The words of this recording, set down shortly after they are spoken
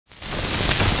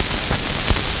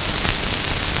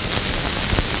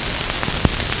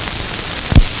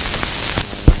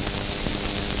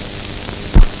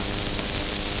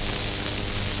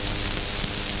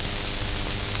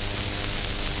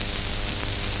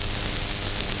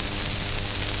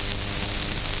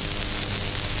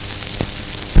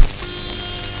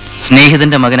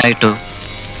സ്നേഹിതന്റെ മകനായിട്ടോ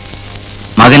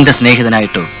മകന്റെ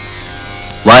സ്നേഹിതനായിട്ടോ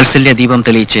വാത്സല്യ ദീപം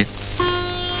തെളിയിച്ച്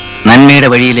നന്മയുടെ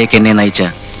വഴിയിലേക്ക് എന്നെ നയിച്ച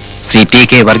ശ്രീ ടി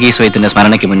കെ വർഗീസ് വൈദ്യന്റെ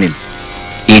സ്മരണയ്ക്ക് മുന്നിൽ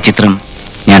ഈ ചിത്രം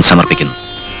ഞാൻ സമർപ്പിക്കുന്നു.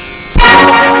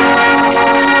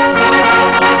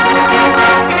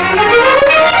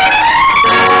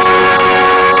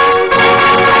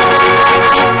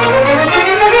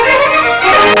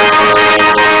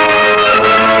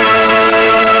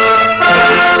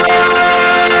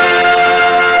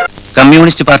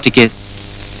 കമ്മ്യൂണിസ്റ്റ് പാർട്ടിക്ക്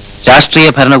രാഷ്ട്രീയ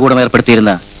ഭരണകൂടം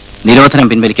ഏർപ്പെടുത്തിയിരുന്ന നിരോധനം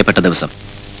പിൻവലിക്കപ്പെട്ട ദിവസം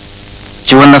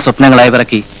ചുവന്ന സ്വപ്നങ്ങളായി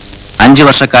വിറക്കി 5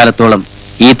 വർഷക്കാലത്തോളം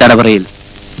ഈ തടവറയിൽ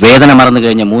വേദന മറന്നു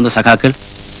കഴിഞ്ഞ 3 സഖാക്കൾ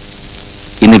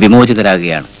ഇന്ന്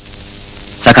വിമോചിതരാകുകയാണ്.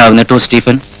 സഖാവ് നെട്ടൂർ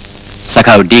സ്റ്റീഫൻ,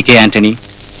 സഖാവ് DK ആന്റണി,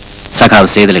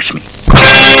 സഖാവ് സേതുലക്ഷ്മി.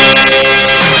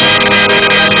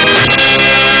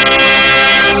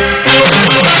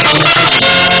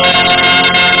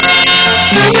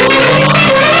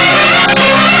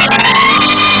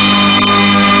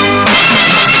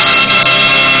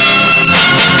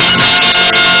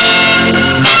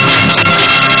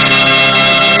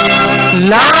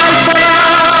 लाल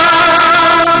सलाम,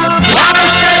 लाल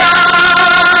सलाम,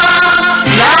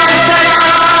 लाल सलाम।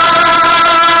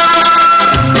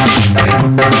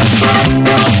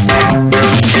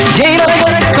 जैलर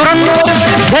तुरंदो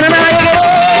जननायक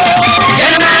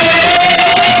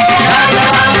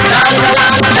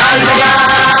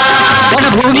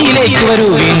जनभूमिയിലേക്ക് വരൂ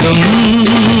വീണ്ടും.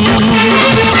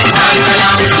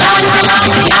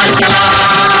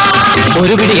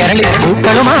 ഒരു പിടി അരളി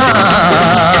പൂക്കളുമാ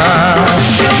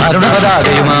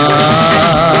അരുണപതാകയുമാ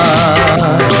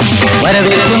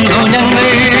വരവേൽക്കുന്നു ഞങ്ങൾ.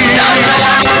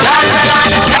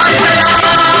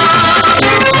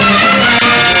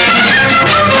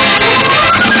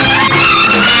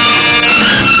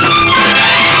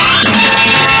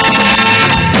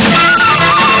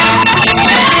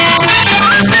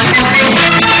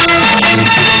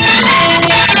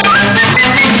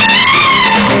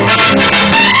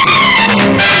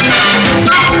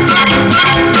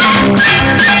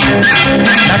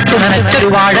 നനച്ചൊരു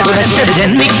വാഴ കുലച്ചൊരു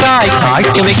ജന്മിക്കായി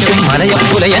കാഴ്ചവെക്കും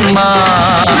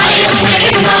മലയപ്പുലയന്മാർ.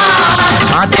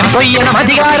 ആദ്യം കൊയ്യണം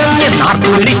അധികാരം എന്നാർത്തു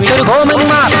വിളിച്ചൊരു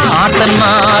കോമന്മാർ.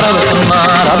 ആട്ടന്മാർ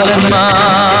അവസന്മാർ അബലന്മാർ.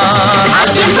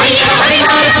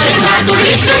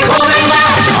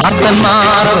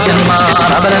 ആട്ടന്മാർ അവസന്മാർ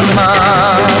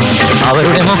അബലന്മാർ.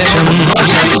 അവരുടെ മോക്ഷം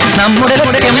നമ്മുടെ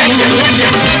ലക്ഷ്യം.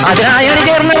 അതിനായാണ്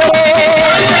ചേർന്നവരെ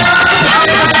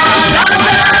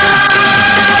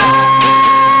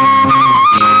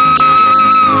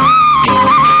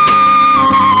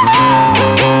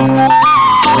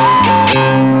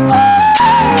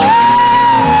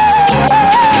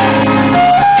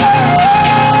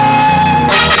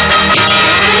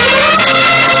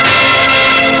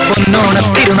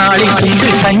തിരുനാളിൽ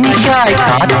കുണ്ടിൽ കഞ്ഞിക്കായി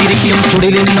കാത്തിരിക്കും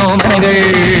കുടിലിന്നോ മനകൾ.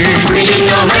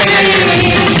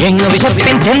 എങ്ങു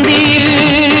വിശപ്പിൻ ചന്തിയിൽ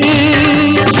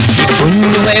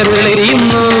കുഞ്ഞു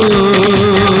വയറുകളെരിയുന്നു.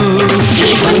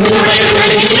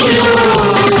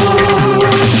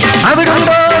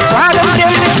 അവിടുണ്ടോ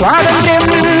സ്വാതന്ത്ര്യം സ്വാതന്ത്ര്യം.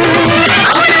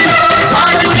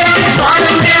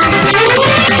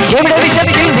 എവിടെ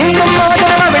വിശപ്പിൽ നിന്നും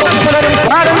മോചനം അവിടെ തുടരും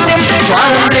സ്വാതന്ത്ര്യം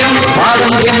സ്വാതന്ത്ര്യം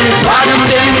സ്വാതന്ത്ര്യം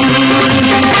സ്വാതന്ത്ര്യം.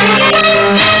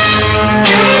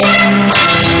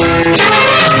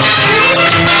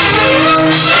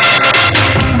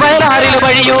 വയലാറിൽ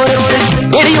വഴിയോരം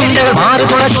എരിയുണ്ടകൾ മാറു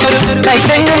തുളച്ചൊരു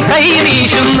കൈത്തങ്ങൾ കൈ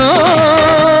വീശുന്നു.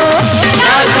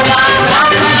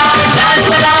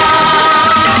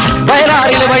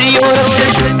 വയലാറിൽ വഴിയോരം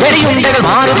എരിയുണ്ടകൾ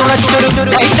മാറു തുളച്ചൊരു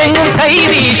കൈത്തങ്ങൾ കൈ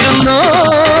വീശുന്നു.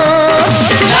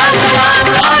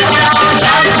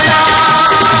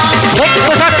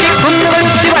 രക്തസാക്ഷി കുന്നുകൾ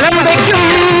വലം വയ്ക്കും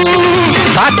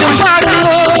കാറ്റും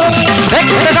പാടുന്നു.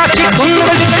 രക്തസാക്ഷി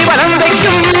കുന്നുകൾ വലം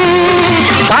വയ്ക്കും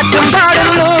കാറ്റും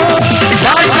പാടുന്നു.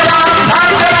 ലാൽ സലാം,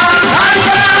 ലാൽ സലാം, ലാൽ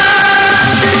സലാം,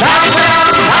 ലാൽ സലാം,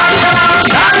 ലാൽ സലാം,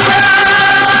 ലാൽ സലാം,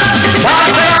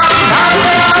 ലാൽ സലാം, ലാൽ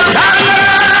സലാം, ലാൽ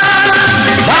സലാം,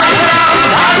 ലാൽ സലാം,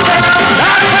 ലാൽ സലാം,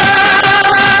 ലാൽ സലാം.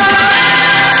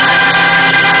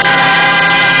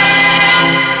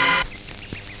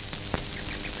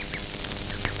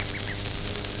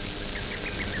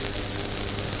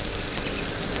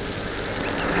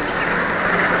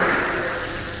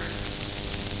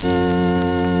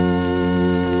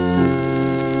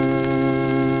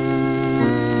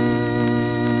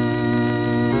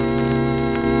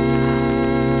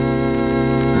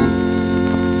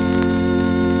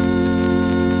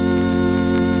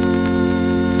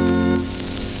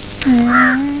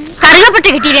 കറുകപ്പട്ട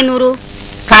കിട്ടിയില്ലേ നൂറു?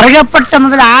 കറുകപ്പട്ട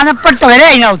മുതൽ ആനപ്പട്ട വരെ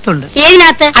അതിനകത്തുണ്ട്.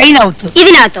 ഏതിനകത്ത്? അതിനകത്ത്.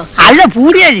 ഇതിനകത്തോ? അല്ല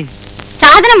പൂടിയാല്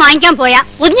സാധനം വാങ്ങിക്കാൻ പോയാ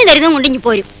ഒതിഞ്ഞു തരുന്നതും കൊണ്ടിങ്ങി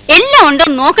പോരും. എല്ലാം ഉണ്ടോ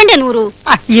നോക്കണ്ടേ നൂറു?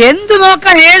 എന്ത്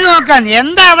നോക്കാൻ ഏത് നോക്കാൻ?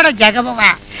 എന്താ അവിടെ ജഗപോക?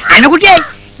 അനുകുട്ടിയെ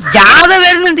ജാഥ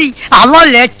വരുന്നുണ്ട്. അവ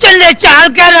ലക്ഷം ലക്ഷം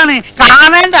ആൾക്കാരാണ്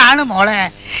കാണേണ്ടതാണ് മോളെ.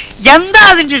 എന്താ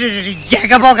അതിന്റെ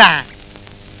ജഗപോക?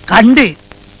 കണ്ട്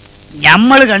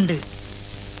ഞമ്മള് കണ്ട്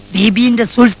ബീബീന്റെ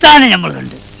സുൽത്താനെ നമ്മൾ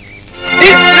കണ്ട്.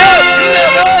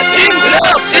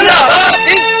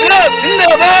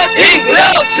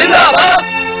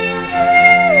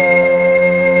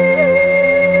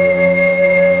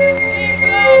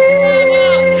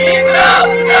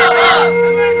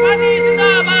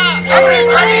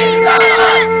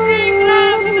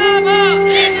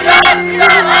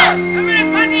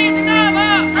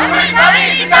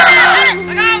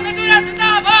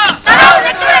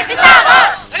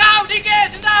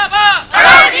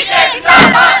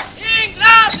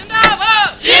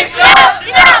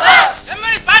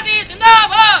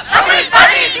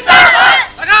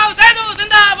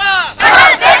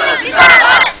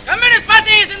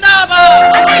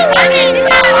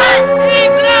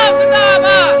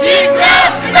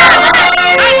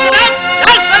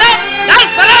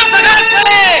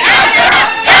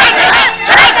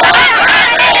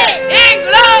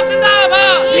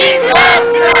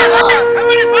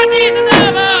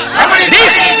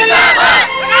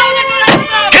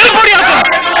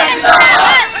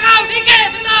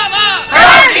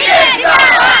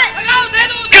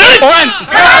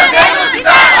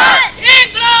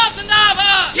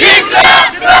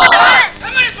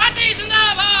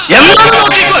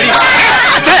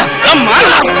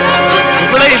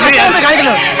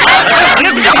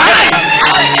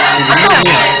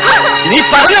 നീ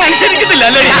പറഞ്ഞ അനുസരിക്കത്തില്ല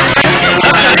അല്ലേ?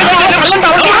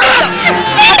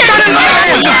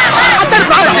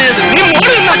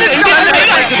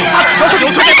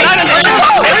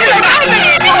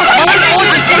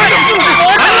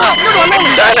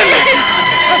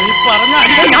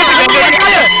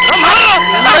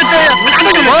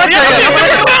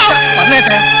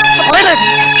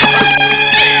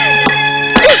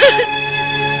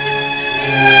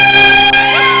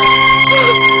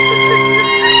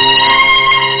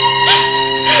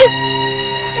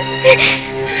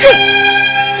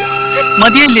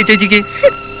 മതിയല്ലേ ചേച്ചിക്ക്?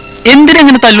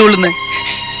 എന്തിനെങ്ങനെ തല്ലുകൊള്ളുന്നേ?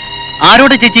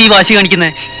 ആരോടെ ചേച്ചി ഈ വാശി കാണിക്കുന്നേ?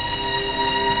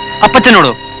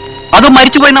 അപ്പച്ചനോടോ അതോ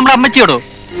മരിച്ചുപോയി നമ്മുടെ അമ്മച്ചിയോടോ?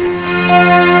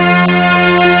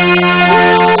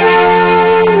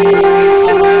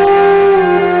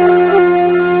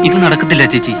 ഇത് നടക്കത്തില്ല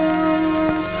ചേച്ചി.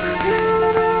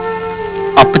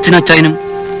 അപ്പച്ചനും അച്ചായനും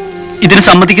ഇതിന്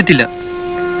സമ്മതിക്കത്തില്ല.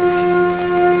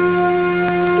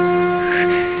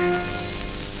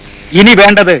 ഇനി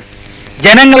വേണ്ടത്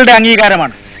ജനങ്ങളുടെ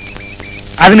അംഗീകാരമാണ്.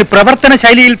 അതിന് പ്രവർത്തന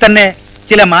ശൈലിയിൽ തന്നെ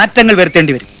ചില മാറ്റങ്ങൾ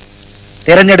വരുത്തേണ്ടി വരും.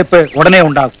 തെരഞ്ഞെടുപ്പ് ഉടനെ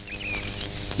ഉണ്ടാകും.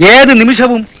 ഏത്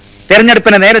നിമിഷവും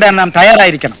തെരഞ്ഞെടുപ്പിനെ നേരിടാൻ നാം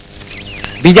തയ്യാറായിരിക്കണം.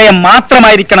 വിജയം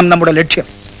മാത്രമായിരിക്കണം നമ്മുടെ ലക്ഷ്യം.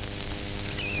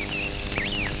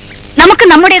 നമുക്ക്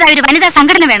നമ്മുടേതായ ഒരു വനിതാ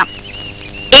സംഘടന വേണം.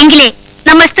 എങ്കിലേ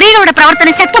നമ്മൾ സ്ത്രീകളുടെ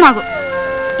പ്രവർത്തനം ശക്തമാകും.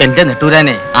 എന്റെ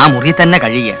നെട്ടൂരാനെ ആ മുറി തന്നെ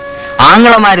കഴിയുക.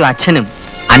 ആങ്ങളമാരും അച്ഛനും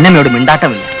അന്നമ്മയോട്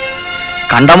മിണ്ടാട്ടമില്ല.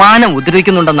 കണ്ടമാനം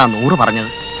ഉപദ്രവിക്കുന്നുണ്ടെന്നാ നൂറ് പറഞ്ഞത്.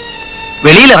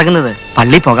 വെളിയിലിറങ്ങുന്നത്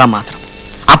പള്ളി പോകാൻ മാത്രം.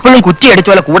 അപ്പോഴും കുറ്റി അടിച്ച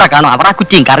പോലെ കൂടെ കാണും. അവറാ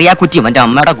കുറ്റിയും കറിയാ കുറ്റിയും എന്റെ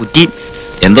അമ്മയുടെ കുറ്റിയും.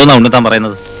 എന്തോന്നാ ഉണ്ണിത്താൻ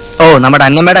പറയുന്നത്? ഓ, നമ്മുടെ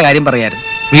അന്നമ്മയുടെ കാര്യം പറയായിരുന്നു.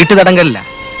 വീട്ടുതടങ്കലില്ല,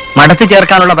 മടത്തി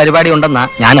ചേർക്കാനുള്ള പരിപാടി ഉണ്ടെന്നാ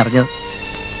ഞാൻ അറിഞ്ഞത്.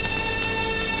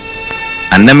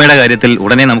 അന്നമ്മയുടെ കാര്യത്തിൽ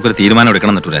ഉടനെ നമുക്കൊരു തീരുമാനം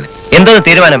എടുക്കണം നെട്ടൂരാനെ. എന്തോ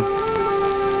തീരുമാനം?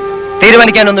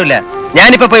 തീരുമാനിക്കാനൊന്നുമില്ല.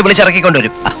 ഞാനിപ്പോ പോയി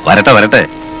വിളിച്ചിറക്കിക്കൊണ്ടുവരും. വരട്ടെ വരട്ടെ,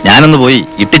 ഞാനൊന്ന് പോയി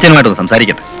ഇട്ടിച്ചനുമായിട്ടൊന്ന്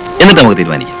സംസാരിക്കട്ടെ, എന്നിട്ട് നമുക്ക്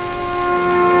തീരുമാനിക്കാം.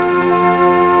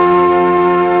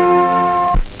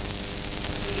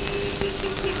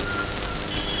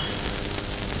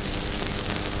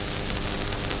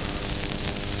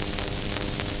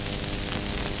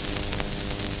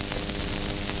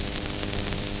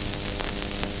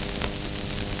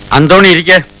 അന്തോണി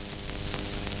ഇരിക്കെ.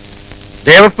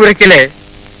 ദേവപ്പുരയ്ക്കിലെ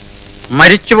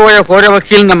മരിച്ചുപോയ കോര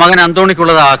വക്കീലിന്റെ മകൻ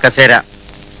അന്തോണിക്കുള്ളതാ ആ കസേര.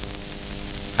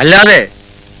 അല്ലാതെ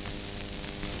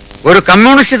ഒരു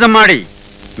കമ്മ്യൂണിസ്റ്റ് തമ്മാടി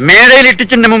മേടയിൽ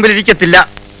ഇട്ടിച്ചിന്റെ മുമ്പിൽ ഇരിക്കത്തില്ല.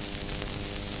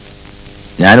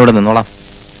 ഞാനിവിടെ നിന്നോളാം.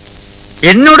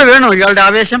 എന്നോട് വേണോ ഇയാളുടെ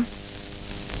ആവേശം?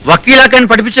 വക്കീലാക്കാൻ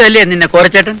പഠിപ്പിച്ചതല്ലേ നിന്നെ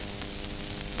കോരച്ചേട്ടൻ?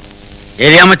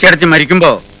 ഏരിയാമ്മച്ചേടത്തി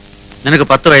മരിക്കുമ്പോ നിനക്ക്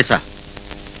 10 വയസ്സാ.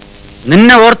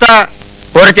 നിന്നെ ഓർത്ത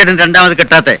കോരച്ചേട്ടൻ രണ്ടാമത്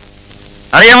കെട്ടാത്തെ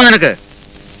അറിയാമോ നിനക്ക്?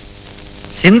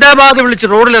 സിന്ദാബാദ് വിളിച്ച്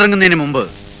റോഡിലിറങ്ങുന്നതിന് മുമ്പ്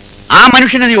ആ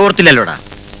മനുഷ്യനെ നീ ഓർത്തില്ലല്ലോടാ.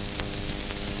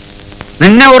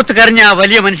 നിന്നെ ഓർത്ത് കരഞ്ഞ ആ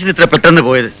വലിയ മനുഷ്യൻ ഇത്ര പെട്ടെന്ന്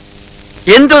പോയത്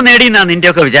എന്തോ നേടിയെന്നാ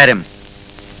നിന്റെയൊക്കെ വിചാരം?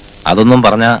 അതൊന്നും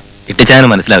പറഞ്ഞ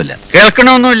ഇട്ടിച്ചാനും മനസ്സിലാവില്ല.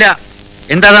 കേൾക്കണമൊന്നുമില്ല.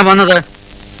 എന്താ വന്നത്?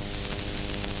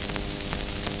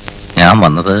 ഞാൻ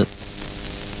വന്നത്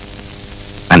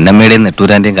അന്നമ്മയുടെയും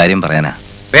നെട്ടൂരാന്റെയും കാര്യം പറയാനാ.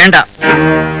 വേണ്ട,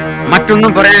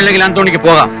 മറ്റൊന്നും പറയാനില്ലെങ്കിൽ അന്തോണിക്ക്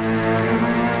പോകാം.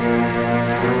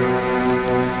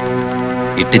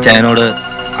 ഇട്ടിച്ചായനോട്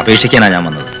അപേക്ഷിക്കാനാ ഞാൻ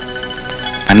വന്നത്.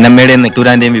 അന്നമ്മയുടെയും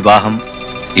നെട്ടൂരാന്റെയും വിവാഹം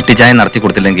ഇട്ടിച്ചായൻ നടത്തി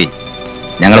കൊടുത്തില്ലെങ്കിൽ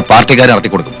ഞങ്ങൾ പാർട്ടിക്കാർ നടത്തി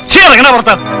കൊടുക്കും.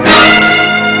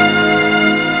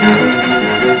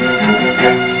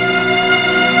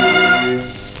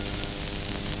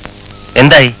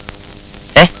 എന്തായി?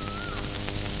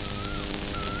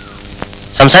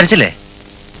 സംസാരിച്ചില്ലേ?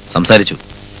 സംസാരിച്ചു.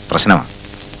 പ്രശ്നമാണ്.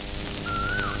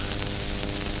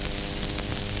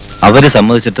 അവര്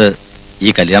സമ്മതിച്ചിട്ട്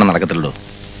ഈ കല്യാണം നടക്കത്തില്ലല്ലോ.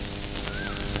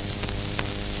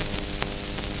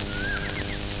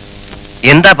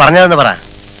 എന്താ പറഞ്ഞതെന്ന് പറ.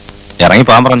 ഇറങ്ങി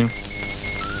പോകാൻ പറഞ്ഞു.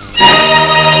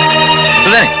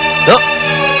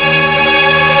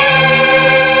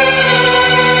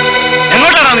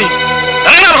 എങ്ങോട്ടാണ് നീ?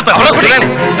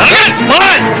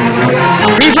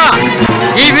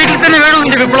 ഈ വീട്ടിൽ തന്നെ വേണോ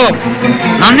നിന്റെ വിപ്ലവം?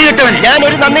 നന്ദി കെട്ടവൻ. ഞാൻ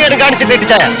ഒരു നന്ദി കേട്ട് കാണിച്ചിട്ട്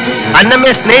ഇട്ടിച്ചായ.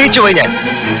 അന്നമ്മയെ സ്നേഹിച്ചു പോയി ഞാൻ.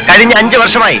 കഴിഞ്ഞ 5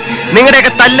 വർഷമായി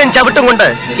നിങ്ങളുടെയൊക്കെ തല്ലും ചവിട്ടും കൊണ്ട്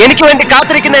എനിക്ക് വേണ്ടി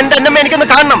കാത്തിരിക്കുന്ന എന്റെ അന്നമ്മ എനിക്കൊന്ന്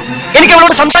കാണണം. എനിക്ക്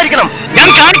അവളോട് സംസാരിക്കണം. ഞാൻ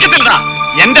കാണിക്കത്തില്ല.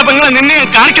 എന്റെ പെങ്ങളെ നിന്നെ ഞാൻ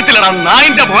കാണിക്കത്തില്ലടാ,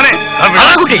 നായിന്റെ മോനെ.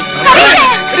 കുട്ടി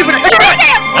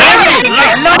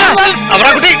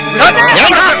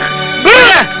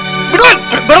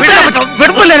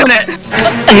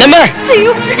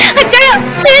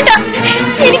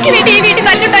എനിക്ക് വേണ്ടി ഈ വീട്ടിൽ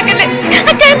തല്ലുണ്ടാക്കല്ലേ.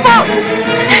 അച്ഛൻ പോ,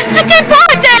 അച്ഛൻ പോ.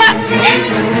 അച്ഛാ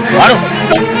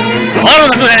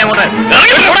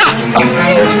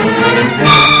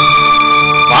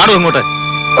പാടും ഇങ്ങോട്ട്.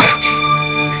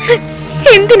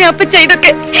 എന്തിനാ അപ്പച്ച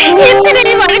ഇതൊക്കെ? എന്തിനാ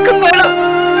ഈ വഴക്കുമ്പോഴോ?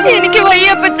 എനിക്ക്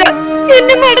വയ്യപ്പച്ച,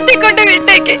 എന്നെ മടത്തിക്കൊണ്ട്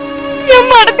വീട്ടേക്ക്. ഞാൻ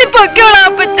മടത്തി പൊക്കോളാം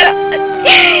അപ്പച്ച.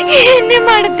 എന്നെ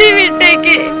മടത്തി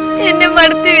വീട്ടേക്ക്, എന്നെ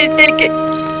മടത്തി വീട്ടേക്ക്.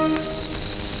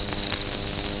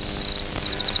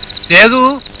 സേതു,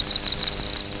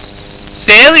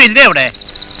 സേതു ഇല്ലേ അവിടെ?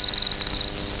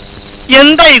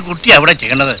 എന്താ ഈ കുട്ടി അവിടെ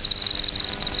ചെയ്യണത്?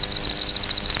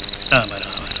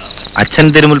 അച്ഛൻ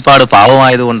തിരുമുൽപ്പാട്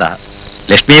പാവമായതുകൊണ്ടാ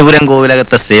ലക്ഷ്മീപുരം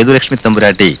കോവിലകത്തെ സേതുലക്ഷ്മി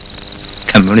തമ്പുരാട്ടി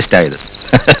കമ്മ്യൂണിസ്റ്റ് ആയത്.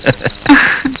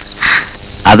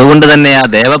 അതുകൊണ്ട് തന്നെ ആ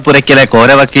ദേവപുരയ്ക്കിലെ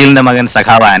കോരവക്കീലിന്റെ മകൻ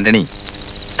സഖാവ് ആന്റണി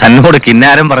തന്നോട്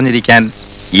കിന്നാരം പറഞ്ഞിരിക്കാൻ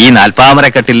ഈ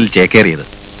 40 ചേക്കേറിയത്.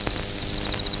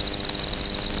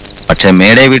 പക്ഷെ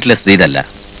മേടെ വീട്ടിലെ സ്ഥിതി ഇതല്ല.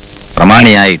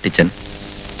 പ്രമാണിയായ ഇട്ടിച്ചൻ,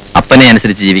 അപ്പനെ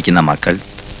അനുസരിച്ച് ജീവിക്കുന്ന മക്കൾ,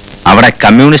 അവിടെ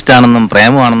കമ്മ്യൂണിസ്റ്റ് ആണെന്നും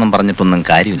പ്രേമമാണെന്നും പറഞ്ഞിട്ടൊന്നും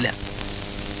കാര്യമില്ല.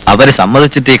 അവര്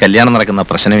സമ്മതിച്ചിട്ട് ഈ കല്യാണം നടക്കുന്ന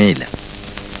പ്രശ്നമേ ഇല്ല.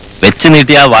 വെച്ച്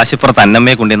നീട്ടി ആ വാശിപ്പുറത്ത്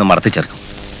അന്നമ്മയെ കൊണ്ടുവന്ന് മടത്തിച്ചേർക്കും.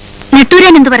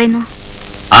 നെട്ടൂരാൻ എന്ത് പറയുന്നു?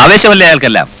 ആവേശമല്ലേ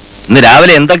അയാൾക്കെല്ലാം. ഇന്ന്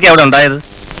രാവിലെ എന്തൊക്കെയാ അവിടെ ഉണ്ടായത്?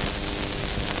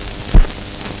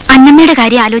 അന്നമ്മയുടെ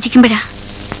കാര്യം ആലോചിക്കുമ്പോഴാ.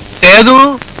 സേതു,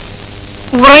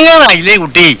 ഉറങ്ങാനായില്ലേ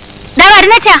കുട്ടി?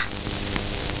 വരുന്നച്ചാ,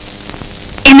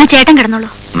 എന്നാ ചേട്ടൻ കിടന്നോളൂ.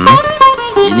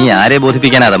 ഇനി ആരെ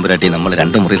ബോധിപ്പിക്കാനാ തമ്പുരാട്ടി നമ്മൾ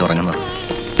 2 മുറിയിൽ ഉറങ്ങുന്നത്?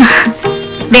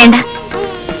 വേണ്ട,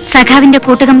 സഖാവിന്റെ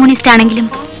കൂട്ട കമ്മ്യൂണിസ്റ്റ് ആണെങ്കിലും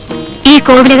ഈ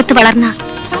കോവിലകത്ത് വളർന്ന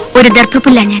ഒരു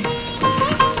ദർഭപ്പുല്ല ഞാൻ.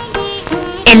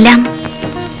 എല്ലാം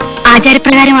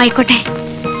ആചാരപ്രകാരം ആയിക്കോട്ടെ.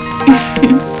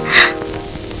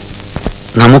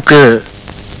 നമുക്ക്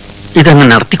ഇതങ്ങ്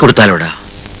നടത്തിക്കൊടുത്താലോടാ.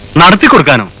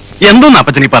 നടത്തിക്കൊടുക്കാനോ? എന്തോന്ന്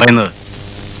അപ്പച്ചനീ പറയുന്നത്?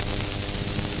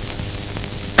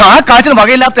 കാച്ചിന്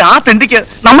വകയില്ലാത്ത ആ തെണ്ടിക്ക്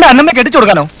നമ്മുടെ അന്നമ്മയെ കെട്ടിച്ചു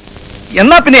കൊടുക്കാനോ?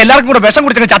 എന്നാ പിന്നെ എല്ലാവർക്കും കൂടെ വിഷം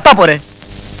കുടിച്ചങ്ങ് ചത്താ പോരെ?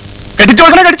 കെട്ടിച്ചു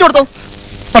കൊടുക്കണേ കെട്ടിച്ചു കൊടുത്തോ.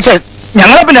 പക്ഷെ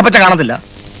ഞങ്ങളെ പിന്നെ അപ്പച്ച കാണത്തില്ല.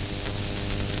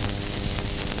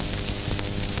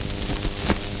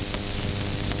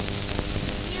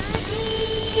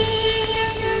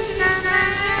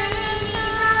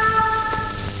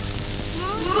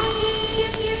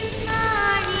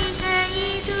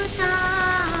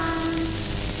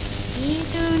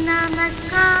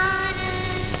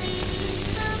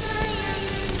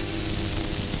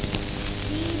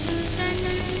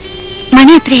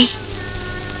 മണി എത്രയായി?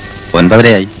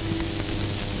 9:30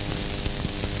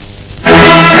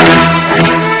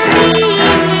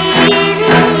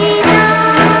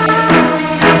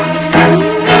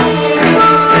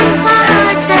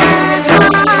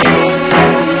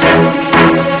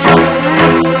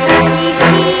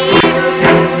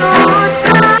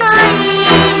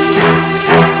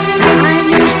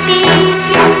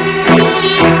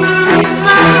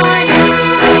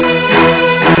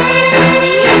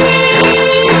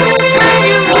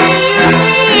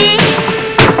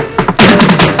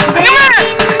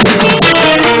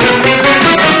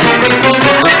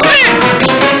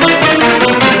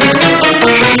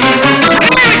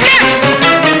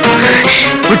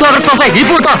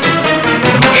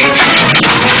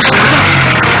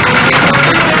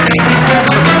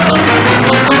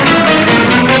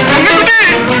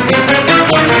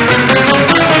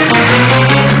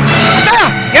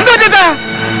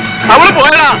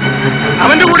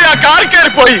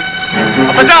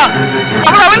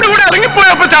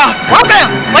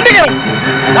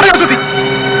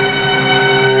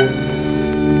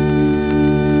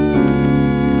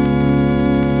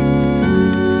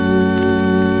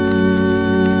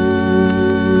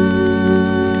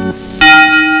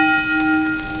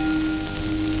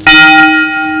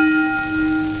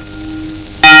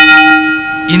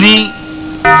 ഇനി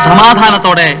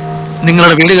സമാധാനത്തോടെ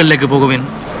നിങ്ങളുടെ വീടുകളിലേക്ക് പോകുവിൻ.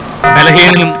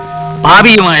 ബലഹീനനും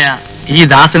പാപിയുമായ ഈ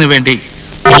ദാസന് വേണ്ടി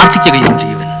പ്രാർത്ഥിക്കുകയും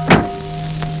ചെയ്യുവിൻ.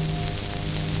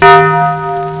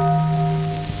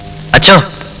 അച്ഛോ,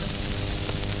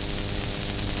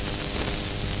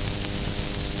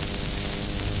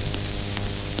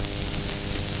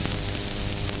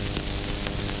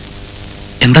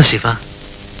 എന്താ ശിവ?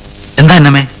 എന്താ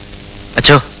അന്നമ്മേ?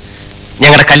 അച്ഛോ,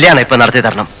 ഞങ്ങളുടെ കല്യാണം ഇപ്പൊ നടത്തി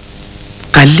തരണം.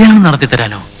 കല്യാണം നടത്തി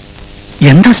തരാനോ?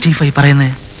 എന്താ സ്റ്റീഫായി പറയുന്നേ?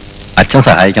 അച്ഛൻ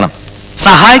സഹായിക്കണം.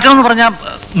 സഹായിക്കണം എന്ന് പറഞ്ഞാൽ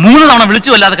 3 തവണ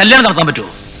വിളിച്ചു അല്ലാതെ കല്യാണം നടത്താൻ പറ്റുമോ?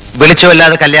 വിളിച്ചോ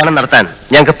അല്ലാതെ കല്യാണം നടത്താൻ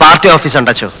ഞങ്ങൾക്ക് പാർട്ടി ഓഫീസ്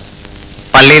ഉണ്ട് അച്ഛോ.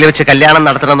 പള്ളിയിൽ വെച്ച് കല്യാണം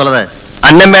നടത്തണം എന്നുള്ളത്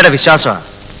അന്നമ്മയുടെ വിശ്വാസമാണ്.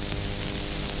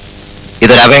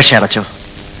 ഇതൊരു അപേക്ഷയാണ് അച്ഛോ.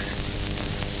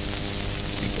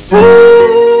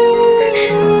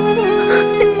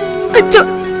 അച്ഛോ,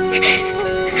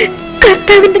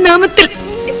 കർത്താവിന്റെ നാമത്തിൽ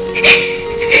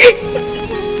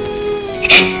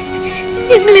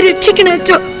ഞങ്ങളെ രക്ഷിക്കണം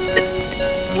അച്ഛോ.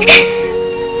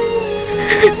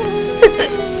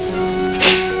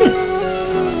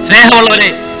 സ്നേഹമുള്ളവരെ,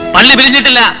 പള്ളി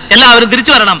പിരിഞ്ഞിട്ടില്ല. എല്ലാവരും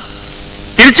തിരിച്ചു വരണം,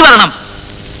 തിരിച്ചു വരണം.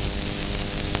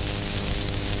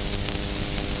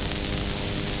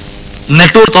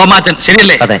 നെട്ടൂർ തോമാച്ചൻ,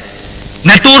 ശരിയല്ലേ? അതെ.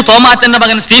 നെട്ടൂർ തോമാച്ചന്റെ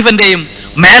മകൻ സ്റ്റീഫന്റെയും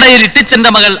മേടയിൽ ഇട്ടിച്ചന്റെ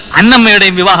മകൾ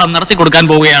അന്നമ്മയുടെയും വിവാഹം നടത്തി കൊടുക്കാൻ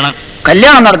പോവുകയാണ്.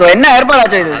 കല്യാണം നടത്തുമോ? എന്നെ ഏർപ്പാടാ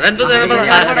ചെയ്തത്.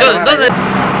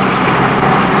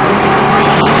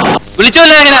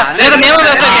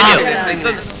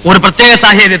 ഒരു പ്രത്യേക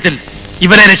സാഹചര്യത്തിൽ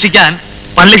ഇവരെ രക്ഷിക്കാൻ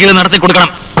പള്ളിക്ക് നടത്തി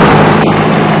കൊടുക്കണം.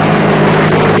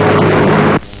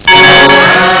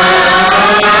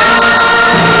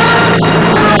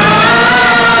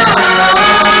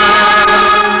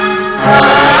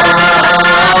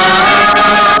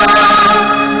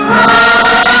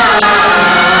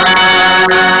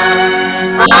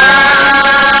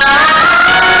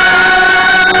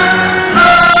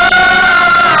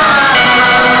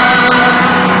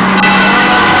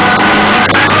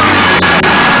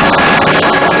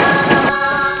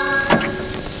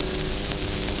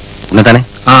 തന്നെ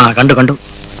കണ്ടു കണ്ടു.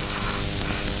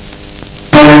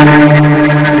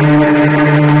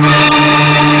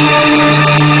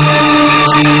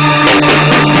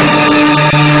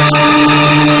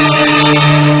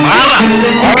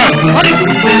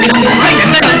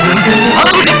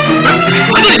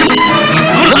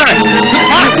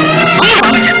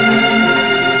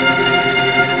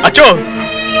 അച്ചോ,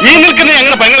 ഈ നിൽക്കുന്ന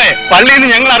ഞങ്ങളുടെ പെങ്ങളെ പള്ളിയിൽ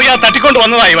നിന്ന് ഞങ്ങൾ അറിയാതെ തട്ടിക്കൊണ്ട്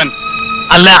വന്നതാ ഇവൻ.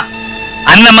 അല്ല,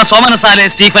 അന്നമ്മ സോമനസാലെ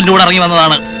സ്റ്റീഫന്റെ കൂടെ ഇറങ്ങി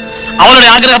വന്നതാണ്. അവളുടെ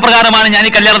ആഗ്രഹപ്രകാരമാണ് ഞാൻ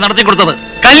ഈ കല്യാണം നടത്തി കൊടുത്തത്.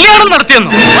 കല്യാണം നടത്തിയെന്നു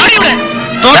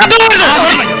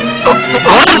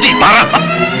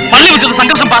പള്ളി വെച്ചത്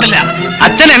സംഘർഷം പാടില്ല.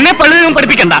 അച്ഛൻ എന്നെ പള്ളിയിൽ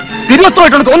പഠിപ്പിക്കണ്ട.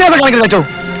 തിരുവസ്തുമായിട്ടാണ് തോന്നിയാൽ കാണിക്കുന്നത് അച്ഛോ.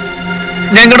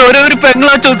 ഞങ്ങളുടെ ഒരു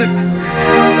പെങ്ങളാച്ചോ.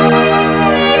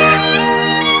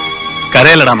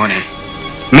 കരയിലടാ മോനെ,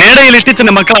 മേടയിൽ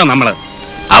ഇട്ടിച്ചന്റെ മക്കളാ നമ്മള്.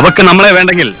 അവക്ക് നമ്മളെ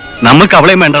വേണ്ടെങ്കിൽ നമുക്ക്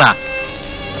അവളെയും വേണ്ടടാ.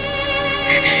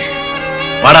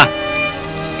 വാടാ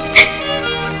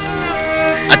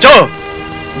അച്ചോ.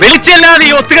 വിളിച്ചല്ലാതെ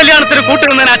ഈ ഒത്തുകല്യാണത്തിന്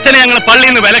കൂട്ടുനിന്നതിന് അച്ഛനെ ഞങ്ങൾ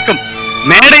പള്ളിയിൽ നിന്ന് വിലക്കും.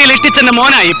 മേടയിൽ ഇട്ടിച്ചന്റെ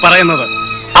മോനായി പറയുന്നത്.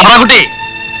 അമ്രാക്കുട്ടി,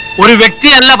 ഒരു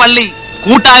വ്യക്തിയല്ല പള്ളി,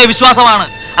 കൂട്ടായ വിശ്വാസമാണ്.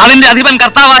 അതിന്റെ അധിപൻ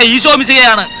കർത്താവായ ഈശോ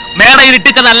മിശിഹയാണ്, മേടയിൽ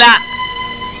ഇട്ടിച്ചതല്ല.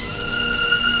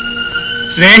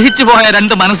 സ്നേഹിച്ചു പോയ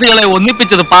 2 മനസ്സുകളെ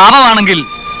ഒന്നിപ്പിച്ചത് പാപമാണെങ്കിൽ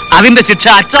അതിന്റെ ശിക്ഷ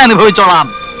അച്ഛൻ അനുഭവിച്ചോളാം.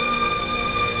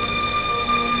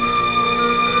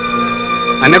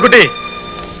 അന്നക്കുട്ടി,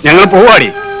 ഞങ്ങൾ പോവാടി.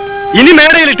 ഇനി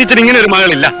മേടയിൽ ഇട്ടിച്ചൻ ഇങ്ങനെ ഒരു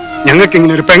മകളില്ല, ഞങ്ങൾക്ക്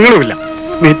ഇങ്ങനെ ഒരു പെങ്ങളുമില്ല.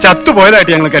 നീ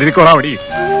ചത്തുപോയതായിട്ട് ഞങ്ങൾ കരുതിക്കോളാവടി.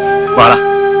 വാടാ.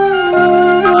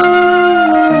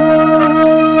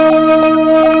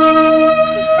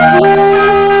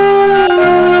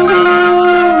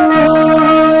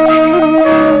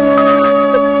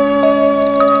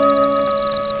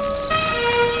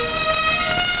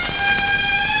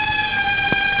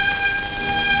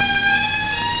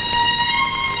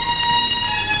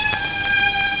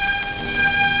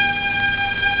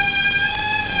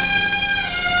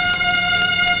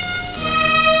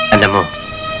 അന്നമ്മോ,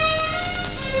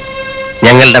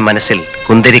 ഞങ്ങളുടെ മനസ്സിൽ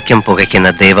കുന്തിരിക്കം പുകയ്ക്കുന്ന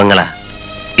ദൈവങ്ങളാ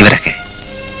ഇവരൊക്കെ.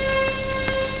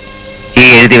 ഈ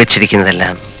എഴുതി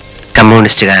വെച്ചിരിക്കുന്നതെല്ലാം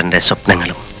കമ്മ്യൂണിസ്റ്റുകാരന്റെ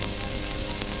സ്വപ്നങ്ങളും.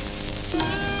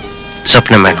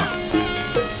 സ്വപ്നം വേണോ?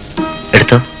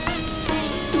 എടുത്തോ.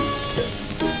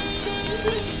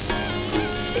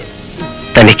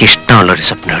 തനിക്കിഷ്ടമുള്ളൊരു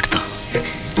സ്വപ്നം എടുത്തോ.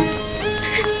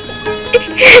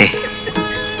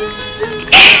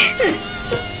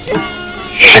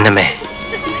 അന്നമ്മേ,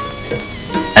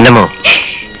 അന്നമ്മോ,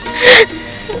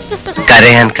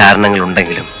 കരയാൻ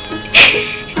കാരണങ്ങളുണ്ടെങ്കിലും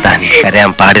താൻ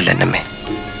കരയാൻ പാടില്ല അന്നമ്മേ.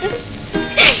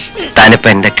 താനിപ്പോ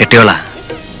എന്റെ കെട്ടിയോളാ.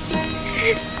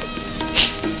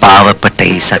 പാവപ്പെട്ട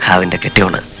ഈ സഖാവിന്റെ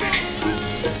കെട്ടിയോള്.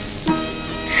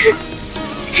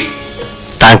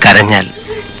 താൻ കരഞ്ഞാൽ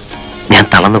ഞാൻ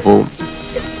തളർന്നു പോവും.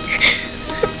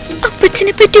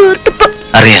 അപ്പച്ചനെ പറ്റി ഓർത്തപ്പോ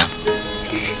അറിയാം.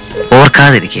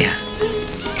 ഓർക്കാതിരിക്കുക,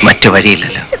 മറ്റു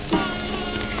വഴിയില്ലല്ലോ.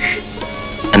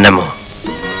 അന്നമ്മോ,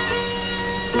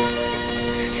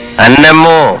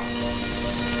 അന്നമ്മോ.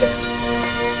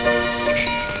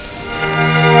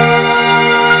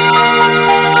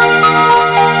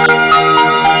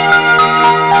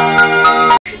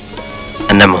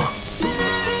 അന്നമ്മോ,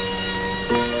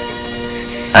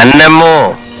 അന്നമ്മോ.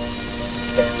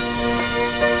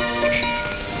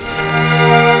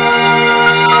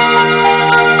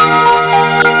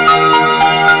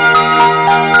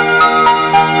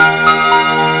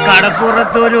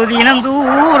 കടപ്പുറത്തൊരു ദിനം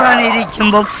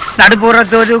ദൂറാനിരിക്കുമ്പം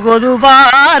നടുപ്പുറത്തൊരു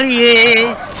കൊതുപാറിയേ.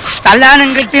 തല്ലാനും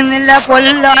കിട്ടുന്നില്ല,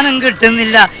 കൊല്ലാനും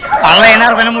കിട്ടുന്നില്ല,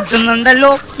 പള്ളയനർവനം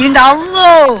മുട്ടുന്നുണ്ടല്ലോ ഇതിന്റെ അവോ.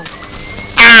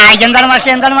 എന്താണ് മാഷ,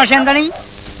 എന്താണ് മാഷ, എന്താണ്?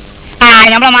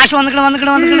 നമ്മളെ മാഷ്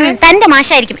വന്നിക്കണ്. തന്റെ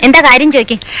മാഷായിരിക്കും. എന്താ കാര്യം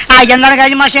ചോദിക്കും? എന്താണ്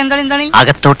കാര്യം മാഷ, എന്താണ്? എന്താണ്?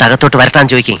 അകത്തോട്ട് വരട്ടാൻ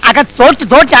ചോദിക്കും.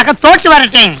 അകത്തോട്ട്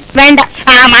വരട്ടെ. വേണ്ട.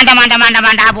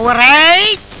 വേണ്ട പൂറേ.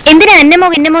 എന്തിനാ അന്നമോ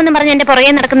കിന്നമോ എന്ന് പറഞ്ഞ് എന്റെ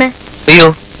പുറകെ നടക്കുന്നത്? അയ്യോ,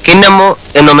 കിന്നമ്മോ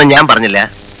എന്നൊന്നും ഞാൻ പറഞ്ഞില്ല.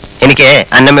 എനിക്ക്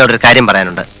അന്നമ്മയോടൊരു കാര്യം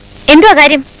പറയാനുണ്ട്. എന്തുവാ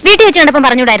കാര്യം? വീട്ടിൽ വെച്ച് കണ്ടപ്പം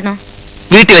പറഞ്ഞൂടായിരുന്നോ?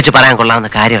 വീട്ടിൽ വെച്ച് പറയാൻ കൊള്ളാവുന്ന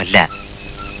കാര്യമല്ല.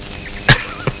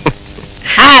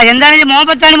 എന്താണ്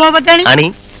മോപത്താണ് അണി.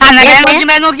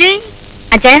 നോക്കി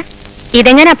അച്ഛാ,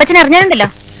 ഇതെങ്ങനെ അപ്പച്ചൻ അറിഞ്ഞാലുണ്ടല്ലോ.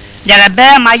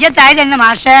 മയ്യത്തായില്ല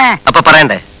മാഷേ. അപ്പൊ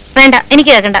പറയണ്ടേ? വേണ്ട, എനിക്ക്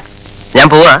കേൾക്കണ്ട. ഞാൻ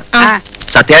പോവാ.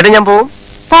 സത്യമായിട്ട് ഞാൻ പോവും.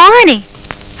 പോവാനേ?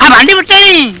 വണ്ടി വിട്ടേ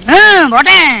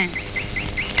പോട്ടെ.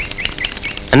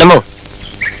 അന്നമ്മോ,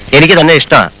 എനിക്ക് തന്നെ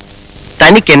ഇഷ്ടമാ.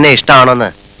 തനിക്ക് എന്നെ ഇഷ്ടമാണോന്ന്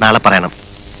നാളെ പറയണം.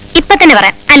 ഇപ്പൊ തന്നെ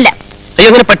പറയാം. അല്ല. അയ്യോ,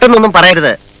 അങ്ങനെ പെട്ടെന്നൊന്നും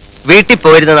പറയരുത്. വീട്ടിൽ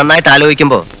പോയിരുന്ന് നന്നായിട്ട്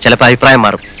ആലോചിക്കുമ്പോ ചിലപ്പോ അഭിപ്രായം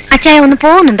മാറും. അച്ഛായ ഒന്ന്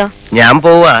പോകുന്നുണ്ടോ? ഞാൻ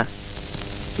പോവാ.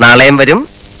 നാളെയും വരും,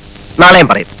 നാളെയും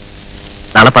പറയും.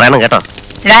 നാളെ പറയണം കേട്ടോ.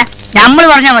 നമ്മള്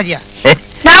പറഞ്ഞാ മതിയാ.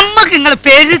 നമ്മക്ക് നിങ്ങൾ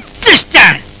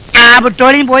പെരുത്തിഷ്ടാണ്.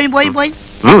 വിട്ടോളിയും പോയി.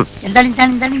 എന്താണ്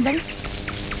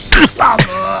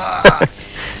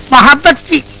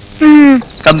മഹബത്തി.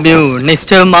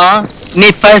 Communist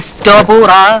manifesto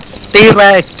പൂറ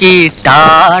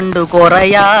തിരക്കിട്ടാണ്ടു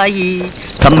കുറയായി.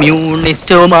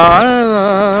 കമ്മ്യൂണിസ്റ്റ്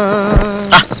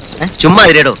ചുമ്മാ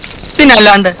ഇരടോ. പിന്നെ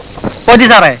അല്ലാണ്ട് പോറ്റി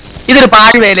സാറേ, ഇതൊരു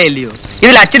പാഴ്വേലയല്ലയോ?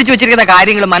 ഇതിൽ അച്ചടിച്ചു വെച്ചിരിക്കുന്ന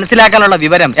കാര്യങ്ങൾ മനസ്സിലാക്കാനുള്ള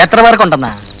വിവരം എത്ര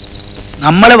പേർക്കുണ്ടെന്നാ?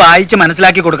 നമ്മൾ വായിച്ച്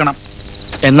മനസ്സിലാക്കി കൊടുക്കണം.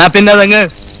 എന്നാ പിന്നെ അതങ്ങ്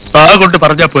കൊണ്ട്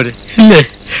പറഞ്ഞാ പോരെ.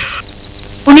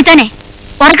 ഉണ്ണിത്താനെ,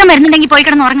 ഉറക്കം വരുന്നുണ്ടെങ്കിൽ പോയി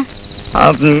കിടന്ന് ഉറങ്ങ.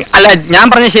 അല്ല, ഞാൻ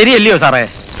പറഞ്ഞ ശരിയല്ലയോ സാറേ?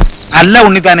 അല്ല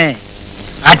ഉണ്ണിത്താനെ,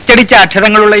 അച്ചടിച്ച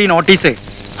അക്ഷരങ്ങളുള്ള ഈ നോട്ടീസ്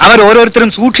അവർ ഓരോരുത്തരും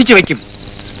സൂക്ഷിച്ചു വെക്കും.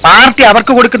 പാർട്ടി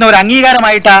അവർക്ക് കൊടുക്കുന്ന ഒരു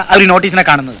അംഗീകാരമായിട്ടാ അവർ നോട്ടീസിനെ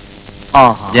കാണുന്നത്.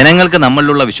 ജനങ്ങൾക്ക്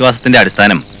നമ്മളിലുള്ള വിശ്വാസത്തിന്റെ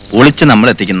അടിസ്ഥാനം ഒളിച്ച് നമ്മൾ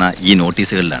എത്തിക്കുന്ന ഈ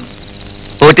നോട്ടീസുകളിലാണ്.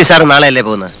 പോറ്റി സാർ നാളെ അല്ലേ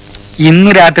പോകുന്നത്?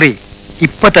 ഇന്ന് രാത്രി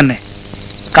ഇപ്പൊ തന്നെ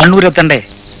കണ്ണൂരെത്തണ്ടേ?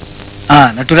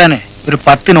 നട്ടുരാനെ ഒരു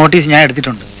 10 നോട്ടീസ് ഞാൻ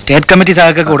എടുത്തിട്ടുണ്ട്. സ്റ്റേറ്റ് കമ്മിറ്റി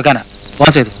സഹാക്കൊക്കെ കൊടുക്കാനാ. ഫോൺ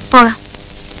ചെയ്തു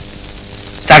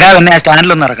സഖാവ് എന്നെ ആ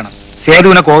സ്റ്റാൻഡിലൊന്ന് ഇറക്കണം.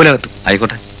 സേതുവിനെ കോവിലകത്തും.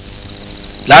 ആയിക്കോട്ടെ.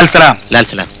 ലാൽ സലാം.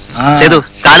 സേതു,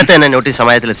 കാലത്ത് തന്നെ നോട്ടീസ്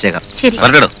സമയത്തിൽ എത്തിച്ചേക്കാം.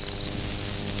 വരട്ടോ.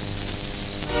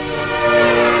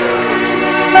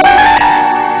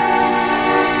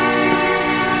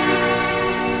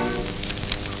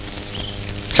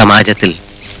 സമാജത്തിൽ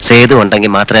സേതു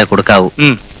ഉണ്ടെങ്കിൽ മാത്രമേ കൊടുക്കാവൂ.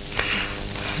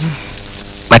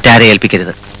 മറ്റാരെ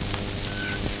ഏൽപ്പിക്കരുത്.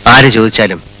 ആര്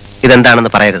ചോദിച്ചാലും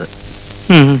ഇതെന്താണെന്ന് പറയരുത്.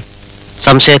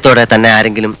 സംശയത്തോടെ തന്നെ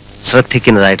ആരെങ്കിലും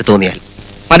ശ്രദ്ധിക്കുന്നതായിട്ട് തോന്നിയാൽ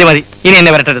മതി. ഇനി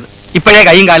എന്നെ വരട്ടരുത്. ഇപ്പോഴേ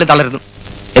കൈയും കാലും തളരുന്നു.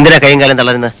 എന്തിനാ കൈയും കാലം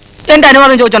തളരുന്നത്? എന്റെ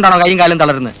അനുവാദം ചോദിച്ചോണ്ടാണോ കൈയും കാലും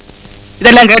തളരുന്നത്?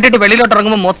 ഇതെല്ലാം കേട്ടിട്ട് വെളിയിലോട്ട്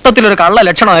ഇറങ്ങുമ്പോൾ മൊത്തത്തിലൊരു കള്ള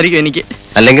ലക്ഷണമായിരിക്കും എനിക്ക്.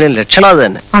 അല്ലെങ്കിലും ലക്ഷണം അത്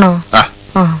തന്നെ.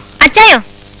 അച്ചായോ,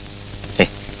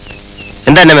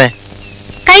 എന്താ അന്നമ്മേ?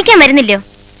 കഴിക്കാൻ വരുന്നില്ലയോ?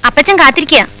 അപ്പച്ചൻ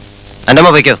കാത്തിരിക്കുക. അന്നമ്മ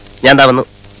പോയിക്കോ, ഞാൻ താ വന്നു.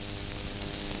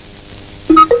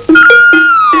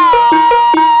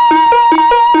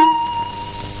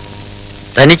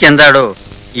 തനിക്ക് എന്താടോ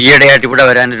ഈയിടെയായിട്ട് ഇവിടെ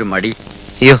വരാനൊരു മടി?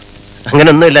 അയ്യോ,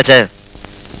 അങ്ങനൊന്നുമില്ല അച്ചായ.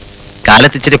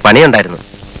 കാലത്തിച്ചിരി പണിയുണ്ടായിരുന്നു.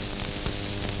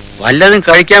 വല്ലതും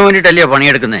കഴിക്കാൻ വേണ്ടിട്ടല്ലയോ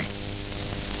പണിയെടുക്കുന്നേ?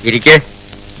 ഇരിക്കേ.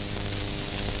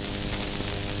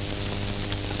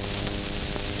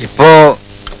 ഇപ്പോ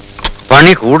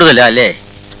പണി കൂടുതലാ അല്ലേ?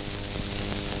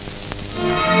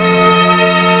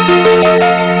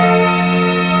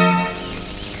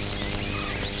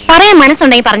 പറയാൻ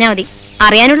മനസ്സുണ്ടെങ്കിൽ പറഞ്ഞാ മതി.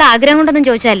 അറിയാനുള്ള ആഗ്രഹം കൊണ്ടൊന്നും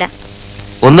ചോദിച്ചതല്ല.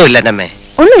 ഒന്നുമില്ല അന്നമ്മേ.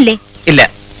 ഒന്നുമില്ലേ? ഇല്ല.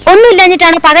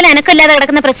 ഒന്നുമില്ലാഞ്ഞിട്ടാണ് പകൽ അനക്കല്ലാതെ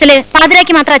കിടക്കുന്ന പ്രസ്സില്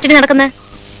പാതിരാക്കി മാത്രം അച്ചടി നടക്കുന്നത്.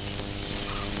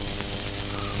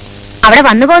 അവിടെ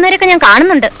വന്നു പോകുന്നവരൊക്കെ ഞാൻ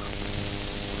കാണുന്നുണ്ട്.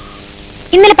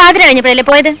 ഇന്നലെ പാതിര കഴിഞ്ഞപ്പോഴല്ലേ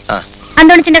പോയത്?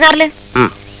 അന്തോണിച്ചിന്റെ കാറില്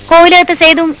കോവിലകത്ത്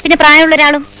സേതുവും പിന്നെ പ്രായമുള്ള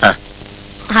ഒരാളും.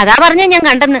 അതാ പറഞ്ഞ ഞാൻ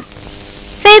കണ്ടെന്ന്.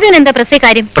 സേതുവിന് എന്താ പ്രസ്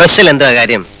കാര്യം? പ്രസ്സിൽ എന്താ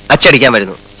കാര്യം? അച്ചടിക്കാൻ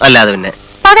വരുന്നു, അല്ലാതെ പിന്നെ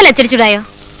പകൽ അച്ചടിച്ചുടായോ?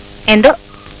 എന്തോ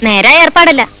നേരായ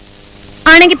ഏർപ്പാടല്ല.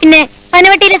 ആണെങ്കി പിന്നെ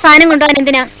പനവട്ടിയിലെ സാധനം കൊണ്ടുപോകാൻ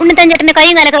എന്തിനാ ഉണ്ണിത്താൻ ചേട്ടന്റെ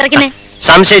കൈയും കാലൊക്കെ വിറയ്ക്കുന്നേ?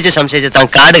 സംശയിച്ച് താൻ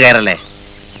കാട് കയറല്ലേ?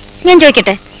 ഞാൻ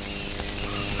ചോദിക്കട്ടെ,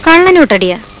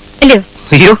 കള്ളനോട്ടടിയാ അല്ലയോ?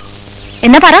 അയ്യോ,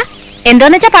 എന്നാ പറ,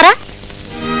 എന്തോന്ന് വെച്ചാ പറ.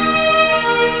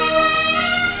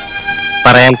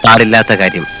 പറയാൻ പാടില്ലാത്ത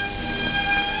കാര്യം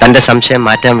തന്റെ സംശയം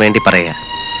മാറ്റാൻ വേണ്ടി പറയാ.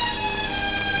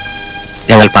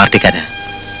 ഞങ്ങൾ പാർട്ടിക്കാരാ.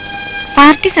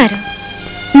 പാർട്ടിക്കാരോ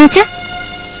എന്നുവെച്ചാ?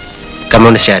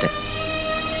 കമ്മ്യൂണിസ്റ്റുകാര്.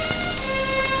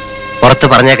 പുറത്ത്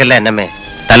പറഞ്ഞേക്കല്ല എന്നമ്മേ,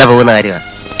 തല പോകുന്ന കാര്യമാണ്.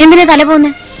 എന്തിനാ തല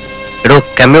പോകുന്നേ? എടോ,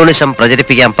 കമ്മ്യൂണിസം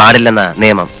പ്രചരിപ്പിക്കാൻ പാടില്ലെന്ന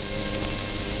നിയമം.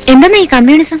 എന്തെന്നാ ഈ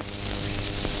കമ്മ്യൂണിസം?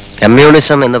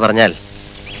 കമ്മ്യൂണിസം എന്ന് പറഞ്ഞാൽ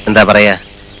എന്താ പറയാ,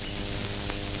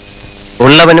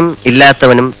 ഉള്ളവനും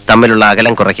ഇല്ലാത്തവനും തമ്മിലുള്ള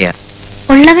അകലം കുറയ്ക്കുക.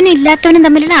 ഉള്ളവനും ഇല്ലാത്തവനും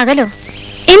തമ്മിലുള്ള അകലോ?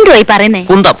 എന്തുവാ ഈ പറയുന്നേ?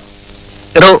 കുന്തം.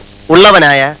 എടോ,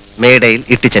 ഉള്ളവനായ മേടയിൽ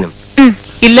ഇട്ടിച്ചനും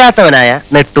ഇല്ലാത്തവനായ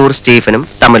നെട്ടൂർ സ്റ്റീഫനും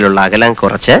തമ്മിലുള്ള അകലം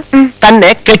കുറച്ച് തന്നെ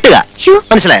കെട്ടുക.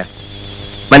 മനസ്സിലായോ?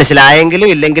 മനസ്സിലായെങ്കിലും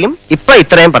ഇല്ലെങ്കിലും ഇപ്പൊ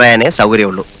ഇത്രയും പറയാനേ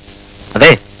സൗകര്യമുള്ളൂ.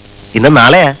 അതെ, ഇന്ന്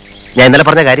നാളെയാ ഞാൻ ഇന്നലെ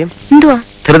പറഞ്ഞ കാര്യം. എന്തുവാ?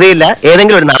 ധൃതിയില്ല,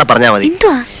 ഏതെങ്കിലും ഒരു നാളെ പറഞ്ഞാൽ മതി.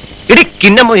 ഇടി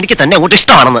കിന്നമ്മോ, എനിക്ക് തന്നെ അങ്ങോട്ട്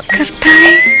ഇഷ്ടമാണെന്ന്.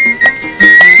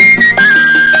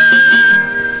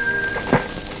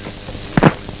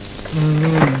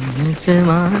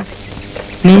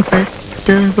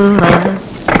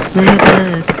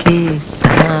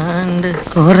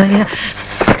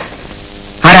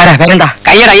 ആരാ വരണ്ട?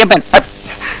 കയ്യട അയ്യപ്പൻ.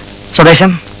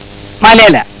 സ്വദേശം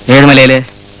മലയല്ല. ഏത് മലയില്?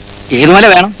 ഏത് മല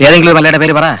വേണം? ഏതെങ്കിലും മലയുടെ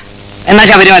പേര് പറ. എന്നാ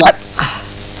ശബരിമല.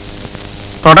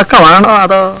 തുടക്കമാണോ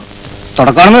അതോ?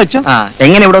 തുടക്കമാണെന്ന് വെച്ചു. ആ,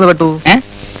 എങ്ങനെ ഇവിടെ പെട്ടു?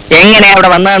 എങ്ങനെയാ ഇവിടെ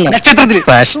വന്നതെന്ന്? നക്ഷത്രത്തിൽ.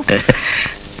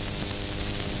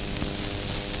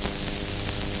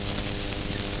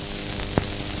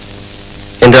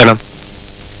 എന്ത് വേണം?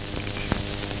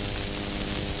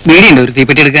 ബീഡി ഉണ്ടോ? ഒരു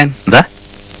തീപ്പെട്ടി എടുക്കാൻ. എന്താ?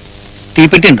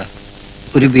 തീപ്പെട്ടി ഉണ്ടോ?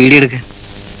 ഒരു ബീഡി എടുക്കാൻ.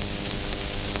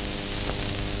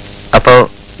 അപ്പോ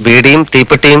ബീഡിയും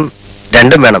തീപ്പെട്ടിയും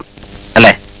രണ്ടും വേണം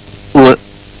അല്ലേ?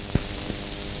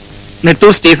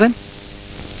 Nettoor Stephen,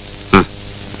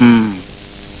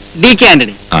 D K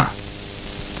Antony,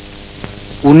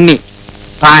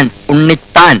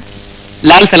 Unnithan,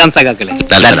 Lal സലാം സഖാക്കളെ.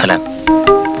 ലാൽ സലാം.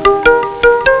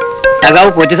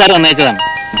 സഖാവ് പോറ്റി സാർ വന്നയച്ചതാണ്.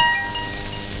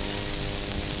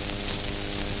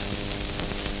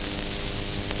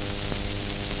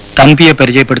 തമ്പിയെ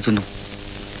പരിചയപ്പെടുത്തുന്നു.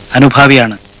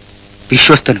 അനുഭാവിയാണ്,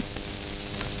 വിശ്വസ്തനും.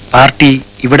 പാർട്ടി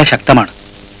ഇവിടെ ശക്തമാണ്.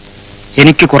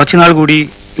 എനിക്ക് കുറച്ചുനാൾ കൂടി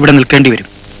ഇവിടെ നിൽക്കേണ്ടി വരും.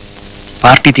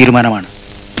 പാർട്ടി തീരുമാനമാണ്.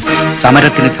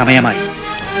 സമരത്തിന് സമയമായി.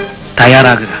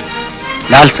 തയ്യാറാകുക.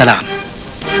 ലാൽ സലാം.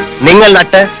 നിങ്ങൾ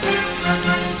നട്ട്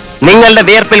നിങ്ങളുടെ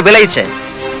വിയർപ്പിൽ വിളയിച്ച്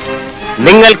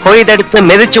നിങ്ങൾ കൊയ്തെടുത്ത്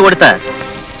മെതിച്ചു കൊടുത്ത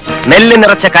നെല്ല്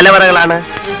നിറച്ച കലവറകളാണ്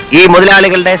ഈ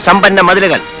മുതലാളികളുടെ സമ്പന്ന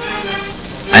മതിലുകൾ.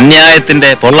 അന്യായത്തിന്റെ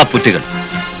പൊള്ളപ്പുറ്റുകൾ.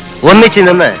 ഒന്നിച്ചു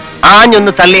നിന്ന്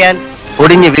ആഞ്ഞൊന്ന് തള്ളിയാൽ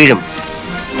ഒടിഞ്ഞു വീഴും.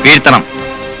 വീഴ്ത്തണം.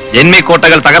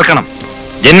 ജന്മിക്കോട്ടകൾ തകർക്കണം.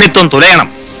 ജന്മിത്വം തുലയണം.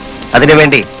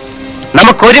 അതിനുവേണ്ടി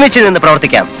നമുക്ക് ഒരുമിച്ച് നിന്ന്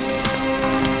പ്രവർത്തിക്കാം.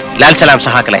 ലാൽ സലാം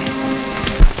സഹാക്കളെ.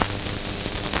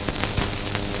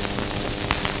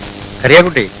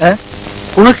 കറിയാക്കുട്ടി,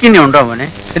 കുണുക്കിനി ഉണ്ടോ മോനെ?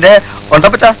 ഇത്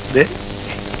ഉണ്ടപ്പച്ചാ.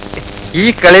 ഈ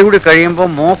കളി കൂടി കഴിയുമ്പോ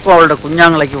മോക്കും അവളുടെ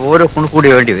കുഞ്ഞാങ്ങളേക്ക് ഓരോ കുണുക്കൂടി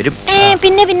വേണ്ടി വരും.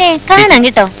 പിന്നെ കാണാം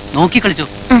കേട്ടോ. നോക്കി കളിച്ചു.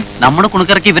 നമ്മുടെ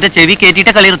കുണുക്കിറക്കി ഇവരെ ചെവി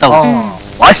കേട്ടിട്ട് കളി നിർത്താവോ?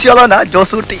 വാശിയോളാ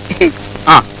ജോസ് കുട്ടി.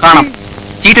 ആ കാണാം.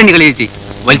 ചീട്ടണ്ടി കളി ചേച്ചി.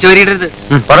 വലിച്ചു വരിയിടരുത്.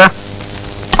 പറ.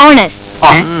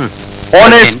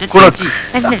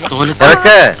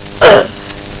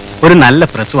 ഒരു നല്ല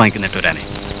പ്രസ് വാങ്ങിക്കുന്നിട്ട് വരാനേ.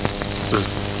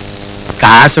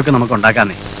 കാശൊക്കെ നമുക്ക്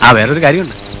ഉണ്ടാക്കാന്നേ. ആ വേറൊരു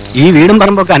കാര്യമുണ്ട്. ഈ വീടും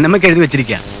പറമ്പൊക്കെ അന്നമ്മയ്ക്ക് എഴുതി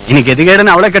വെച്ചിരിക്കുക. ഇനി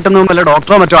ഗതികേടന് അവളെ കെട്ടുന്ന വല്ല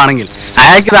ഡോക്ടറോ മറ്റോ ആണെങ്കിൽ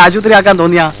അയാൾക്ക് ഇത് ആശുപത്രി ആക്കാൻ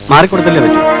തോന്നിയാ മാറിക്കൊടുത്തല്ലേ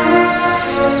പറ്റൂ.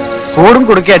 കൂടും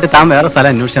കൊടുക്കായിട്ട് താൻ വേറെ സ്ഥലം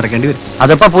അന്വേഷിച്ചിറക്കേണ്ടി വരും.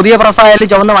 അതിപ്പോ പുതിയ പ്രസായാലും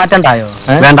ചുവന്ന് മാറ്റണ്ടായോ?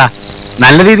 വേണ്ട.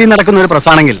 നല്ല രീതിയിൽ നടക്കുന്ന ഒരു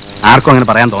പ്രസാണെങ്കിൽ ആർക്കും അങ്ങനെ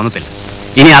പറയാൻ തോന്നത്തില്ല.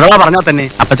 ഇനി അഥവാ പറഞ്ഞാൽ തന്നെ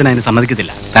അപ്പച്ചൻ അതിന്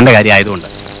സമ്മതിക്കത്തില്ല. തന്റെ കാര്യം ആയതുകൊണ്ട്.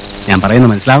 ഞാൻ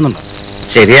പറയുന്നത് മനസ്സിലാവുന്നുണ്ടോ?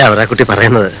 ശരിയാ അവരെ കുട്ടി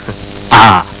പറയുന്നത്. ആ,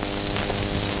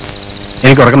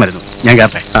 എനിക്ക് ഉറക്കം വരുന്നു. ഞാൻ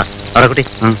കേട്ടെ. അവരെ കുട്ടി,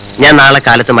 ഞാൻ നാളെ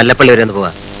കാലത്ത് മല്ലപ്പള്ളി വരെ ഒന്ന്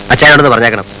പോവാ. അച്ഛനോടൊന്ന്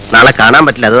പറഞ്ഞേക്കണം. നാളെ കാണാൻ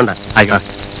പറ്റില്ല, അതുകൊണ്ടാ. ആയിക്കോട്ടെ.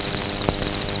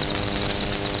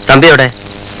 തമ്പി എവിടെ?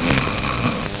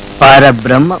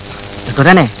 പരബ്രഹ്മ.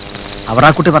 തുരനെ, അവർ ആ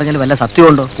കുട്ടി പറഞ്ഞാൽ വല്ല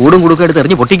സത്യമുണ്ടോ? കൂടും കുടുക്കും എടുത്ത്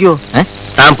എറിഞ്ഞ് പൊട്ടിക്കുവോ?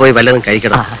 താൻ പോയി വല്ലതും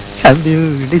കഴിക്കണം.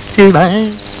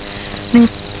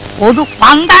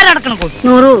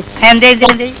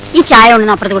 ഈ ചായ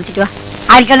ഒന്ന് അപ്പുറത്ത് കൊടുത്തിട്ട് വാ.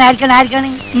 ആർക്കാണ്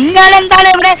നിങ്ങളെന്താണ്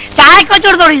ഇവിടെ ചായക്ക്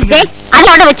വെച്ചോടുത്തോളൂ?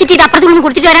 അതവിടെ വെച്ചിട്ട് ഇത് അപ്പുറത്ത് നിന്ന്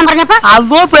കുടിച്ചിട്ട് വരാൻ പറഞ്ഞപ്പോ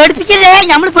അവോ പേടിപ്പിച്ചല്ലേ,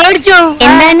 നമ്മൾ പേടിച്ചു.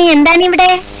 എന്താണ് ഇവിടെ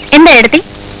എന്താ എടുത്തി?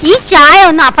 ഈ ചായ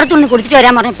ഒന്ന് അപ്പുറത്തുനിന്ന് കുടിച്ചിട്ട്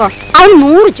വരാൻ പറഞ്ഞപ്പോ അവൻ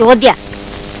 100 ചോദ്യ.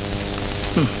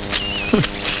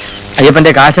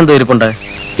 അയ്യപ്പന്റെ കാശെന്തോ ഇരിപ്പുണ്ട്?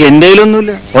 എന്തേലും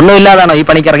ഒന്നുമില്ല. ഒന്നുമില്ലാതാണോ ഈ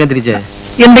പണിക്ക് ഇറങ്ങി തിരിച്ച്?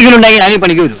 എന്തെങ്കിലും ഉണ്ടെങ്കിൽ ഞാൻ ഈ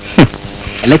പണിക്ക് വരും.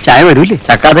 അല്ല ചായ വരൂല്ലേ?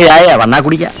 ചക്കാത്ത ചായ വന്നാ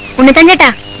കുടിക്കാം. ഉണ്ണിത്തൻ ചേട്ടാ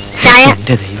ചായ.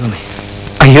 എന്റെ ദൈവമേ,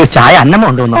 അയ്യോ ചായ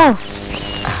അന്നമ്മ ഉണ്ടോന്നോ?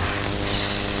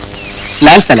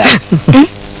 ലാൽ സലാം.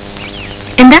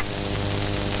 എന്താ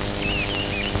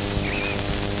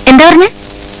എന്താ പറഞ്ഞ?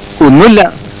 ഒന്നുമില്ല,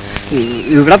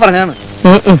 ഇവിടെ പറഞ്ഞാണ്.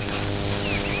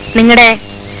 നിങ്ങളുടെ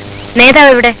നേതാവ്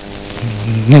എവിടെ?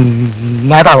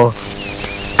 നേതാവോ?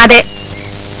 അതെ,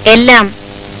 എല്ലാം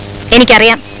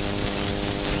എനിക്കറിയാം.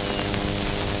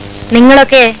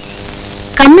 നിങ്ങളൊക്കെ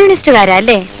കമ്മ്യൂണിസ്റ്റുകാരാ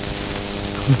അല്ലേ?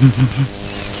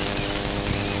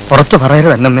 പുറത്ത്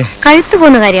പറയരുത് അന്നമ്മേ. കഴുത്തു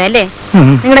പോകുന്ന കാര്യം അല്ലേ?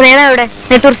 നിങ്ങളുടെ നേതാവ് എവിടെ?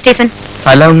 നെട്ടൂർ സ്റ്റീഫൻ.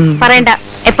 സ്ഥലം പറയണ്ട.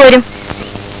 എപ്പോ വരും?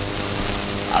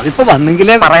 അതിപ്പോ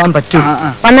വന്നെങ്കിലേ പറയാൻ പറ്റൂ.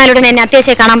 വന്നാലുടനെ എന്നെ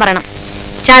അത്യാവശ്യം കാണാൻ പറയണം.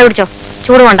 ചായ കുടിച്ചോ,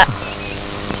 ചൂട് വേണ്ട.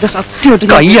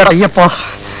 കയ്യടയ്യപ്പോ,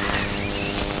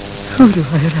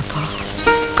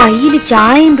 കയ്യില്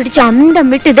ചായയും പിടിച്ച് അന്തം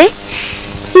വിട്ടതേ.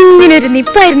 ഇങ്ങനൊരു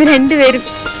നിപ്പായിരുന്നു രണ്ടുപേരും.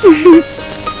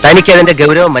 തനിക്ക് അതിന്റെ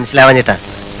ഗൗരവം മനസ്സിലാവാഞ്ഞിട്ടാ.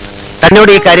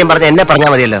 തന്നോട് ഈ കാര്യം പറഞ്ഞ എന്നെ പറഞ്ഞാ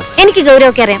മതിയല്ലോ. എനിക്ക്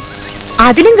ഗൗരവമൊക്കെ അറിയാം.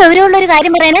 അതിലും ഗൗരവമുള്ള ഒരു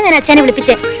കാര്യം പറയാനാ ഞാൻ അച്ഛനെ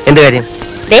വിളിപ്പിച്ചേ. എന്ത് കാര്യം?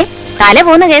 ദേ തല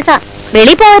പോകുന്ന കേസാ,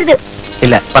 വെളി പോവരുത്.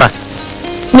 ഇല്ല പറ.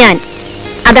 ഞാൻ,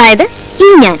 അതായത് ഈ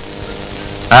ഞാൻ,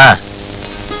 ആ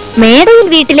മേടയിൽ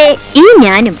വീട്ടിലെ ഈ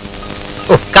ഞാനും.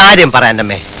 കാര്യം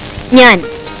പറയാനമ്മേ. ഞാൻ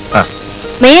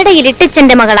മേടയിൽ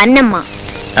ഇട്ടിച്ചന്റെ മകൾ അന്നമ്മ.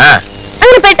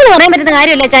 അങ്ങനെ പെട്ടെന്ന് പറയാൻ പറ്റുന്ന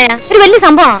കാര്യമല്ല ചായ, ഒരു വലിയ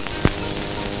സംഭവം.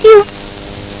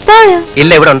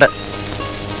 ഇല്ല, ഇവിടെ ഉണ്ട്.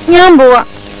 ഞാൻ പോവാ.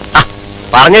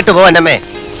 പറഞ്ഞിട്ട് പോ അന്നമ്മേ.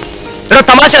 ഇവിടെ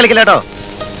തമാശ കളിക്കില്ല കേട്ടോ.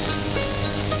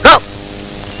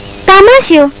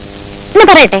 തമാശയോ? എന്ന്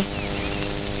പറയട്ടെ.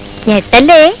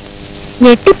 ഞെട്ടല്ലേ,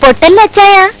 ഞെട്ടിപ്പൊട്ടല്ലേ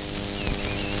അച്ചായ?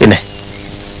 പിന്നെ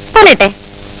പറയട്ടെ.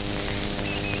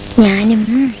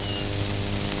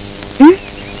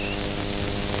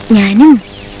 ഞാനും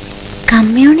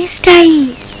കമ്മ്യൂണിസ്റ്റായി.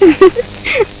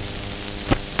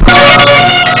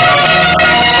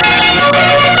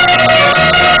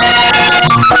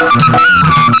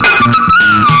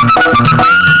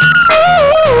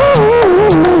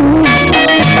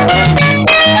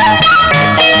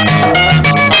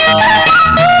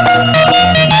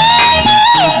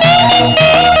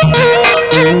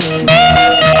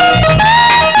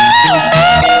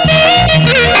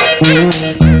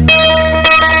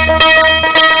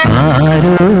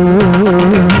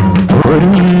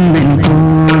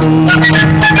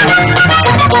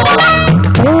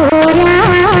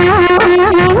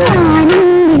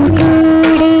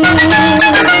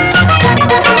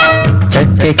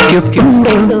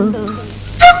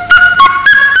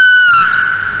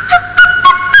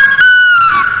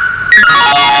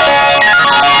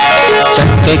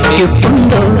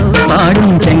 ചക്കയ്ക്കുണ്ടോ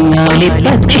പാടും ചെങ്ങാലി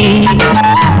പക്ഷി,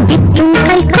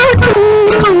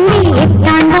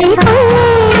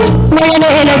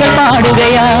 മഴലേലകൾ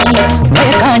പാടുകയായി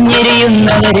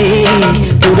കാഞ്ഞിരിയുന്നവരെ,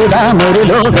 പുതുതാമൊരു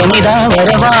ലോകമിതാ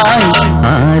വരവായി.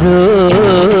 ആരോ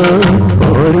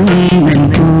ഓർമ്മൻ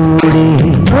കൂടെ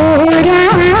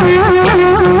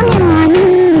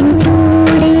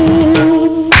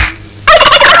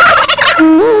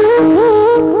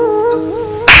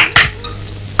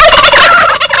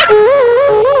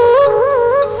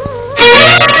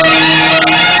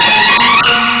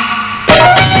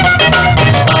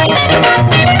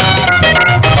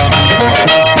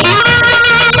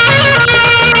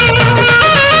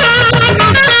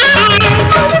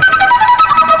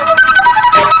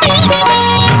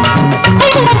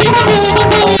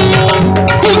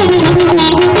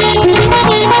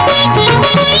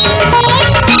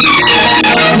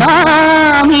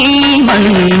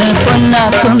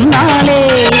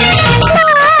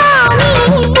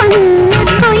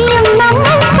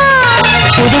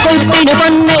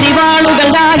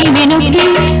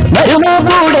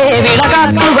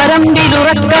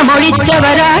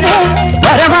മൊഴിച്ചവരാണ്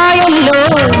വരവായല്ലോ.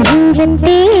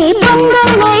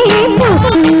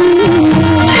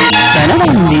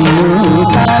 തനവന്തിന്നു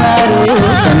താരോ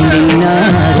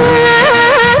തന്തിന്നാരോ,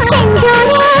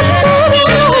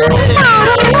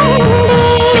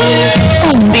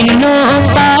 തന്തിന്നോ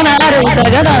താനാരോ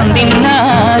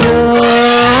തകതന്തിന്നാരോ.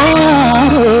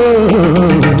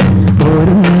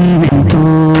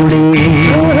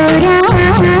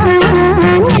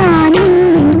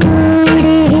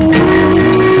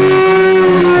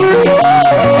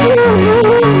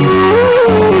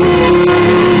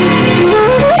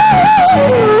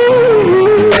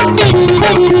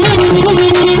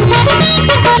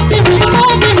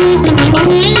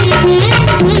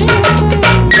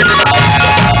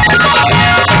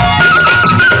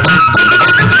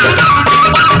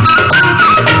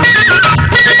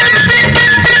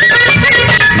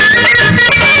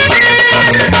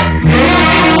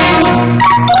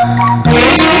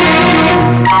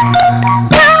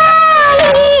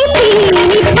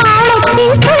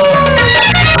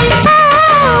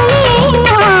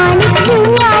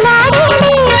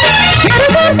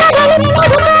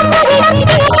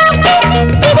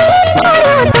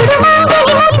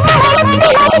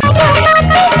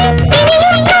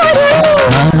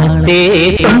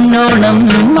 പൊന്നോണം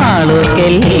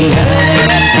മാളോക്കെല്ല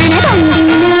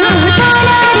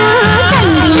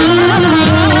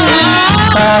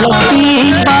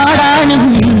താളത്തിൽ പാടാനും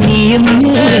നീയും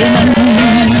വേണം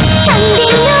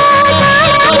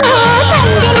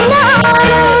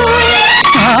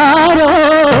ആരോ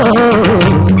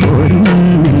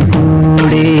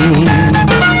കൂടെ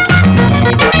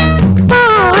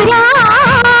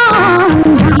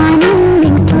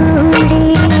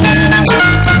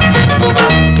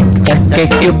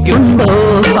ചക്കയ്ക്കൊപ്പുണ്ടോ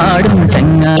പാടും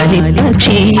ചങ്ങാലി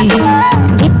പക്ഷി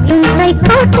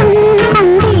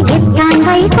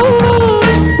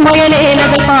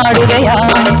മയലേലകൾ പാടുകയാ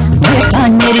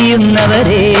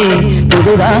മയക്കാഞ്ഞെരിയുന്നവരെ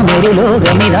പുതുതാമൊരു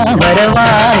ലോകമിതാ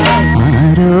വരവായി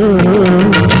ആരോ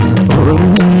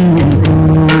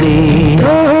കൂടെ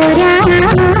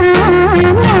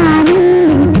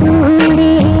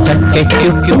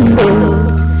ചക്കയ്ക്കൊപ്പുണ്ടോ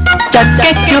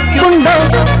ചക്കയ്ക്കൊപ്പുണ്ടോ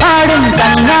പാടും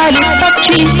ചങ്ങാലി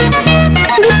പക്ഷി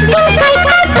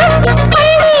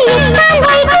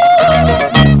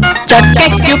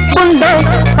ചക്കയ്ക്കൊപ്പുണ്ടോ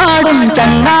പാടും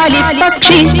ചങ്ങാലി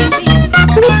പക്ഷി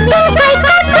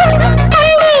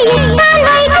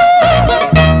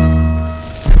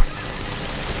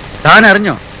താൻ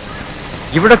അറിഞ്ഞോ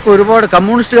ഇവിടൊക്കെ ഒരുപാട്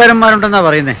കമ്മ്യൂണിസ്റ്റുകാരന്മാരുണ്ടെന്നാ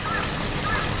പറയുന്നേ.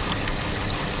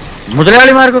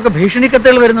 മുതലാളിമാർക്കൊക്കെ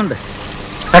ഭീഷണിക്കത്തുകൾ വരുന്നുണ്ട്,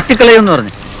 തട്ടിക്കളയെന്ന്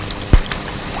പറഞ്ഞു.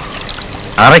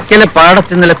 അറയ്ക്കലെ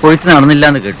പാടത്ത് ഇന്നലെ കൊയ്ത്ത് നടന്നില്ല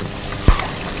എന്ന് കേട്ടു.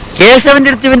 കേശവന്റെ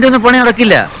അടുത്ത് ഇവന്റെ ഒന്നും പണി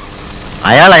നടക്കില്ല.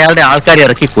 അയാളുടെ ആൾക്കാരെ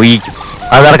ഇറക്കി കൊയ്യിക്കും.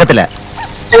 അത് നടക്കത്തില്ല.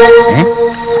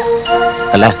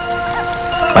 അല്ല,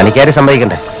 പണിക്കാരെ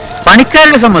സമ്മതിക്കണ്ടേ?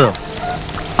 പണിക്കാരുടെ സമ്മതം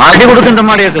അടി കൊടുക്കും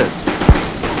തമ്മാടിയൊക്കെ.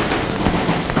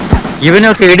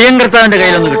 ഇവനൊക്കെ ഇടിയം കർത്താവിന്റെ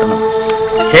കയ്യിലൊന്ന് കിട്ടണം.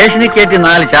 സ്റ്റേഷനിൽ കയറ്റി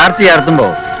 4 ചാർജ് ചേർത്തുമ്പോ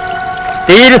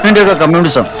തീരുവിന്റെ ഒക്കെ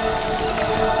കമ്മ്യൂണിസം.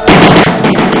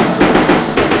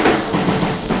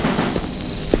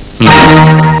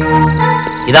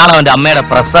 ഇതാണ് അവന്റെ അമ്മയുടെ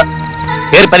പ്രസ്.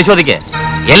 കയറി പരിശോധിക്കേ,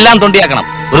 എല്ലാം തൊണ്ടിയാക്കണം.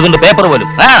 ഒരു തുണ്ട് പേപ്പർ പോലും.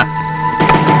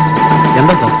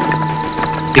 എന്താ സാർ?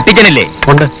 കിട്ടിച്ചനില്ലേ?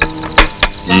 ഉണ്ട്.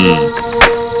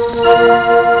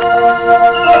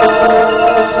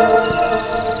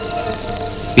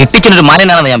 കിട്ടിച്ചനൊരു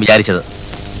മാന്യനാണെന്ന് ഞാൻ വിചാരിച്ചത്.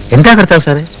 എന്താ കർത്താവ്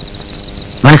സാറേ,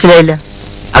 മനസ്സിലായില്ല.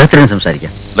 അകത്തിരുന്ന്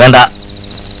സംസാരിക്കാം. വേണ്ട.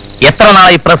 എത്ര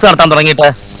നാളായി പ്രസ് നടത്താൻ തുടങ്ങിയിട്ട്?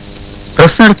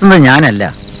 പ്രസ് നടത്തുന്നത് ഞാനല്ല,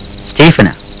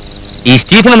 സ്റ്റീഫനാ. ഈ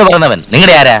സ്റ്റീഫൻ എന്ന് പറയുന്നവൻ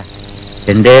നിങ്ങളുടെ ആരാ?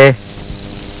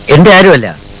 എന്റെ ആരുമല്ല.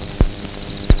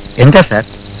 എന്താ സാർ?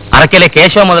 അറക്കലെ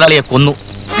കേശവ മുതലാളിയെ കൊന്നു.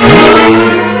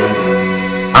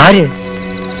 ആര്?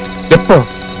 എപ്പോ?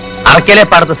 അറക്കലെ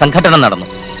പാടത്ത് സംഘടന നടന്നു.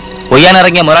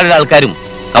 കൊയ്യാനിറങ്ങിയ മുതലാളിയുടെ ആൾക്കാരും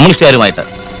കമ്മ്യൂണിസ്റ്റുകാരുമായിട്ട്.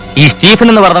 ഈ സ്റ്റീഫൻ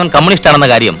എന്ന് പറഞ്ഞവൻ കമ്മ്യൂണിസ്റ്റ് ആണെന്ന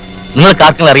കാര്യം നിങ്ങൾക്ക്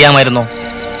ആർക്കെങ്കിലും അറിയാമായിരുന്നോ?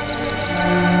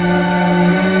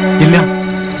 ഇല്ല.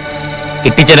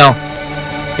 കിട്ടിച്ചനോ?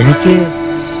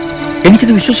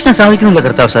 എനിക്കിത് വിശ്വസിക്കാൻ സാധിക്കുന്നില്ല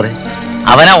കർത്താവ് സാറേ.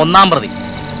 അവനാ 1-ാം പ്രതി.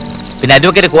 പിന്നെ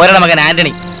അഡ്വക്കേറ്റ് കോരയുടെ മകൻ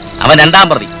ആന്റണി, അവൻ 2-ാം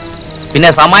പ്രതി. പിന്നെ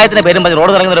സമായത്തിന്റെ പേരും പറഞ്ഞ്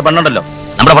റോഡ് തുടങ്ങുന്ന ഒരു പെണ്ണുണ്ടല്ലോ,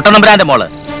 നമ്മുടെ പൊട്ടനമ്പുരാന്റെ മോള്.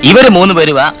 ഇവര് 3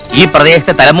 പേരുവാ ഈ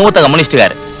പ്രദേശത്തെ തലമൂത്ത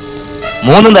കമ്മ്യൂണിസ്റ്റുകാർ.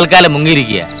 3 തൽക്കാലം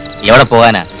മുങ്ങിയിരിക്കുക. എവിടെ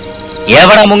പോകാനാ?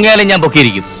 എവിടെ മുങ്ങിയാലും ഞാൻ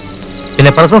പൊക്കിയിരിക്കും.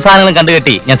 പിന്നെ പ്രസും സാധനങ്ങളും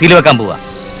കണ്ടുകെട്ടി ഞാൻ സീൽ വെക്കാൻ പോവാ.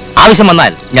 ആവശ്യം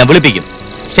വന്നാൽ ഞാൻ വിളിപ്പിക്കും.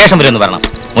 സ്റ്റേഷൻ വരെ ഒന്ന് വരണം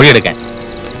മൊഴിയെടുക്കാൻ.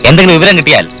 എന്തെങ്കിലും വിവരം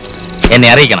കിട്ടിയാൽ എന്നെ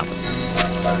അറിയിക്കണം.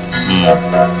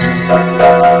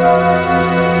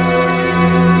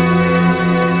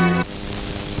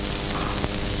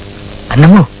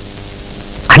 അന്നമ്മോ,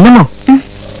 അന്നമ്മോ,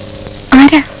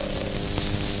 ആരാ?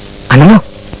 അന്നമ്മോ,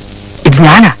 ഇത്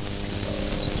ഞാനാ.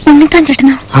 ഉണ്ണിത്താൻ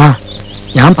ചേട്ടനോ? ആ,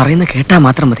 ഞാൻ പറയുന്ന കേട്ടാ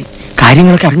മാത്രം മതി.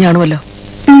 കാര്യങ്ങളൊക്കെ അറിഞ്ഞു കാണുമല്ലോ.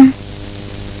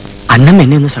 അന്നമ്മ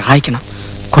എന്നെ ഒന്ന് സഹായിക്കണം.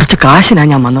 കുറച്ച് കാശിനാ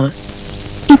ഞാൻ വന്നത്.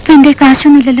 ഇപ്പൊ എന്റെ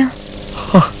കാശൊന്നുമില്ലല്ലോ.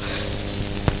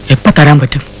 എപ്പ തരാൻ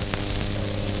പറ്റും?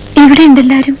 ഇവിടെ ഉണ്ട്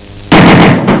എല്ലാരും.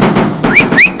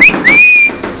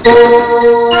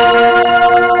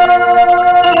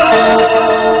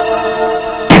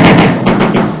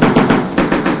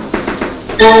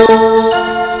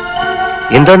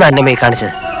 എന്തോന്ന് അന്നമ്മയെ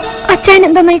കാണിച്ചത്? അച്ഛൻ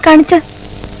എന്തോന്നായി കാണിച്ചത്?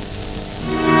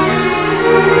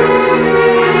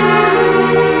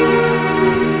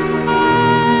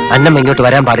 അന്നമ്മ ഇങ്ങോട്ട്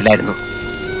വരാൻ പാടില്ലായിരുന്നു.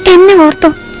 എന്നെ ഓർത്തോ?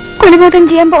 കൊലപാതകം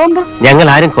ചെയ്യാൻ പോകുമ്പോ ഞങ്ങൾ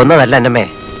ആരും കൊന്നതല്ല അന്നമ്മേ.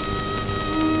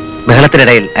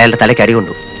 ബഹളത്തിനിടയിൽ അയാളുടെ തലയ്ക്ക് അടി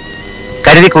കൊണ്ടു.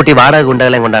 കരുതി കൂട്ടി വാടക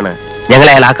ഗുണ്ടകളെ കൊണ്ടാണ്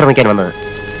ഞങ്ങളെ അയാൾ ആക്രമിക്കാൻ വന്നത്.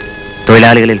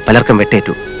 തൊഴിലാളികളിൽ പലർക്കും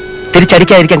വെട്ടേറ്റു.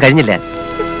 തിരിച്ചടിക്കാതിരിക്കാൻ കഴിഞ്ഞില്ല.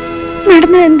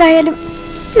 നടന്നത് എന്തായാലും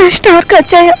നഷ്ടം ആർക്കും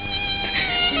അച്ചായ.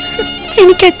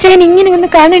 എനിക്ക് അച്ചായൻ ഇങ്ങനെ ഒന്ന്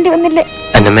കാണേണ്ടി വന്നില്ലേ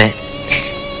അന്നമ്മേ?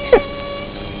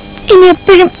 ഇനി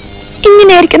എപ്പോഴും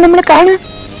ഇങ്ങനെയായിരിക്കും നമ്മൾ കാണാൻ.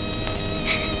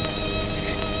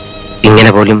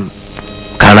 ഇങ്ങനെ പോലും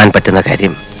കാണാൻ പറ്റുന്ന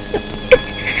കാര്യം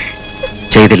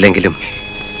ചെയ്തില്ലെങ്കിലും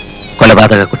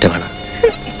കൊലപാതക കുറ്റമാണ്.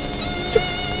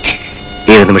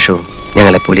 ഏത് നിമിഷവും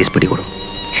ഞങ്ങളെ പോലീസ് പിടികൂടും.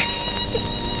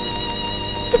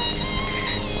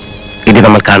 ഇനി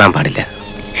നമ്മൾ കാണാൻ പാടില്ല.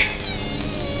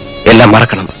 എല്ലാം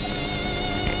മറക്കണം.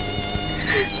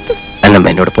 അന്നമ്മ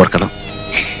എന്നോട് പോർക്കണം.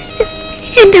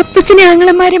 എന്റെ അപ്പച്ചനെ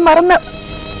ആങ്ങളമാരെ മറന്ന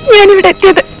ഞാനിവിടെ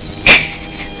എത്തിയത്.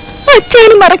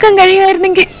 അച്ചായന് മറക്കാൻ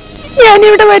കഴിയുമായിരുന്നെങ്കിൽ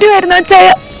ഞാനിവിടെ വരുമായിരുന്നു അച്ചായ.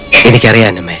 എനിക്കറിയാം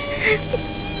അന്നമ്മേ,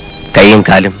 കൈയും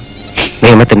കാലും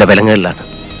നിയമത്തിന്റെ ബലങ്ങളിലാണ്.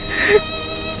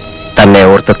 തന്നെ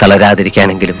ഓർത്ത്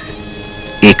തളരാതിരിക്കാനെങ്കിലും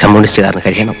ഈ കമ്മ്യൂണിസ്റ്റുകാരന്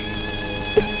കഴിയണം.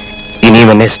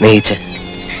 ഇനിയും എന്നെ സ്നേഹിച്ച്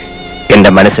എന്റെ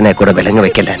മനസ്സിനെ കൂടെ വിലങ്ങ്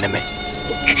വെക്കല്ല അന്നമ്മേ.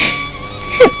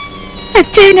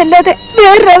 അച്ചായനല്ലാതെ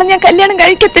വേറൊരാളെ ഞാൻ കല്യാണം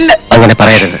കഴിക്കത്തില്ല. അങ്ങനെ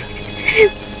പറയരുത്.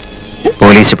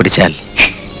 പോലീസ് പിടിച്ചാൽ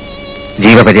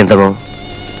ജീവപര്യന്തമോ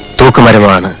തൂക്കുമരമോ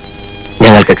ആണ്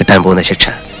ഞങ്ങൾക്ക് കിട്ടാൻ പോകുന്ന ശിക്ഷ.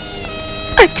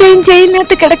 അച്ചായൻ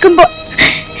ജയിലിനകത്ത് കിടക്കുമ്പോ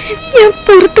ഞാൻ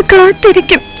പുറത്ത്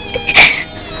കാത്തിരിക്കും.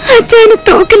 അച്ചായന്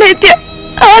തൂക്കിലെത്തിയ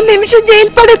ആ നിമിഷം ജയിൽ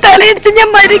പടി തലയടിച്ച് ഞാൻ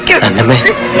മരിക്കും.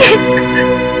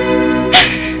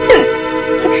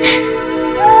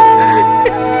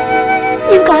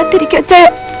 ഞാൻ കാത്തിരിക്കും അച്ചായ,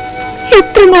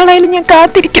 എത്ര നാളായാലും ഞാൻ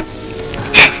കാത്തിരിക്കും.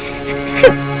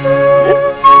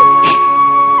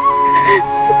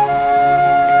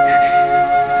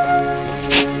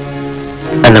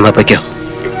 അന്നമ്മ പൊയ്ക്കോ,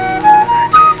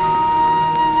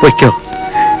 പൊയ്ക്കോ.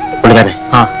 ഉടനെ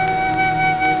ആ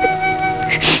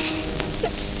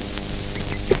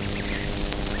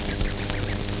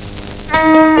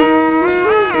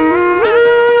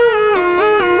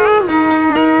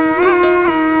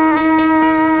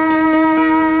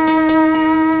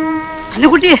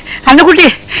അന്നക്കുട്ടി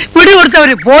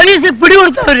പിടികൊടുത്തവര്, പോലീസ്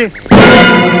പിടികൊടുത്തവര്.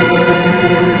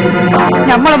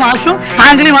 നമ്മളെ മാഷും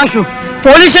ആംഗ്ലി മാഷും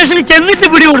പോലീസ് സ്റ്റേഷനിൽ ചെന്നിട്ട്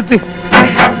പിടികൊടുത്ത്.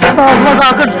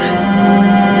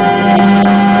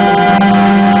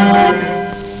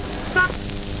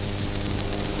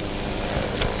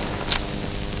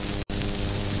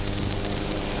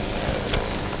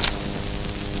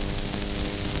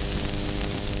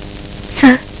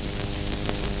 സർ,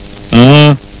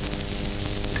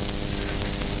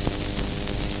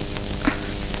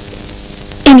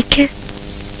 എനിക്ക്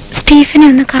സ്റ്റീഫനെ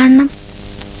ഒന്ന് കാണണം.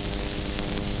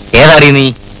 ഏതാടി നീ?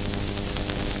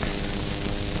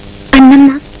 അന്നമ്മ.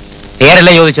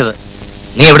 പേരല്ല ചോദിച്ചത്,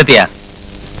 നീ എവിടുത്തെയാ?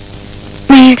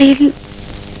 മേടയിൽ.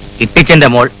 ഇട്ടിച്ചന്റെ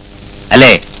മോൾ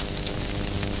അല്ലേ?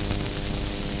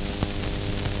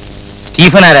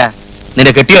 സ്റ്റീഫൻ ആരാ?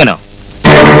 നിന്റെ കെട്ടിയോനോ?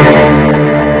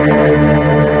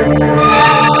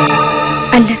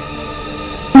 അല്ല,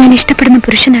 ഞാൻ ഇഷ്ടപ്പെടുന്ന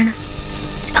പുരുഷനാണ്.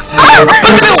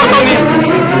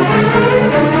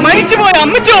 മരിച്ചുപോയ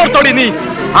അമ്മച്ചി ഓർത്തോടി നീ.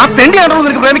 ആ തെണ്ടിയാണോ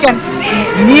നിനക്ക് പ്രേമിക്കാൻ?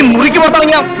 നീ മുറിക്ക്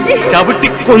പുറത്തിറങ്ങിയ ചവിട്ടി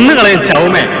കൊന്നുകളയും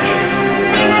ചൗമേ.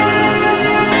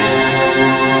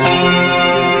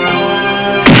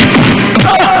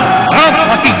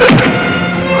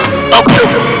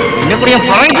 എന്നെ കൂടി ഞാൻ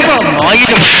പറയിപ്പിച്ചോ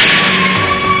നായിലും.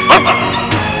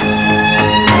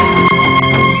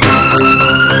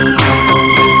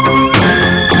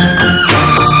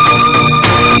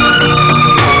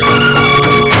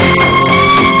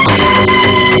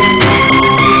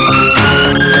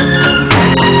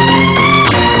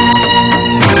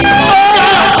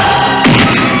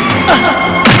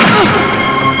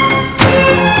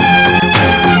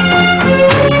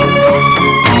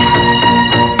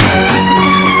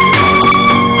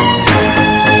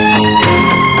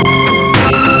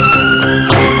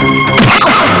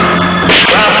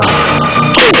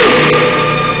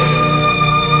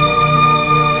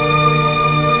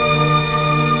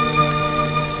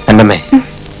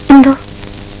 എന്തോ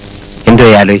എന്തോ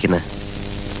ആലോചിക്കുന്നത്?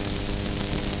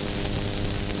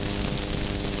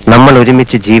 നമ്മൾ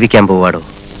ഒരുമിച്ച് ജീവിക്കാൻ പോവാടോ.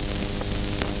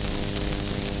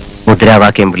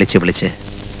 മുദ്രാവാക്യം വിളിച്ച് വിളിച്ച്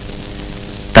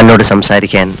തന്നോട്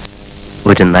സംസാരിക്കാൻ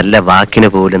ഒരു നല്ല വാക്കിന്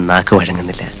പോലും നാക്ക്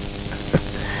വഴങ്ങുന്നില്ല.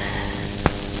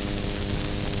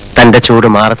 തന്റെ ചൂട്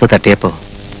മാറത്ത് തട്ടിയപ്പോ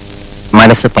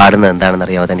മനസ്സ് പാടുന്നത്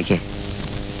എന്താണെന്നറിയാമോ തനിക്ക്?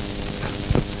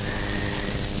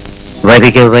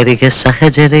 വരിക വരിക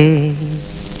സഹജരേ,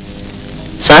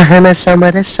 സഹന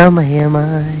സമര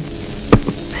സമയമായി.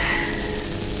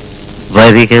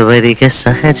 വരിക വരിക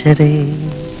സഹജരേ,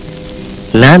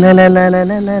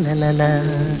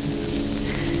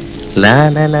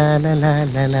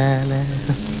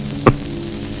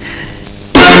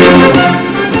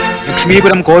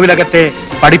 ലക്ഷ്മീപുരം കോവിലകത്തെ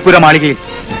പടിപ്പുര മാളികയിൽ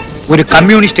ഒരു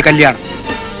കമ്മ്യൂണിസ്റ്റ് കല്യാണം.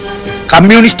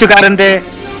 കമ്മ്യൂണിസ്റ്റുകാരന്റെ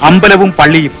അമ്പലവും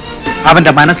പള്ളിയും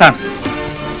അവന്റെ മനസ്സാണ്,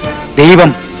 ദൈവം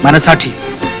മനസാക്ഷി.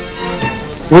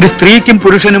 ഒരു സ്ത്രീക്കും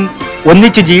പുരുഷനും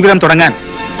ഒന്നിച്ച് ജീവിതം തുടങ്ങാൻ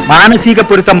മാനസിക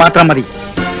പൊരുത്തം മാത്രം മതി.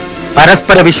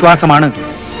 പരസ്പര വിശ്വാസമാണ്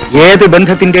ഏത്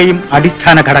ബന്ധത്തിന്റെയും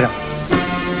അടിസ്ഥാന ഘടകം.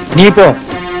 നീ ഇപ്പോ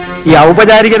ഈ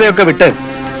ഔപചാരികതയൊക്കെ വിട്ട്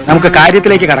നമുക്ക്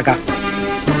കാര്യത്തിലേക്ക് കടക്കാം.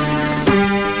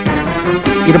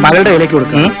 ഇത് മകളുടെ കയ്യിലേക്ക്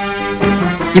കൊടുക്കുക.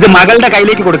 ഇത് മകളുടെ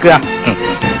കയ്യിലേക്ക് കൊടുക്കുക.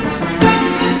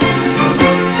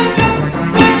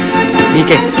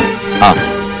 ആ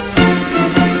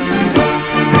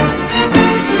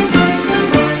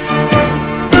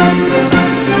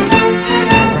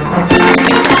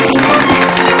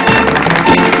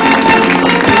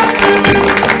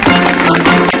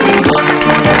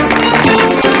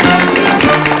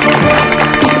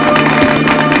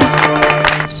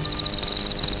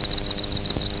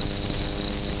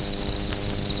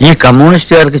ഈ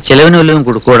കമ്മ്യൂണിസ്റ്റുകാർക്ക് ചെലവിന് വല്ലതും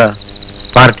കൊടുക്കൂടാ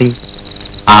പാർട്ടി?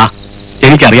 ആ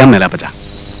എനിക്കറിയാൻ മേല അപ്പച്ച.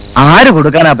 ആര്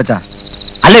കൊടുക്കാനാ അപ്പച്ച?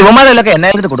 അല്ല ഇവന്മാരെല്ലൊക്കെ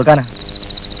എന്നായിട്ട് കൊടുക്കാനാ?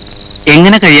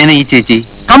 എങ്ങനെ കഴിയാനാ ഈ ചേച്ചി?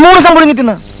 കമ്മ്യൂണിസം പൊളിഞ്ഞി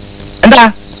തിന്ന് എന്താ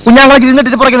കുഞ്ഞാങ്ങളൊക്കെ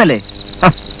ഇരുന്നിട്ട് ഇത് പുറക്കുന്നല്ലേ?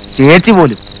 ചേച്ചി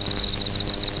പോലും.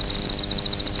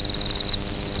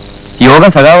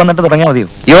 യോഗം സഖാവ് വന്നിട്ട് തുടങ്ങിയാൽ മതിയോ?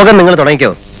 യോഗം നിങ്ങൾ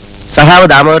തുടങ്ങിക്കോ. സഹാവ്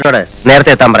ദാമോദരനോട്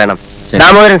നേരത്തെ എത്താൻ പറയണം.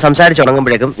 ദാമോദരൻ സംസാരിച്ചു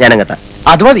തുടങ്ങുമ്പോഴേക്കും ഞാനങ്ങെത്താം.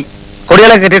 അത് മതി.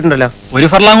 കൊടികളൊക്കെ കെട്ടിയിട്ടുണ്ടല്ലോ? ഒരു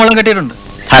ഫർലാങ്ങോളം കെട്ടിയിട്ടുണ്ട്.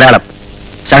 ധാരാളം.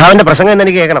 സഹാവിന്റെ പ്രസംഗം എന്ന്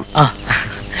എനിക്ക് കേൾക്കണം.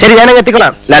 ശരി, ഞാനങ്ങ്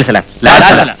എത്തിക്കൊള്ളാം. ലാൽ സലാം. ലാൽ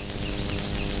സലാം.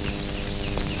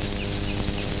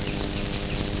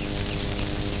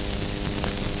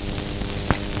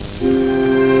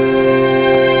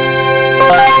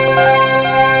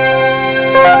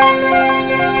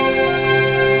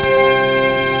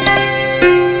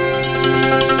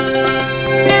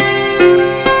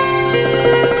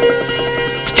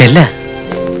 സ്റ്റെല്ല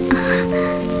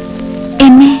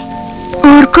എന്നെ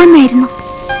ഓർക്കുന്നായിരുന്നു.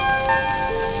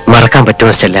 മറക്കാൻ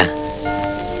പറ്റുമോ സ്റ്റെല്ല?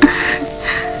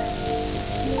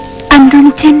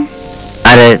 അന്തോണിച്ചൻ.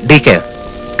 ആര്? D K?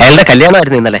 അയാളുടെ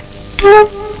കല്യാണമായിരുന്നു ഇന്നലെ.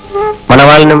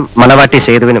 മണവാളനും മണവാട്ടി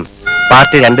സേതുവിനും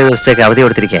പാർട്ടി 2 ദിവസത്തേക്ക് അവധി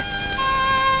കൊടുത്തിരിക്കുക.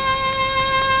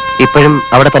 ഇപ്പോഴും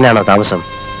അവിടെ തന്നെയാണോ താമസം?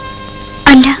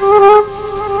 അല്ല,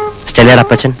 സ്റ്റെല്ലയുടെ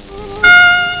അപ്പച്ചൻ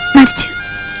മരിച്ചു.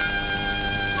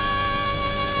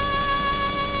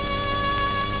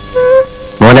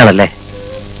 മോനാണല്ലേ?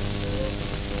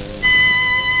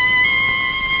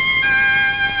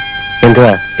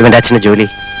 എന്തുവാ ഇവന്റെ അച്ഛന്റെ ജോലി?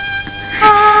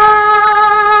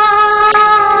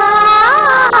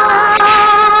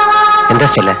 എന്താ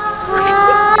സ്റ്റെല്ല?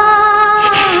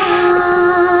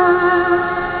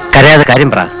 കരയാതെ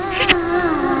കാര്യം പറ.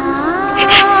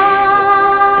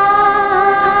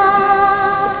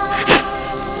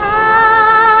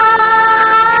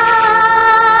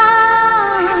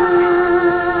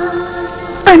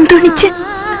 അന്തോണിച്ചൻ,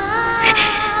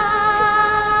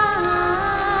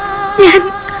 ഞാൻ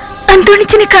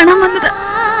അന്തോണിച്ചനെ കാണാൻ വന്നതാ.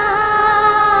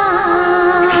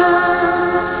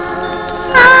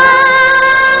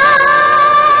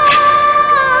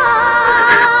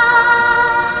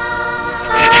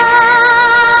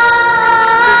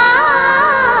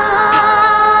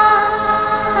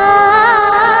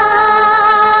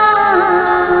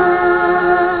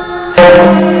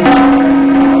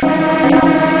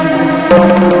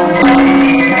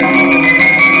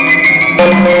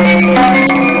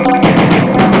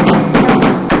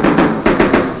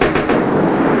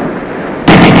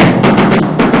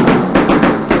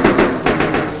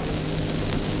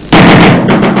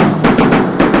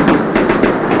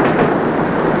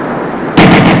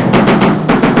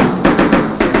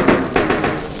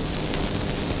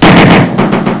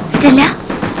 സ്റ്റെല്ല,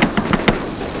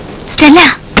 സ്റ്റെല്ല,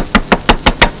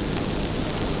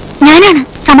 ഞാനാണ്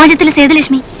സമാജത്തിലെ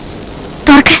സേതുലക്ഷ്മി.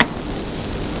 തുറക്ക.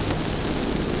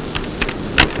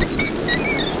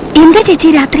 എന്താ ചേച്ചി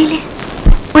രാത്രിയില്?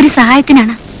 ഒരു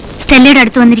സഹായത്തിനാണ് സ്റ്റെല്ലയുടെ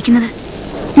അടുത്ത് വന്നിരിക്കുന്നത്.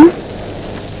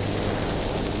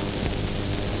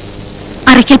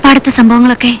 അറയ്ക്കൽപ്പാടത്തെ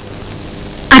സംഭവങ്ങളൊക്കെ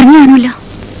അറിഞ്ഞു കാണുമല്ലോ.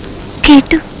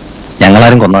 കേട്ടു.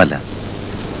 ഞങ്ങളാരും കൊന്നതല്ല.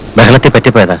 ബഹളത്തെ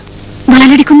പറ്റിപ്പോയതാ.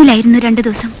 വാലടിക്കുന്നിലായിരുന്നു 2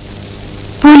 ദിവസം.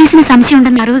 പോലീസിന്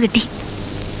സംശയമുണ്ടെന്ന് അറിവ് കിട്ടി.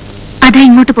 അതാ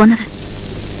ഇങ്ങോട്ട് പോന്നത്.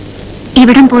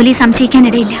 ഇവിടം പോലീസ്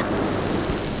സംശയിക്കാനിടയില്ല.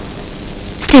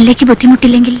 സ്റ്റെല്ലയ്ക്ക്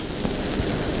ബുദ്ധിമുട്ടില്ലെങ്കിൽ.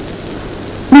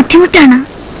 ബുദ്ധിമുട്ടാണ്,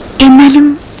 എന്നാലും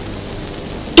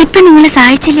ഇപ്പൊ നിങ്ങളെ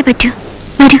സഹായിച്ചല്ലേ പറ്റൂ.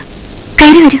 വരൂ,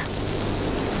 കയറി വരൂ.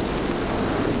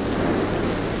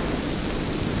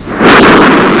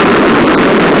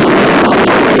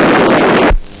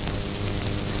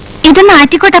 ഇതൊന്ന്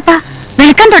ആറ്റിക്കോട്ടപ്പാ,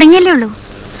 വെളുക്കാൻ തുടങ്ങിയല്ലേ ഉള്ളൂ.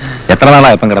 എത്ര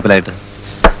നാളായി ഇപ്പം കിടപ്പിലായിട്ട്?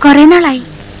 കൊറേ നാളായി.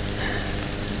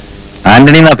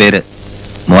 ആന്റണി എന്നാ പേര്.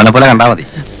 മോനെ പോലെ കണ്ടാ മതി.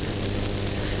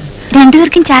 2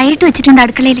 പേർക്കും ചായ ഇട്ട് വെച്ചിട്ടുണ്ട്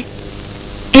അടുക്കളയില്.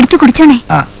 എടുത്തു കുടിച്ചോണേ.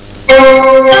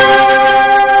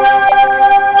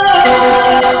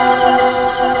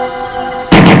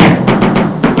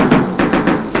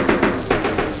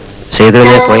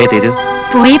 സേതുവിനെ പോയേ തീരൂ.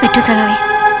 പോയേ പറ്റൂ സഖാവേ.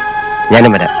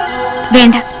 ഞാനും വരാം.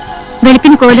 വേണ്ട,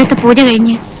 വെളുപ്പിന് കോലത്ത് പൂജ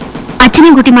കഴിഞ്ഞ്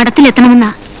അച്ഛനെയും കൂട്ടി മഠത്തിലെത്തണമെന്നാ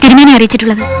തിരുമേനി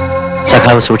അറിയിച്ചിട്ടുള്ളത്.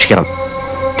 സഖാവ് സൂക്ഷിക്കണം.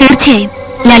 തീർച്ചയായും.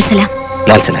 ലാൽ സലാം.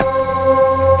 ലാൽ സലാം.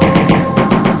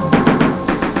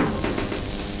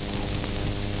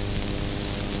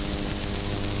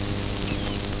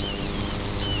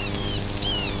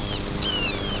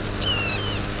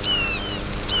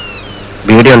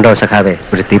 ബീഡിയുണ്ടോ സഖാവേ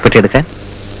ഒരു തീപ്പെട്ടി എടുക്കാൻ?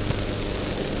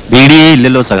 ബീഡിയേ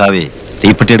ഇല്ലല്ലോ സഖാവേ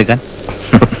തീപ്പെട്ടി എടുക്കാൻ.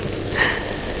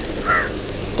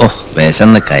 ഓ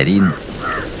വിശന്ന് കരിയുന്നു.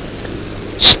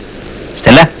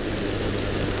 സ്റ്റെല്ല,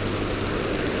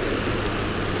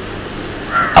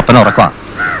 അപ്പന ഉറക്കമാ.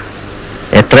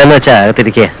 എത്രയെന്ന് വെച്ചാ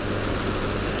അകത്തിരിക്കുക.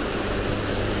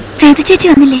 സേതു ചേച്ചി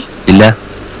വന്നില്ലേ? ഇല്ല.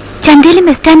 ചന്തയിലും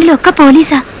ബസ് സ്റ്റാൻഡിലും ഒക്കെ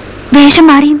പോലീസാ, വേഷം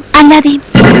മാറിയും അല്ലാതെയും.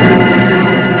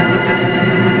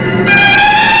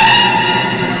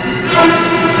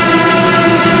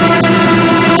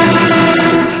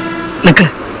 നിക്ക്,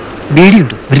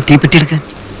 ബീഡിയുണ്ട് ഒരു തീപ്പെട്ടി എടുക്കാൻ.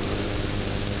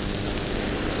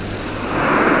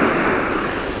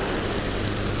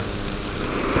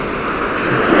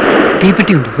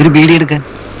 തീപ്പെട്ടിയുണ്ട് ഒരു ബീഡി എടുക്കാൻ.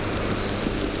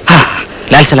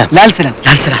 ലാൽ സലാം. ലാൽ സലാം.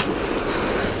 ലാൽ സലാം.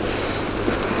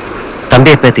 തമ്പി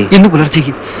എപ്പോ എത്തി? ഇന്ന്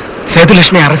പുലർച്ചയ്ക്ക്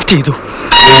സേതുലക്ഷ്മിയെ അറസ്റ്റ് ചെയ്തു.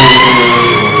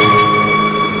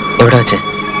 എവിടെ വെച്ച്?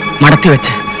 മടത്തി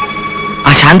വെച്ച്.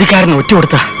 ആ ശാന്തിക്കാരന്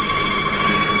ഒറ്റുകൊടുത്ത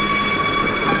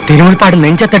തിരുമുൽപ്പാട്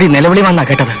നെഞ്ചത്തടി നിലവിളി വന്നാ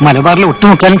കേട്ടത്. മലബാറിലെ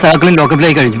ഒട്ടുമുക്കാലും സഹാക്കളും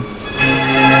ലോക്കപ്പിലായി കഴിഞ്ഞു.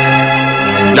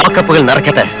 ലോക്കപ്പുകൾ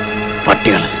നിറയ്ക്കട്ടെ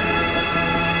പട്ടികൾ.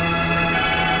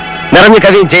 നിറഞ്ഞു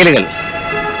കവിയും ജയിലുകൾ.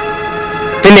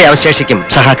 പിന്നെ അവശേഷിക്കും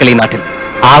സഹാക്കൾ ഈ നാട്ടിൽ.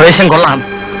 ആവേശം കൊള്ളാം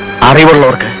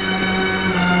അറിവുള്ളവർക്ക്.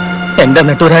 എന്റെ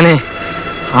നെട്ടൂരാനെ,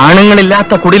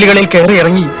 ആണുങ്ങളില്ലാത്ത കുടിലുകളിൽ കയറി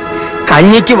ഇറങ്ങി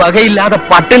കഞ്ഞിക്ക് വകയില്ലാതെ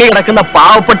പട്ടിണി കിടക്കുന്ന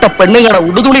പാവപ്പെട്ട പെണ്ണുങ്ങളുടെ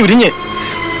ഉടുതുണി ഉരിഞ്ഞ്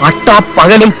അട്ടാ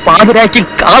പകലും പാതിരാക്കി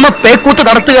കാമപ്പേക്കൂത്ത്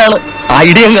നടത്തുകയാണ് ആ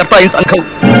ഇടിയും കർത്തായും സംഘവും.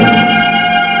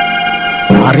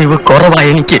 അറിവ് കുറവായ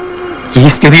എനിക്ക് ഈ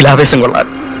സ്ഥിതിയിൽ ആവേശം കൊള്ളാൻ.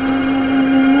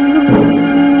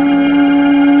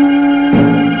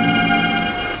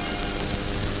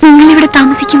 നിങ്ങളിവിടെ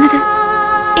താമസിക്കുന്നത്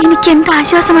എനിക്ക് എന്ത്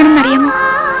ആശ്വാസമാണെന്നറിയാമോ?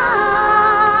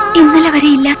 ഇന്നലെ വരെ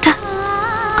ഇല്ലാത്ത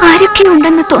ആരൊക്കെ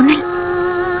ഉണ്ടെന്ന് തോന്നൽ.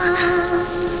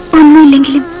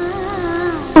 ഒന്നുമില്ലെങ്കിലും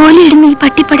ഓലയിടുന്ന ഈ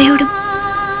പട്ടിപ്പടയോടും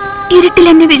ഇരുട്ടിൽ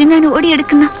എന്നെ വിഴുങ്ങാൻ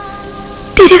ഓടിയെടുക്കുന്ന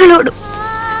തിരകളോടും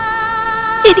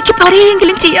എനിക്ക്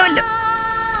പറയുകയെങ്കിലും ചെയ്യാമല്ലോ.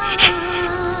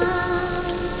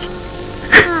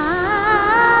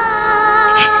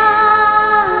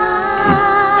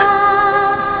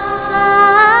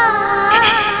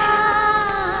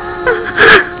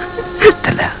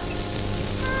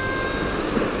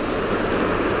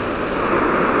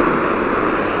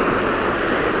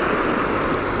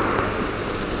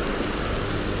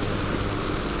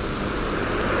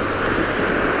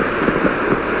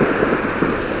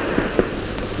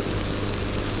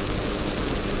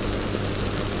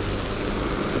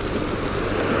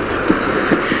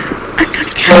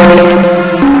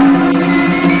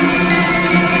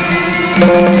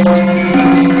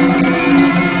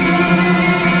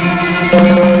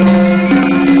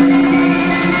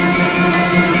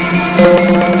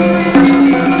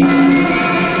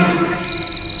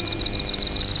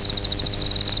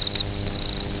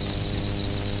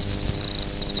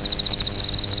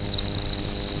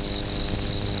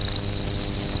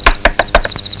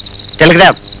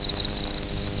 ടെലിഗ്രാം.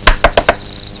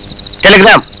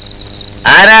 ടെലിഗ്രാം.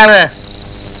 ആരാണ്?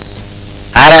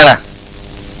 ആരാണ്?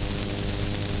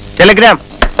 ടെലിഗ്രാം.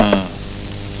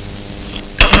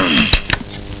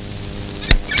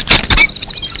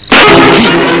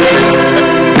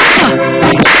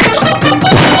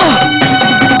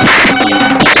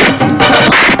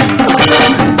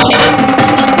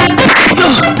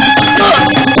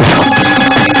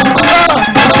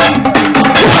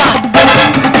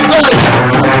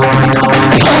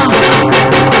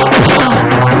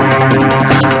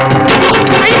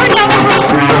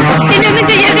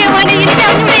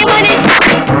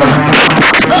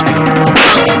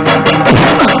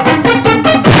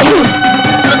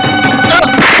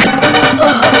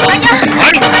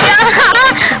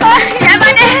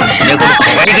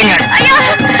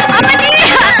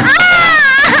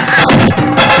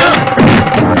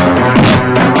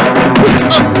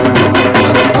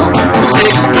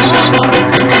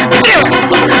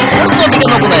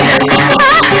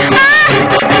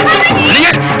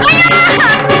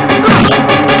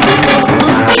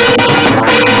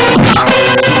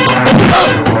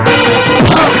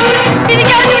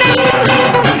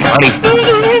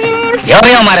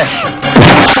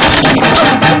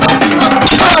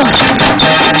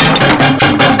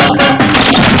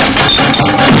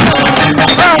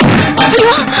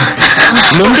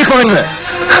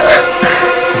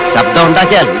 ശബ്ദം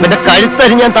ഉണ്ടാക്കിയാൽ എന്റെ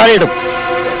കഴുത്തരി ഞാൻ താഴെയിടും.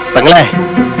 പെങ്ങളെ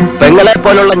പെങ്ങളെ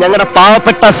പോലുള്ള ഞങ്ങളുടെ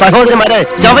പാവപ്പെട്ട സഹോദരിമാരെ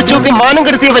ചവച്ചൂപ്പി മാനം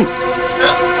കെടുത്തിയവൻ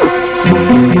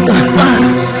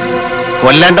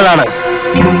കൊല്ലേണ്ടതാണ്.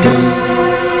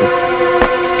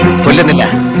 കൊല്ലുന്നില്ല.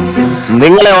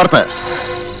 നിങ്ങളെ ഓർത്ത്.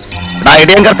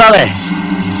 ഇടിയൻ കർത്താവേ,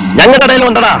 ഞങ്ങളുടെ ഇടയിൽ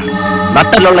ഉണ്ടടാ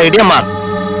നട്ടലുള്ള ഇടിയന്മാർ.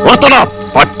 ഓർത്തോളാം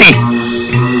പട്ടി.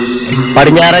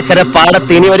 പടിഞ്ഞാറക്കര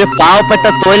പാടത്ത് ഇനി ഒരു പാവപ്പെട്ട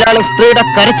തൊഴിലാളി സ്ത്രീയുടെ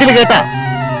കരച്ചിൽ കേട്ട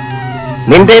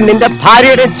നിന്റെയും നിന്റെ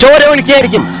ഭാര്യയുടെയും ചോര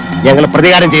ഒഴിക്കുകയായിരിക്കും ഞങ്ങൾ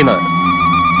പ്രതികാരം ചെയ്യുന്നത്.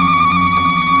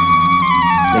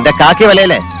 നിന്റെ കാക്കി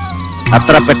വലയിലെ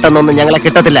അത്ര പെട്ടെന്നൊന്നും ഞങ്ങളെ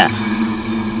കിട്ടത്തില്ല.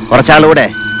 കുറച്ചാളുകൂടെ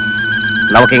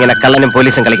നമുക്കിങ്ങനെ കള്ളനും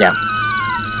പോലീസും കളിക്കാം.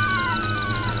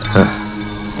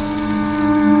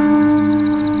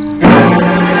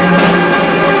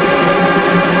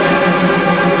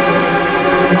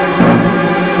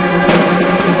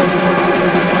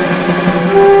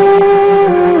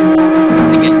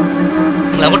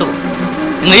 അങ്ങോട്ട് പോകും,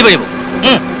 ഈ വഴി പോകും.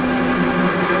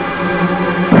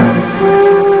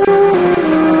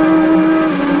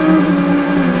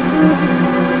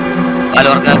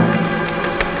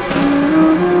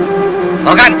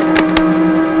 ഓർക്കാൻ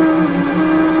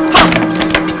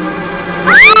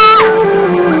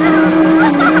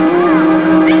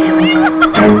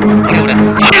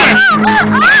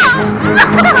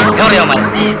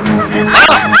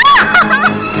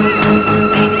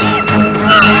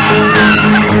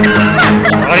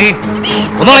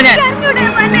ഒന്നുകൂടെ ഞാൻ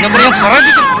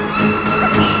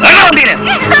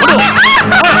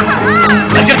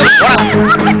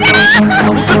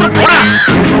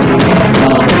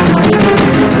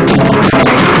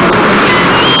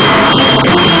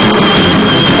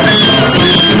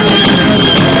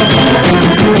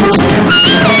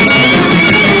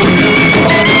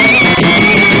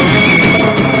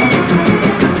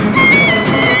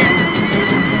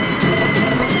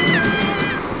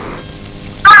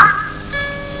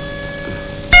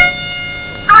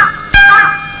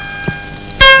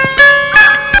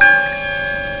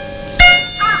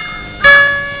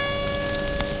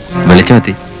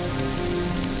വെളിച്ചമെത്തി.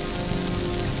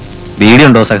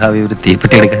 വീടുണ്ടോ സഖാവി ഒരു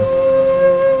തീപ്പെട്ടി എടുക്കാൻ?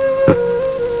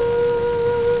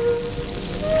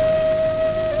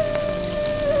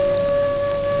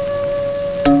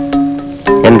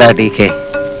 എന്താ DK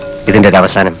ഇതിന്റെ ഒരു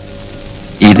അവസാനം?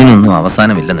 ഇതിനൊന്നും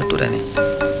അവസാനമില്ല നെട്ടൂരാനെ.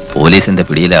 പോലീസിന്റെ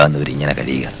പിടിയിലാകുന്നവർ ഇങ്ങനെ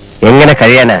കഴിയുക. എങ്ങനെ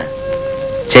കഴിയാനാ?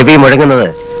 ചെവി മുഴങ്ങുന്നത്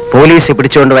പോലീസ്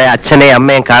പിടിച്ചുകൊണ്ടുപോയ അച്ഛനെയും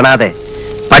അമ്മയും കാണാതെ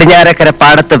പടിഞ്ഞാറക്കര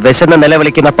പാടത്ത് വിശന്ന്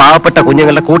നിലവിളിക്കുന്ന പാവപ്പെട്ട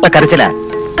കുഞ്ഞുങ്ങളുടെ കൂട്ടക്കരച്ചില.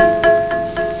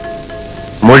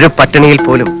 മുഴുപട്ടിണിയിൽ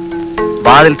പോലും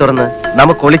വാതിൽ തുറന്ന്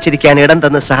നമുക്ക് ഒളിച്ചിരിക്കാൻ ഇടം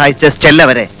തന്ന് സഹായിച്ച സ്റ്റെല്ല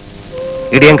വരെ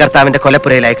ഇടിയൻ കർത്താവിന്റെ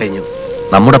കൊലപ്പുരയിലായി കഴിഞ്ഞു.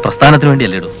 നമ്മുടെ പ്രസ്ഥാനത്തിന്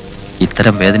വേണ്ടിയല്ലേടൂ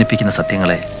ഇത്തരം വേദനിപ്പിക്കുന്ന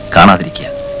സത്യങ്ങളെ കാണാതിരിക്കുക.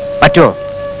 പറ്റുമോ?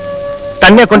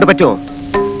 തന്നെ കൊണ്ട് പറ്റുമോ?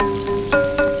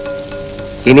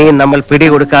 ഇനിയും നമ്മൾ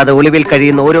പിടികൊടുക്കാതെ ഒളിവിൽ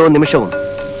കഴിയുന്ന ഓരോ നിമിഷവും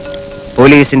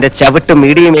പോലീസിന്റെ ചവിട്ടും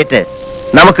ഇടിയുമേറ്റ്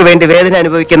നമുക്ക് വേണ്ടി വേദന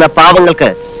അനുഭവിക്കുന്ന പാവങ്ങൾക്ക്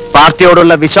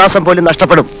പാർട്ടിയോടുള്ള വിശ്വാസം പോലും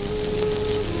നഷ്ടപ്പെടും.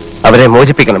 അവരെ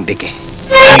മോചിപ്പിക്കണം DK.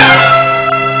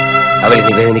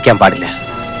 അവരിനി വേദനിക്കാൻ പാടില്ല.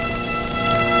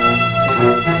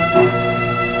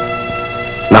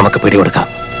 നമുക്ക് പിടികൊടുക്കാം.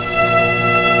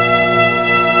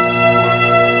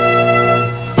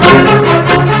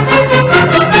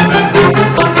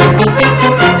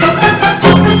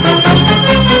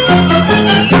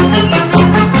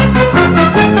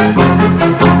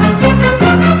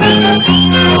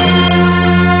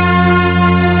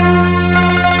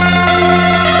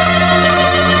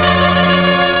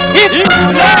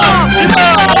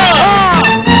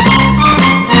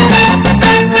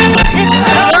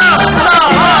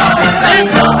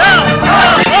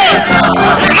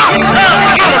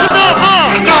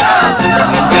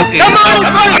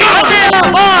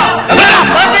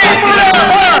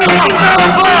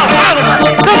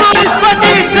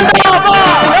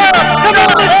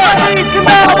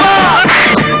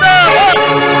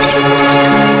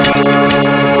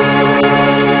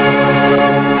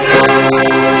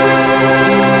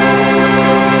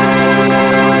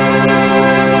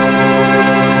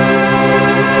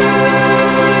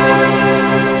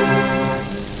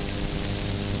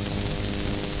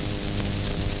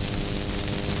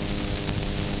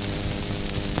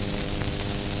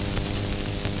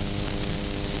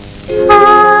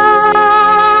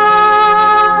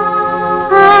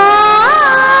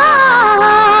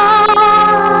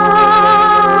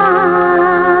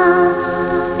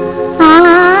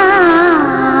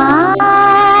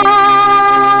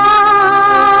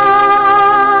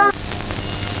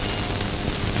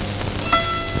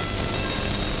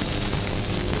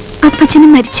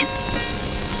 അപ്പച്ചനും മരിച്ചു.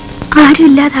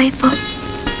 ആരുമില്ലാതായപ്പോ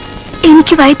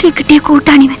എനിക്ക് വയറ്റിൽ കിട്ടിയ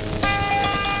കൂട്ടാണിവൻ.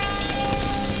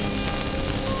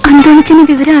 അന്തോണിച്ചനെ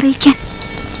വിവരം അറിയിക്കാൻ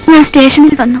ഞാൻ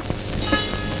സ്റ്റേഷനിൽ വന്നു.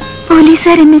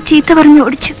 പോലീസുകാർ എന്നെ ചീത്ത പറഞ്ഞു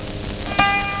ഓടിച്ചു.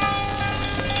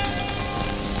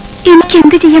 എനിക്ക്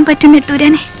എന്ത് ചെയ്യാൻ പറ്റും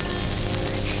നെട്ടൂരാനെ?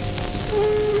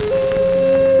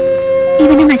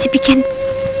 ഇവനെ നശിപ്പിക്കാൻ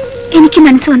എനിക്ക്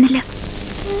മനസ്സ് വന്നില്ല.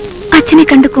 അച്ഛനെ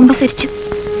കണ്ട് കുമ്പസരിച്ചു.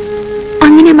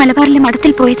 അങ്ങനെ മലബാറിലെ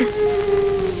മഠത്തിൽ പോയത്.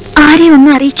 ആരെയും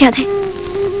ഒന്നും അറിയിക്കാതെ,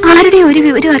 ആരുടെ ഒരു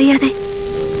വിവരം അറിയാതെ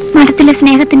മഠത്തിലെ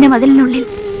സ്നേഹത്തിന്റെ മതിലിനുള്ളിൽ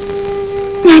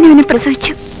ഞാൻ ഇവനെ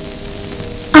പ്രസവിച്ചു.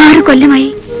 6 കൊല്ലമായി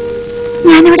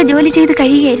ഞാനിവിടെ ജോലി ചെയ്ത്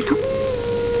കഴിയുകയായിരുന്നു.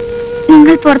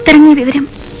 നിങ്ങൾ പുറത്തിറങ്ങിയ വിവരം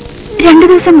 2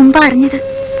 ദിവസം മുമ്പ് അറിഞ്ഞത്.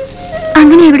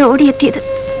 അങ്ങനെ ഇവിടെ ഓടിയെത്തിയത്.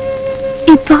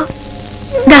 ഇപ്പോ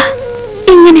ദാ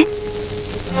ഇങ്ങനെ.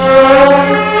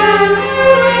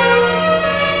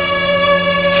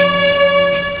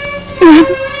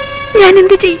 ഞാൻ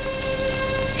എന്ത് ചെയ്യും?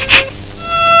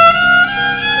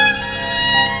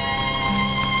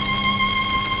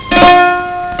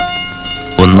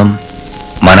 ഒന്നും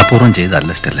മനഃപൂർവ്വം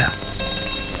ചെയ്തല്ല സ്റ്റെല്ല.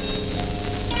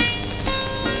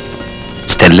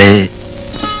 സ്റ്റെല്ലയെ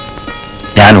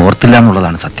ഞാൻ ഓർത്തില്ല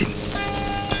എന്നുള്ളതാണ് സത്യം.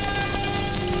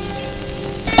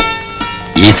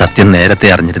 ഈ സത്യം നേരത്തെ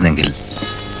അറിഞ്ഞിരുന്നെങ്കിൽ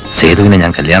സേതുവിനെ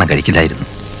ഞാൻ കല്യാണം കഴിക്കില്ലായിരുന്നു.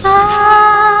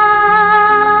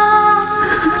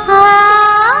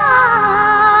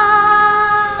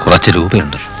 കുറച്ച്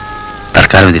രൂപയുണ്ട്,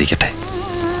 തൽക്കാലം ഇതിരിക്കട്ടെ.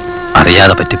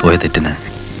 അറിയാതെ പറ്റിപ്പോയ തെറ്റിന്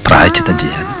പ്രായശ്ചിത്തം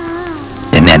ചെയ്യാൻ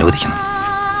എന്നെ അനുവദിക്കണം.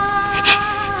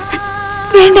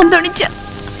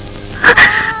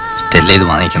 സ്റ്റെല്ല ഇത്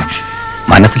വാങ്ങിക്കണം.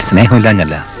 മനസ്സിൽ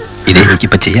സ്നേഹമില്ലാഞ്ഞല്ല, ഇതേ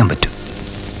എനിക്കിപ്പോ ചെയ്യാൻ പറ്റും.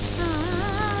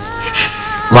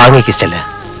 വാങ്ങിക്ക് സ്റ്റെല്ല.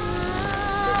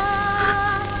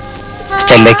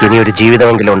 സ്റ്റെല്ലയ്ക്ക് ഇനി ഒരു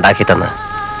ജീവിതമെങ്കിലും ഉണ്ടാക്കി തന്ന്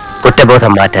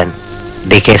കുറ്റബോധം മാറ്റാൻ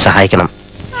DK സഹായിക്കണം.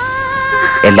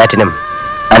 എല്ലാറ്റിനും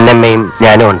അന്നമ്മയും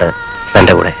ഞാനും ഉണ്ട്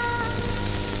തന്റെ കൂടെ.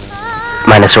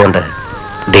 മനസ്സുകൊണ്ട്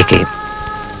DKയും.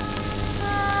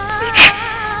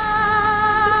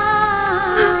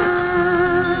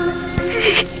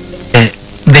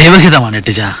 ദൈവഹിതമാണ്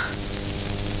ടീച്ച.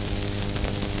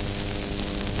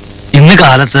 ഇന്ന്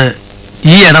കാലത്ത്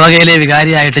ഈ ഇടവകയിലെ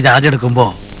വികാരിയായിട്ട് ചാർജ് എടുക്കുമ്പോ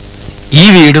ഈ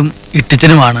വീടും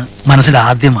ഇട്ടിച്ചനുമാണ് മനസ്സിൽ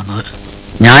ആദ്യം വന്നത്.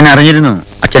 ഞാൻ അറിഞ്ഞിരുന്നു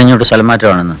അച്ഛൻ ഇങ്ങോട്ട് സ്ഥലം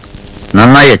മാറ്റമാണെന്ന്.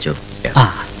 നന്നായി അച്ചോ. ആ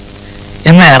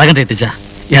എന്നാ ഇറങ്ങട്ടെ ടീച്ച.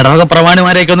 ഇടവക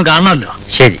പ്രമാണിമാരെയൊക്കെ ഒന്ന് കാണണമല്ലോ.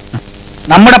 ശരി.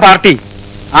 നമ്മുടെ പാർട്ടി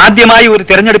ആദ്യമായി ഒരു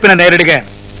തെരഞ്ഞെടുപ്പിനെ നേരിടുകയാണ്.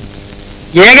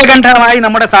 ഏകകണ്ഠമായി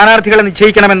നമ്മുടെ സ്ഥാനാർത്ഥികളെ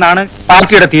നിശ്ചയിക്കണമെന്നാണ്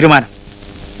പാർട്ടിയുടെ തീരുമാനം.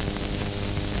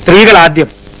 സ്ത്രീകൾ ആദ്യം.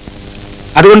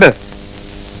 അതുകൊണ്ട്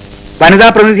വനിതാ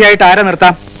പ്രതിനിധിയായിട്ട് ആരെ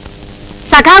നിർത്താം?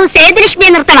 സഖാവ് സേതുലക്ഷ്മിയെ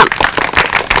നിർത്തണം.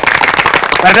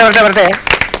 വരട്ടെ.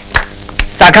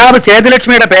 സഖാവ്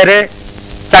സേതുലക്ഷ്മിയുടെ പേര്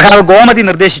സഖാവ് ഗോമതി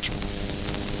നിർദ്ദേശിച്ചു.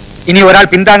 ഇനി ഒരാൾ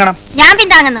പിന്താങ്ങണം. ഞാൻ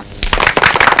പിന്താങ്ങുന്നു.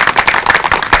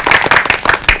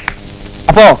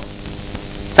 അപ്പോ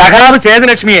സഖാവ്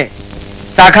സേതുലക്ഷ്മിയെ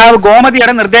സഖാവ്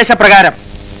ഗോമതിയുടെ നിർദ്ദേശപ്രകാരം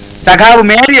സഖാവ്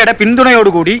മേരിയുടെ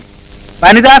പിന്തുണയോടുകൂടി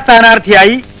വനിതാ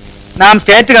സ്ഥാനാർത്ഥിയായി നാം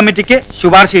സ്റ്റേറ്റ് കമ്മിറ്റിക്ക്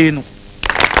ശുപാർശ ചെയ്യുന്നു.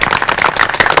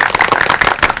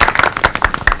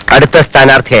 അടുത്ത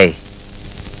സ്ഥാനാർത്ഥിയായി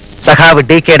സഖാവ്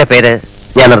DKയുടെ പേര്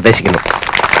ഞാൻ നിർദ്ദേശിക്കുന്നു.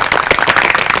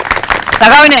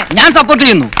 സഖാവിനെ ഞാൻ സപ്പോർട്ട്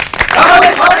ചെയ്യുന്നു.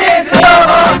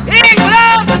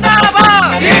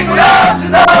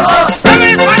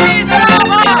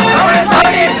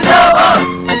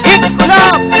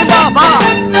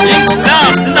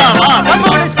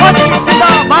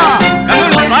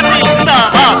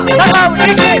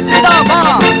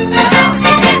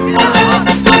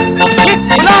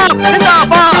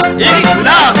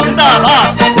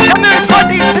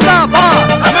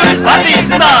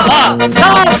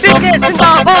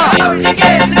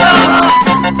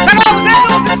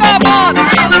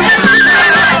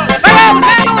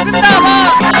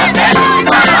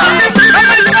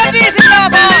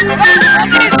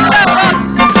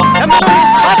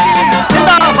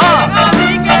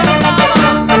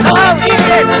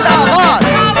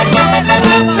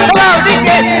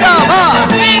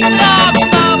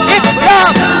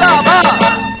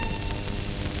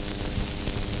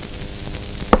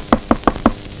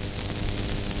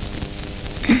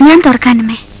 ഞാൻ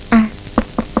തുറക്കാനമ്മേ.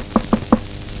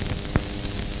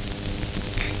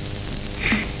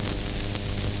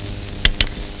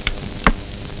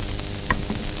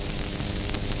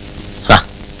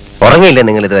 ഉറങ്ങിയില്ലേ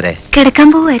നിങ്ങൾ ഇതുവരെ? കിടക്കാൻ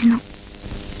പോവായിരുന്നു.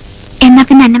 എന്നാ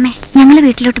പിന്നെ അന്നമ്മേ ഞങ്ങള്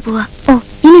വീട്ടിലോട്ട് പോവാ. ഓ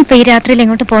ഇനിയിപ്പോ ഈ രാത്രിയിൽ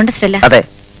എങ്ങോട്ട് പോകണ്ട സ്റ്റെല്ല? അതെ,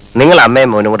 നിങ്ങൾ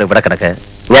അമ്മയും മോനും കൂടെ ഇവിടെ കിടക്ക്,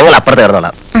 ഞങ്ങൾ അപ്പുറത്ത്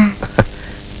കിടന്നോളാം.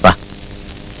 വാ.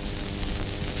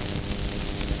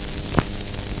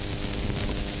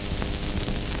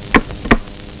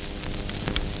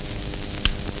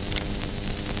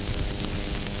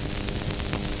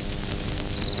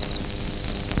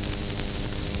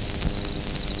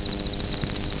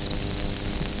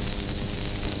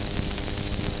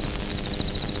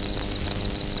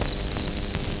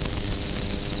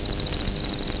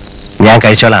 ഞാൻ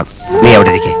കഴിച്ചോളാം, നീ അവിടെ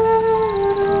ഇരിക്കേ.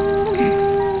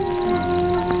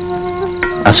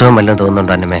 അസുഖം വല്ലതും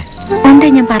തോന്നുന്നുണ്ടോ അന്നമ്മേ? ഉണ്ട്,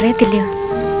 ഞാൻ പറയത്തില്ലയോ.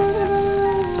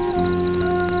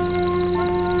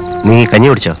 നീ കഞ്ഞി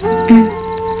കുടിച്ചോ?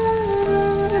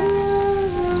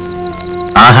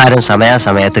 ആഹാരം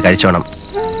സമയാസമയത്ത് കഴിച്ചോണം,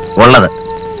 ഉള്ളത്.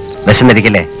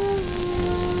 വിശന്നിരിക്കില്ലേ?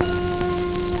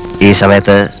 ഈ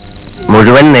സമയത്ത്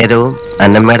മുഴുവൻ നേരവും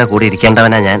അന്നമ്മയുടെ കൂടെ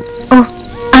ഇരിക്കേണ്ടവനാ ഞാൻ. ഓ,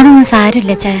 അതൊന്നും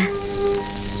സാരമില്ല ചായ.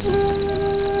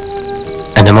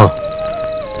 അന്നമ്മോ,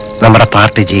 നമ്മുടെ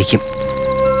പാർട്ടി ജയിക്കും.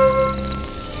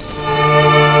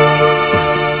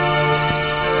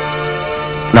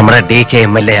 നമ്മുടെ DK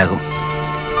MLA ആകും.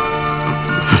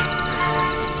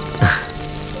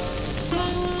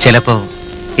 ചിലപ്പോ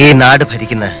ഈ നാട്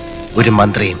ഭരിക്കുന്ന ഒരു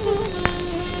മന്ത്രിയും.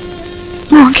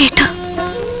 മോൻ കേട്ടോ,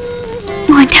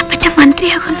 മോന്റെ അപ്പച്ചൻ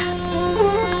മന്ത്രിയാകുന്നു.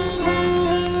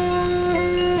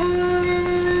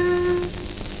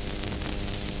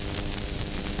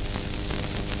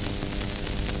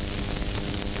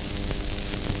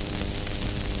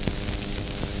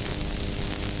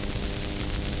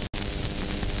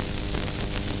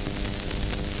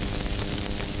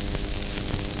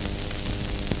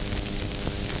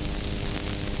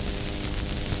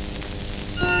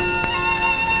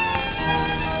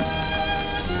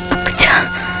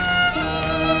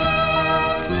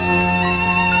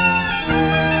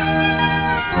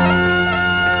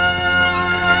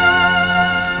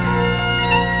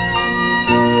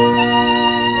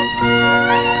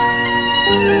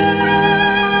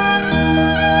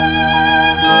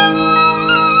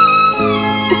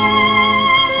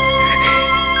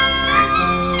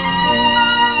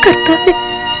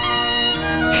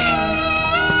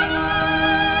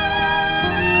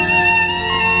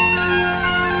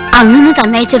 അങ്ങനെ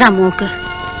തന്നയച്ചതാ മോക്ക്.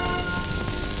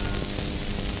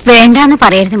 വേണ്ടാന്ന്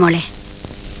പറയരുത് മോളെ.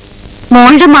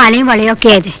 മോളുടെ മാലയും വളയൊക്കെ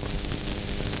ആയത്.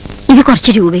 ഇത്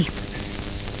കുറച്ച് രൂപയും.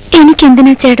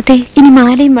 എനിക്കെന്തിനാ ചേട്ടത്തെ ഇനി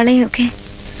മാലയും വളയും ഒക്കെ?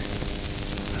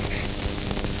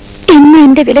 എന്ന്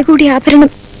എന്റെ വില കൂടിയ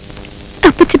ആഭരണം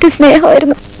അപ്പച്ചത്തെ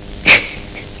സ്നേഹമായിരുന്നു.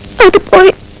 അത്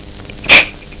പോയി.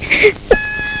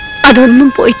 അതൊന്നും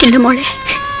പോയിട്ടില്ല മോളെ,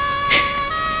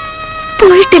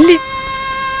 പോയിട്ടില്ലേ?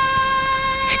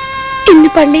 ഇന്ന്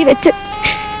പള്ളിയിൽ വെച്ച്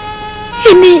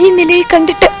എന്നെ ഈ നിലയിൽ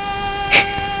കണ്ടിട്ട്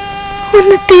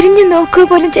ഒന്ന് തിരിഞ്ഞു നോക്കുക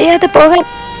പോലും ചെയ്യാതെ പോകാൻ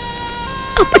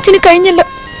അപ്പച്ചന് കഴിഞ്ഞല്ലോ.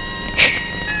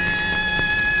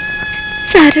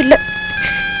 സാരമില്ല,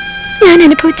 ഞാൻ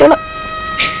അനുഭവിച്ചോളാം.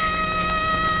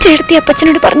 ചേർത്തി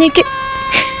അപ്പച്ചനോട് പറഞ്ഞേക്ക്.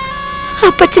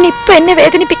 അപ്പച്ചന് ഇപ്പൊ എന്നെ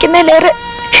വേദനിപ്പിക്കുന്നതിലേറെ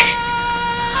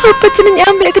അപ്പച്ചന്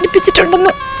ഞാൻ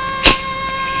വേദനിപ്പിച്ചിട്ടുണ്ടെന്ന്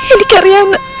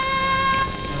എനിക്കറിയാവുന്ന.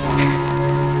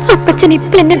 അപ്പച്ചൻ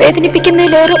ഇപ്പൊ എന്നെ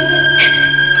വേദനിപ്പിക്കുന്നതിലേറെ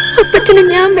അപ്പച്ചനെ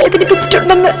ഞാൻ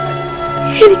വേദനിപ്പിച്ചിട്ടുണ്ടെന്ന്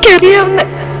എനിക്കറിയാവുന്ന.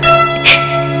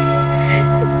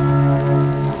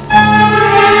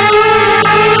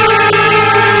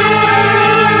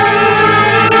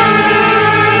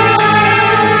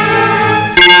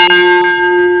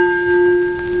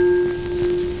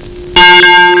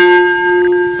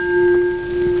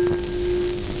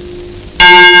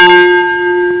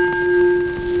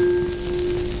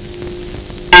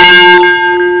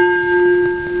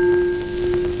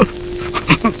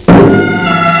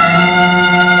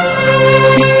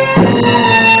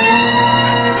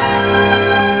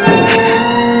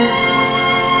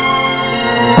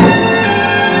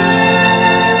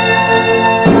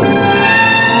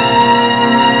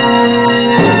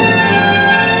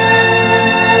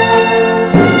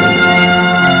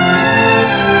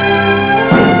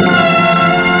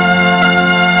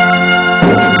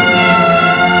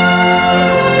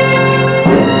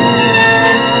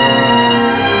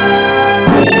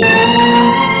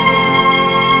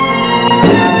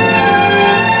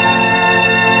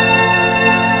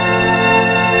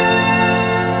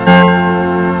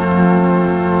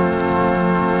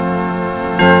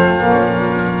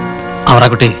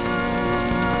 കുട്ടി,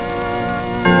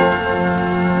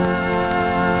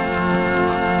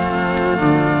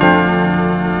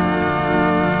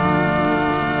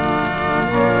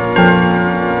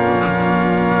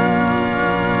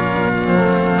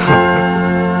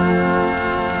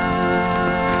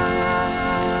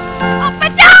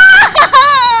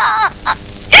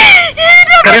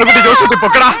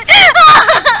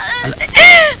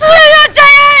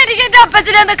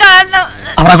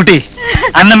 കുട്ടി,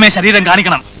 അന്നമ്മേ ശരീരം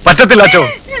കാണിക്കണം. പറ്റത്തില്ല അച്ചോ,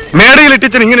 മേടയിൽ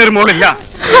ഇട്ടിച്ചൻ ഇങ്ങനെ ഒരു മോളില്ല.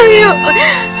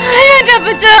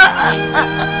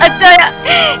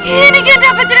 എനിക്ക് എന്റെ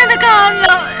അപ്പച്ചനെ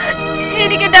കാണണം.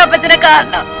 എനിക്ക് എന്റെ അപ്പച്ചനെ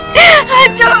കാണണം.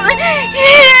 അച്ഛോ,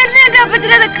 എന്നെ എന്റെ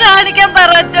അപ്പച്ചനെ കാണിക്കാൻ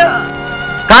പറച്ചോ.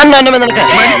 കാണണം അന്നമ്മ നിനക്ക്?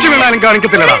 മരിച്ചു വീണാലും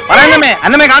കാണിക്കത്തില്ലടാ. പറയുന്നമ്മേ,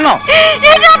 അന്നമ്മേ കാണണോ?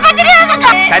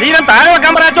 ശരീരം താഴെ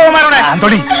വെക്കാൻ പറയാച്ചോമാരോടെ.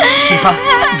 ആന്റോണി, സ്റ്റീഫ,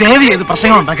 ദേവി ഏത്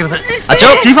പ്രശ്നങ്ങൾ ഉണ്ടാക്കരുത്. അച്ചോ,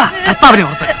 സ്റ്റീഫ, കർത്താവിനെ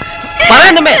ഓർത്ത്.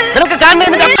 പറയുന്നമ്മേ, നിനക്ക്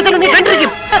കാണുന്ന അപ്പച്ചനെ നീ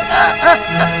കണ്ടിരിക്കും.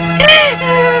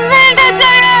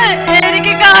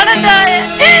 എനിക്ക് കാണണ്ടേ,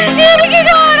 എനിക്ക്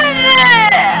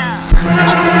കാണണ്ടേ.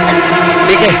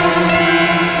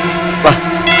 വാ.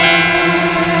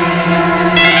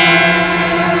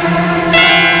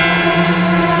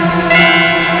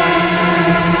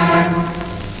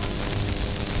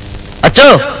 അച്ചോ,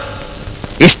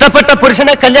 ഇഷ്ടപ്പെട്ട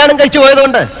പുരുഷനെ കല്യാണം കഴിച്ചു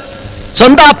പോയതുകൊണ്ട്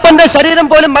സ്വന്തം അപ്പന്റെ ശരീരം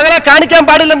പോലും മകളെ കാണിക്കാൻ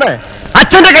പാടില്ലെന്ന്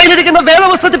അച്ഛന്റെ കയ്യിലിരിക്കുന്ന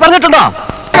വേദപുസ്തകത്തിൽ പറഞ്ഞിട്ടുണ്ടോ?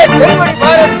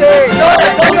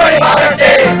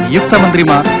 നിയുക്ത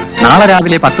മന്ത്രിമാർ നാളെ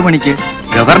രാവിലെ 10 മണിക്ക്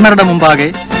ഗവർണറുടെ മുമ്പാകെ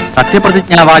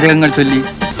സത്യപ്രതിജ്ഞാവാചകങ്ങൾ ചൊല്ലി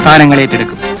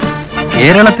സ്ഥാനങ്ങളേറ്റെടുക്കും.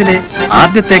 കേരളത്തിലെ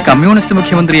ആദ്യത്തെ കമ്മ്യൂണിസ്റ്റ്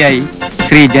മുഖ്യമന്ത്രിയായി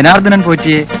ശ്രീ ജനാർദ്ദനൻ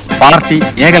പോറ്റിയെ പാർട്ടി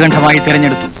ഏകകണ്ഠമായി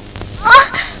തിരഞ്ഞെടുത്തു.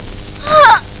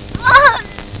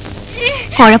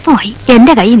 കുഴപ്പമായി,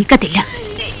 എന്റെ കൈ നിൽക്കത്തില്ല.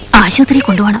 ആശുപത്രി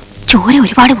കൊണ്ടുപോകണം, ചോര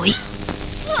ഒരുപാട് പോയി.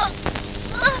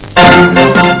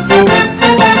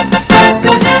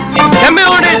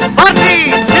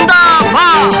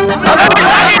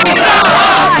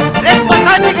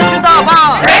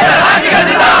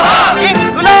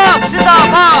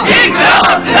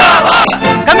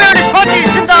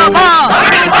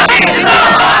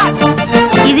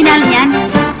 ഇതിനാൽ ഞാൻ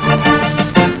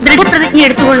ദൃഢപ്രതിജ്ഞ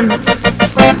എടുത്തുകൊള്ളുന്നു.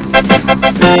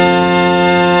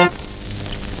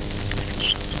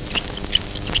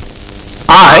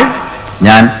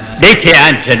 ഞാൻ D.K.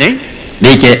 Anthony,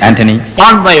 D.K. Antony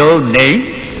on my own name,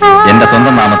 എന്റെ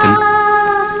സ്വന്തം നാമത്തിൽ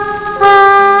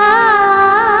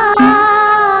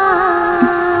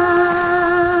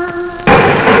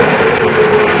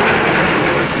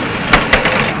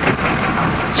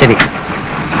ശരി.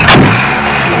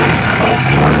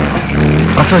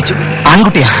 പ്രസവിച്ചു.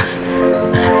 ആൺകുട്ടിയാ.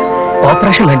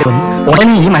 ഓപ്പറേഷൻ വേണ്ടി വന്നു.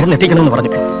 ഉടനെ ഈ മരുന്ന് എത്തിക്കണമെന്ന്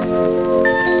പറഞ്ഞു.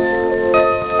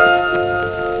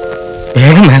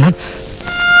 വേഗം വേണം.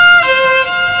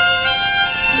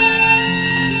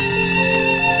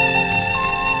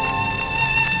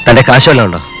 തന്റെ കാശ് വല്ലതും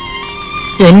ഉണ്ടോ?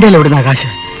 എന്റെ എവിടുന്ന കാശ്?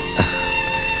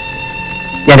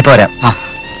 ഞാനിപ്പോ വരാം. ആ,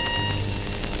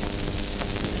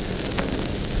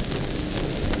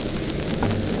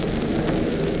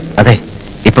 അതെ,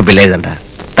 ഇപ്പൊ ബില്ല് എഴുതണ്ട.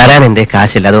 തരാൻ എന്റെ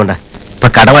കാശില്ല, അതുകൊണ്ടാ. ഇപ്പൊ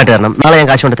കടമായിട്ട് തരണം. നാളെ ഞാൻ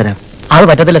കാശ് കൊണ്ട് തരാം. അത്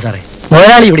പറ്റത്തില്ല സാറേ.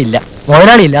 മുതലാളി ഇവിടെ ഇല്ല.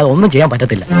 മുതലാളി ഇല്ലാതെ ഒന്നും ചെയ്യാൻ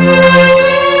പറ്റത്തില്ല.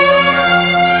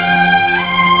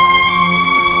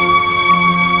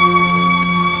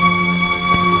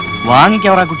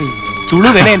 വാങ്ങിക്കവറാ കുട്ടി, ചുളു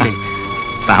വിലയല്ലേ?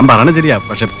 താൻ പറയണ ശരിയാ,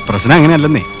 പക്ഷെ പ്രശ്നം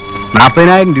അങ്ങനെയല്ലെന്നേ.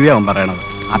 40,000 രൂപയാവും പറയണത്.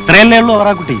 അത്രയല്ലേ ഉള്ളൂ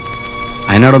അവറാ കുട്ടി.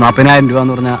 അതിനോട് 40,000 രൂപ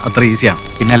എന്ന് പറഞ്ഞാൽ അത്ര ഈസിയാണ്.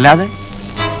 പിന്നല്ലാതെ.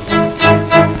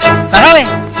 സഹാവേ,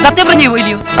 സത്യപ്രതിജ്ഞ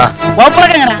പോയില്ലയോ? ആ,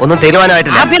 ഓപ്പറൊക്കെ എങ്ങനെ? ഒന്നും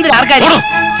തീരുമാനമായിട്ടില്ല. ആഭ്യന്തര ആർക്കാരും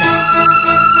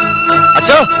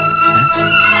അച്ചോ,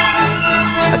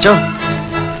 അച്ചോ,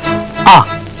 ആ,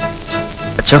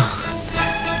 അച്ചോ,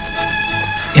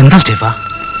 എന്താ സ്റ്റീഫ?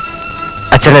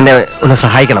 അച്ഛൻ എന്നെ ഒന്ന്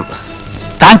സഹായിക്കണം.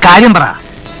 താൻ കാര്യം പറ.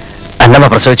 അന്നമ്മ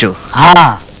പ്രസവിച്ചു. ആ,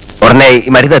 ഉടനെ ഈ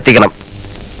മരുന്ന് എത്തിക്കണം.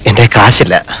 എന്റെ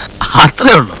കാശില്ല.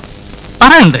 അത്രേ ഉള്ളൂ.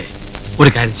 പറയണ്ടേ? ഒരു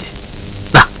കാര്യം ചെയ്യ്.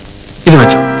 ദാ, ഇത്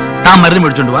വെച്ചോ. താൻ മരുന്ന്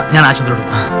മേടിച്ചോണ്ട് പോവാ, ഞാൻ ആശുപത്രിയോട്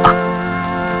പോവാം.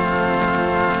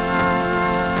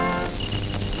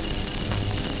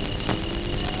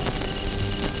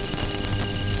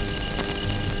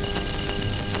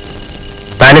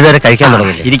 താനിതുവരെ കഴിക്കാൻ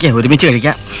തുടങ്ങില്ല? ഇരിക്കെ, ഒരുമിച്ച്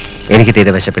കഴിക്കാം. എനിക്ക്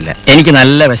തീരെ വിശപ്പില്ല. എനിക്ക്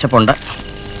നല്ല വിശപ്പുണ്ട്.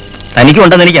 തനിക്കും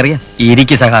ഉണ്ടെന്ന് എനിക്കറിയാം.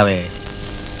 ഇരിക്ക് സഖാവേ.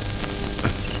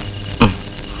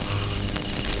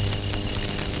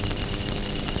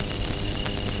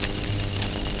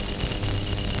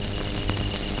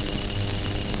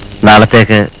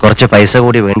 നാളത്തേക്ക് കുറച്ച് പൈസ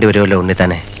കൂടി വേണ്ടി വരുമല്ലോ ഉണ്ണി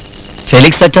തന്നെ.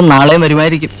 ഫെലിക്സ് അച്ഛൻ നാളെയും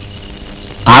വരുമായിരിക്കും.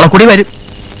 നാളെ കൂടി വരും.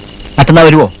 മറ്റന്നാ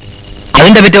വരുവോ?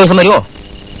 അതിന്റെ പിറ്റേ ദിവസം വരുവോ?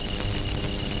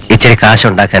 ഇച്ചിരി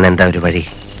കാശുണ്ടാക്കാൻ എന്താ ഒരു വഴി?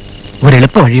 ഒരു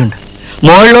എളുപ്പ വഴിയുണ്ട്.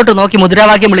 മുകളിലോട്ട് നോക്കി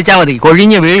മുദ്രാവാക്യം വിളിച്ചാൽ മതി,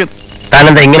 കൊഴിഞ്ഞു വീഴും.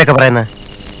 താനെന്താ ഇങ്ങനെയൊക്കെ പറയുന്നത്?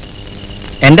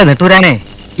 എന്റെ നെട്ടൂരാനെ,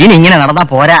 ഇനി ഇങ്ങനെ നടന്നാ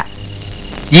പോരാ.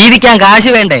 ജീവിക്കാൻ കാശ്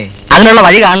വേണ്ടേ? അതിനുള്ള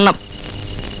വഴി കാണണം.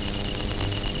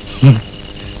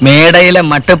 മേടയിലെ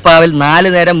മട്ടുപ്പാവിൽ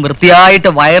 4 നേരം വൃത്തിയായിട്ട്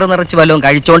വയറ് നിറച്ച് വല്ലതും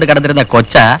കഴിച്ചോണ്ട് കിടന്നിരുന്ന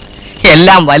കൊച്ച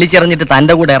എല്ലാം വലിച്ചെറിഞ്ഞിട്ട്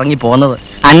തന്റെ കൂടെ ഇറങ്ങി പോന്നത്.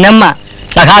 അന്നമ്മ,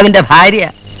 സഖാവിന്റെ ഭാര്യ.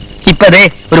 ഇപ്പതേ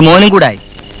ഒരു മോനും കൂടായി.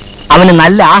 അവന്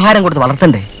നല്ല ആഹാരം കൊടുത്ത്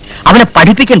വളർത്തണ്ടേ? അവനെ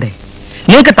പഠിപ്പിക്കണ്ടേ?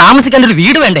 നിങ്ങൾക്ക് താമസിക്കാൻ ഒരു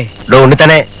വീട് വേണ്ടേ? ഉണ്ണി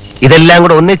തന്നെ, ഇതെല്ലാം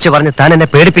കൂടെ ഒന്നിച്ച് പറഞ്ഞ് താൻ എന്നെ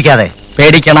പേടിപ്പിക്കാതെ.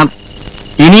 പേടിക്കണം.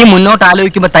 ഇനിയും മുന്നോട്ട്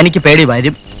ആലോചിക്കുമ്പോ തനിക്ക് പേടി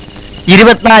വരും.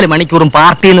 24 മണിക്കൂറും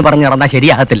പാർട്ടി എന്ന് പറഞ്ഞു നടന്നാൽ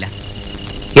ശരിയാകത്തില്ല.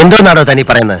 എന്തോന്നാണോ തനി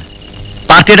പറയുന്നത്?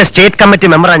 പാർട്ടിയുടെ സ്റ്റേറ്റ് കമ്മിറ്റി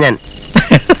മെമ്പറാ ഞാൻ.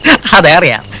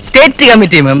 അതറിയാം. സ്റ്റേറ്റ്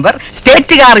കമ്മിറ്റി മെമ്പർ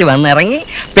സ്റ്റേറ്റ് കാറിൽ വന്നിറങ്ങി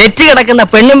പെറ്റ് കിടക്കുന്ന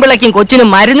പെണ്ണും പിള്ളയ്ക്കും കൊച്ചിനും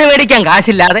മരുന്ന് മേടിക്കാൻ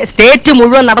കാശില്ലാതെ സ്റ്റേറ്റ്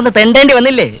മുഴുവൻ നടന്ന് തെണ്ടേണ്ടി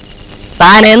വന്നില്ലേ?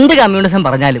 താൻ എന്ത് കമ്മ്യൂണിസം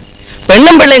പറഞ്ഞാലും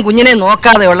പെണ്ണും പിള്ളയും കുഞ്ഞിനെ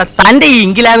നോക്കാതെയുള്ള തന്റെ ഈ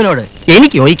ഇംഗിലാവിനോട്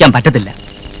എനിക്ക് യോജിക്കാൻ പറ്റത്തില്ല.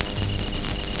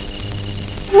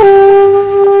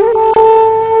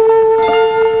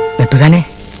 നെട്ടൂരാനെ,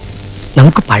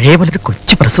 നമുക്ക് പഴയ പോലെ ഒരു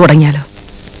കൊച്ചു പ്രസ് തുടങ്ങിയാലോ?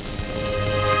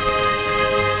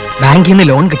 ബാങ്കിൽ നിന്ന്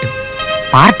ലോൺ കിട്ടും,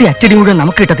 പാർട്ടി അച്ചടി മുഴുവൻ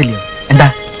നമുക്ക് കിട്ടത്തില്ലയോ? എന്താ?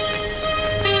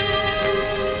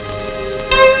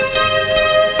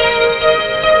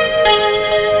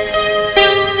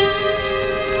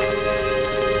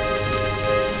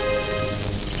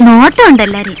 നോട്ടമുണ്ട്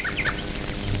എല്ലാരും.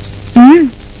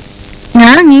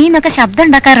 ഞാൻ നീന്നൊക്കെ ശബ്ദം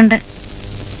ഉണ്ടാക്കാറുണ്ട്.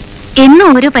 എന്നും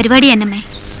ഓരോ പരിപാടി എന്നമ്മേ.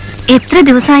 എത്ര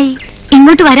ദിവസമായി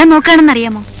ഇങ്ങോട്ട് വരാൻ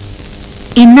നോക്കുകയാണെന്നറിയാമോ?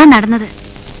 ഇന്നാ നടന്നത്.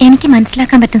 എനിക്ക്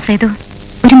മനസ്സിലാക്കാൻ പറ്റും സേതു,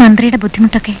 ഒരു മന്ത്രിയുടെ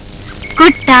ബുദ്ധിമുട്ടൊക്കെ.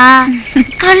 കുട്ടാ,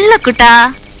 കള്ളക്കുട്ടാ,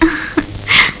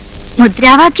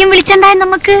 മുദ്രാവാക്യം വിളിച്ചണ്ടായി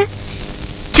നമുക്ക്.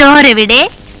 ചോറെവിടെ,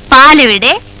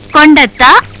 പാലെവിടെ, കൊണ്ടെത്ത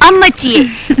അമ്മച്ചിയെ.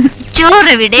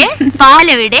 ചോറെവിടെ,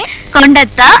 പാലെവിടെ,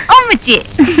 കൊണ്ടെത്ത അമ്മച്ചിയെ.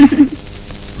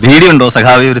 വീടിയുണ്ടോ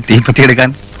സഖാവി ഒരു തീപ്പറ്റി എടുക്കാൻ?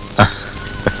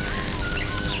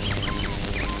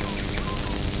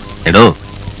 എടോ,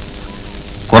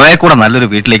 കുറെ കൂടെ നല്ലൊരു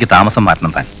വീട്ടിലേക്ക് താമസം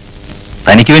മാറ്റണം താൻ.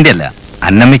 തനിക്ക് വേണ്ടിയല്ല,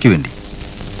 അന്നമ്മയ്ക്ക് വേണ്ടി.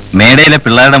 മേടയിലെ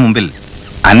പിള്ളേരുടെ മുമ്പിൽ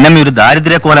അന്നമ്മ ഒരു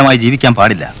ദാരിദ്ര്യക്കോലമായി ജീവിക്കാൻ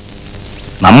പാടില്ല.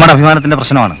 നമ്മുടെ അഭിമാനത്തിന്റെ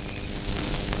പ്രശ്നമാണ്.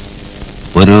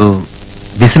 ഒരു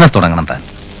ബിസിനസ് തുടങ്ങണം താൻ.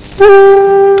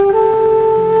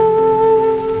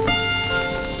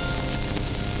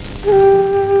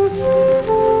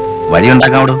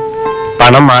 വഴിയുണ്ടാക്കാവോ?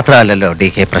 പണം മാത്രമല്ലല്ലോ ഡി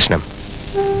കെ പ്രശ്നം,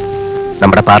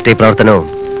 നമ്മുടെ പാർട്ടി പ്രവർത്തനവും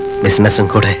ബിസിനസ്സും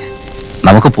കൂടെ.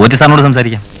 നമുക്ക് പോറ്റി സാറിനോട്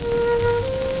സംസാരിക്കാം.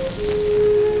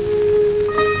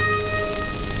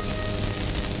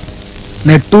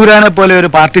 നെട്ടൂരാനെ പോലെ ഒരു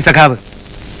പാർട്ടി സഖാവ്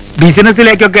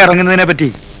ബിസിനസ്സിലേക്കൊക്കെ ഇറങ്ങുന്നതിനെ പറ്റി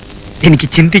എനിക്ക്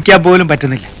ചിന്തിക്കാൻ പോലും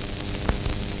പറ്റുന്നില്ല.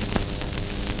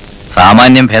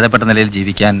 സാമാന്യം ഭേദപ്പെട്ട നിലയിൽ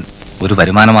ജീവിക്കാൻ ഒരു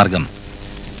വരുമാന മാർഗം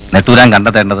നെട്ടൂരാൻ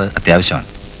കണ്ടെത്തേണ്ടത് അത്യാവശ്യമാണ്.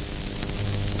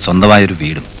 സ്വന്തമായൊരു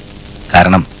വീടും.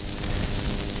 കാരണം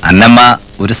അന്നമ്മ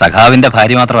ഒരു സഖാവിന്റെ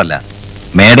ഭാര്യ മാത്രമല്ല,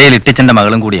 മേടയിൽ ഇട്ടിച്ചന്റെ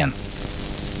മകളും കൂടിയാണ്.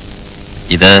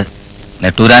 ഇത്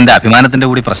നെട്ടൂരാന്റെ അഭിമാനത്തിന്റെ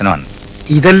കൂടി പ്രശ്നമാണ്.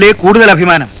 ഇതല്ലേ കൂടുതൽ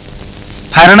അഭിമാനം?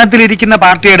 ഭരണത്തിലിരിക്കുന്ന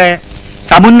പാർട്ടിയുടെ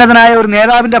സമുന്നതനായ ഒരു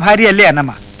നേതാവിന്റെ ഭാര്യയല്ലേ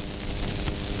അന്നമ്മ?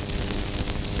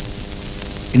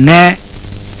 പിന്നെ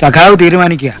സഖാവ്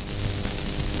തീരുമാനിക്കുക.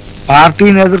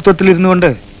 പാർട്ടി നേതൃത്വത്തിൽ ഇരുന്നുകൊണ്ട്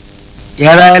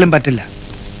ഏതായാലും പറ്റില്ല.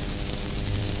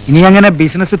 ഇനി അങ്ങനെ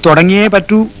ബിസിനസ് തുടങ്ങിയേ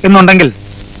പറ്റൂ എന്നുണ്ടെങ്കിൽ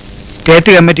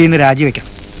സ്റ്റേറ്റ് കമ്മിറ്റിയിൽ നിന്ന് രാജിവെക്കണം.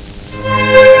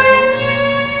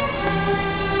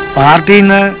 പാർട്ടിയിൽ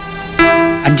നിന്ന്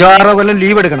 5-6 കൊല്ലം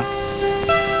ലീവ് എടുക്കണം.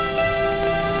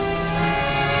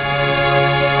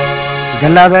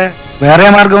 ഇതല്ലാതെ വേറെ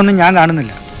മാർഗമൊന്നും ഞാൻ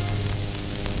കാണുന്നില്ല.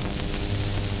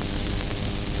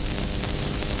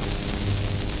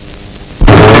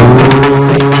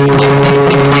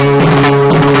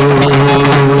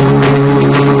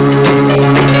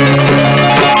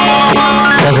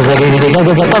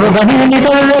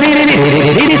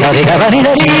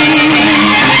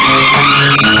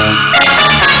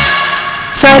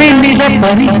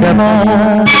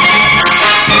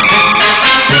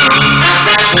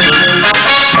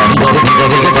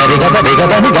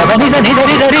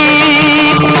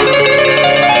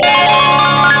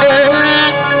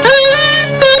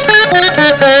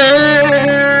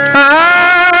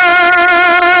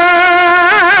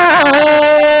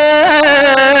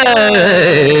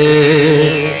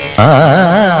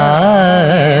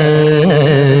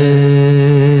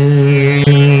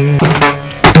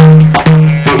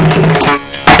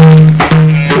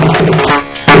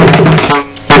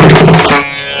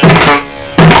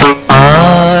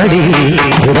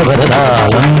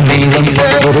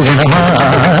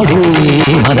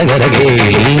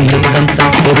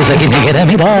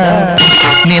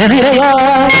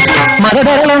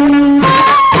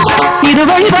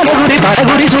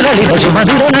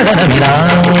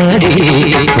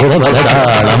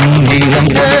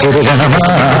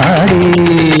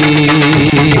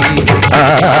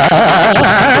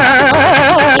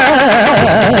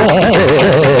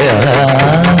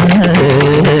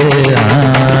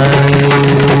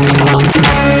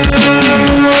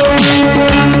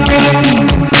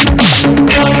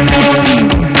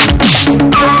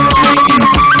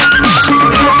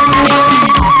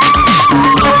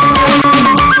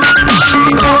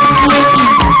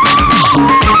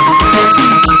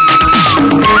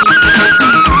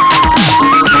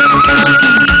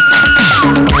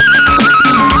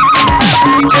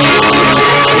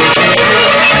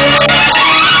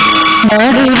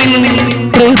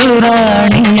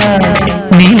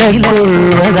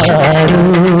 കൈകൊള്ളുവതാരോ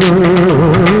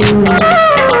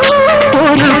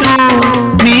ഒരു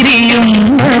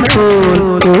വിരിയുന്ന പോൽ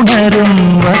ഉണരും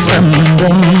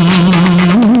വസന്തം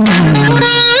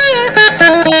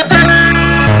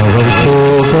അവൾ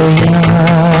പോകയാ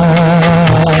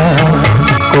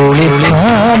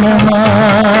കുളിർവാനമാ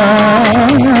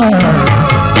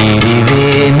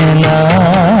തിരുവേനലായി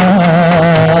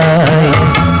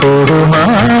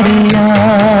പൊറുമാറിയാ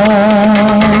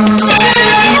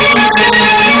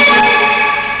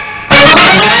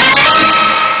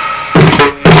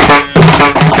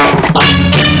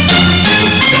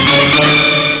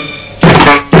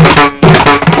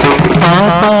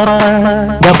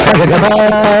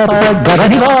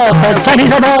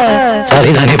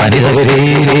സരിധനി പനിതരി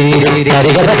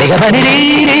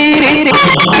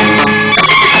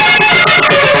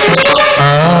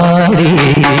ആടി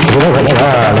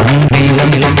ഉറവലകാലം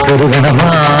നീളം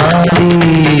പൊതുഗണമാടി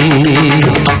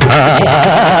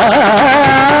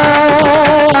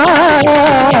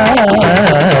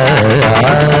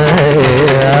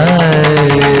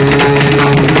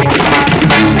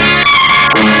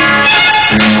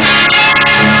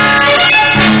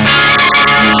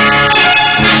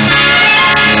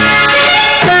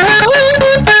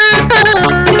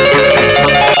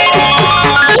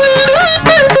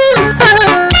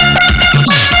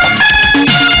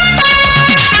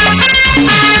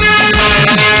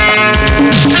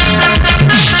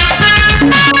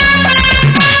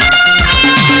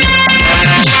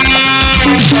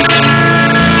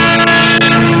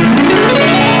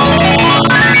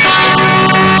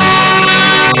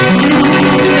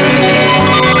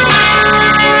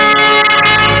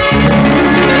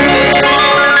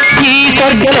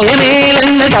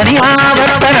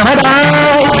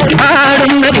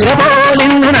ആടുന്ന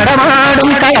തിരപോലിന്ന് നടമാടും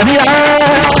കളമിഴ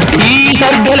ഈ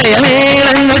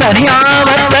സർഗലയമേളന്ന്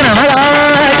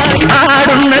തനിയാവർത്തനമതായി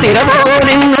ആടുന്ന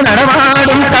തിരപോലിന്ന്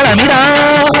നടമാടും കളമിഴ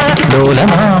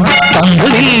ലോലമാം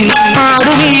തമ്പുലിൽ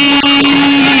ആടുമീ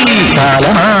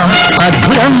കാലമാം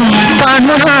അദ്ഭുതം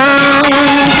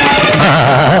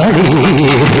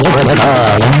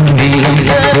ആടി ോലതാളം നീളം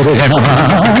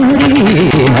ഗണമാടി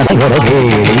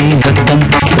നടകരകേളി നൃത്തം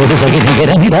ഒരു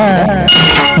സഹിനികരനിര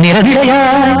നിരനിരയാ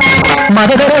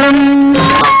മതകരണം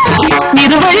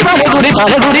ഇതുവഴി പലകുറി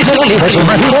ചൊല്ലിവ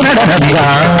സുമധുര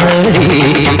നടനമിരാടി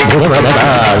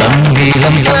ധ്രുവതാളം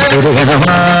നീളം ഒരു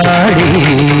ഗണമാടി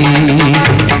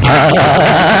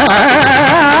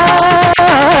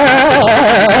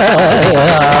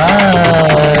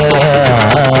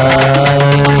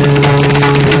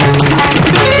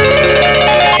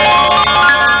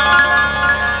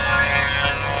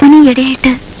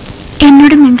ഇടയായിട്ട്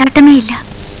എന്നോട് മിണ്ടാട്ടമേ ഇല്ല.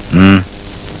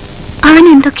 അവൻ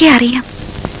എന്തൊക്കെ അറിയാം.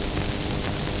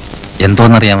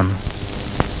 എന്തോന്നറിയാമെന്ന്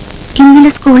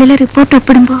ഇന്നലെ സ്കൂളിലെ റിപ്പോർട്ട്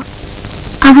ഒപ്പിടുമ്പോ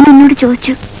അവൻ എന്നോട്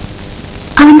ചോദിച്ചു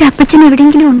അവന്റെ അപ്പച്ചൻ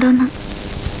എവിടെയെങ്കിലും ഉണ്ടോന്ന്.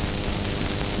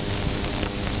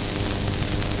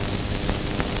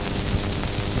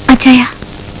 അച്ചായ,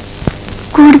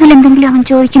 കൂടുതൽ എന്തെങ്കിലും അവൻ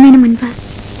ചോദിക്കുന്നതിന് മുൻപ്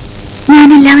ഞാൻ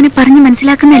എല്ലാവരും പറഞ്ഞു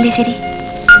മനസ്സിലാക്കുന്നതല്ലേ ശരി?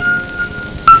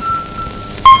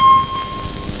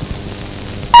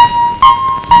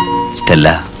 സ്റ്റെല്ല,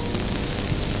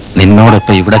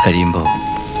 നിന്നോടൊപ്പം ഇവിടെ കഴിയുമ്പോൾ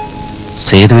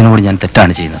സേതുവിനോട് ഞാൻ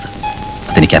തെറ്റാണ് ചെയ്യുന്നത്,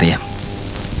 അതെനിക്കറിയാം.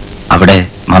 അവിടെ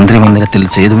മന്ത്രിമന്ദിരത്തിൽ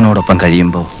സേതുവിനോടൊപ്പം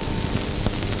കഴിയുമ്പോൾ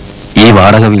ഈ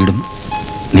വാടക വീടും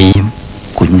നീയും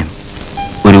കുഞ്ഞും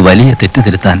ഒരു വലിയ തെറ്റ്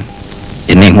തിരുത്താൻ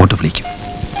എന്നെ ഇങ്ങോട്ട് വിളിക്കും.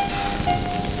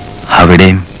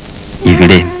 അവിടെയും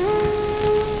ഇവിടെയും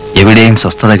എവിടെയും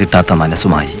സ്വസ്ഥത കിട്ടാത്ത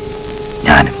മനസ്സുമായി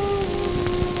ഞാനും.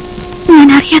 ഞാൻ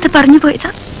അറിയാതെ പറഞ്ഞു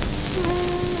പോയതാ.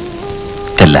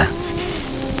 സ്റ്റെല്ല,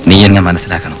 നീ എന്നെ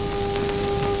മനസ്സിലാക്കണം.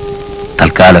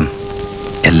 തൽക്കാലം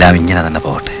എല്ലാം ഇങ്ങനെ തന്നെ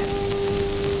പോകട്ടെ,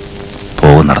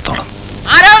 പോകുന്നിടത്തോളം.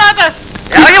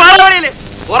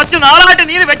 കുറച്ച് നാളായിട്ട്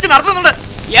നീ വെച്ച് നടത്തുന്നുണ്ട്.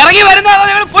 ഇറങ്ങി വരുന്ന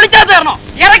പൊളിച്ചാത്ത തരണോ?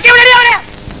 ഇറക്കി വിടടി അവനെ.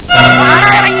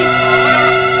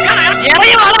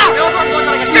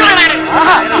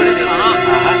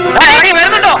 ഇറങ്ങി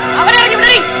വരുന്നുണ്ടോ? അവനെ ഇറങ്ങി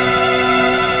വിടടി.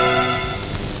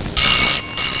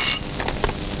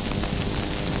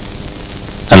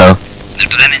 ഹലോ,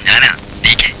 ഞാനാ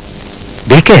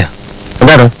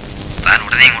എന്താണ്? താൻ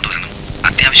ഉടനെ ഇങ്ങോട്ട് വരണം,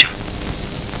 അത്യാവശ്യം.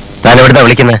 താൻ എവിടുന്നാ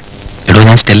വിളിക്കുന്നത്? എടോ,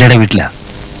 ഞാൻ സ്റ്റെല്ലയുടെ വീട്ടിലാ.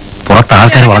 പുറത്ത്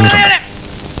ആൾക്കാർ വളർന്നിട്ടുണ്ട്.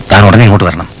 താൻ ഉടനെ ഇങ്ങോട്ട്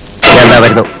വരണം. ഞാൻ എന്താ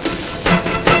വരുന്നു.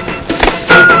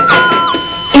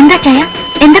 എന്താ ചായ?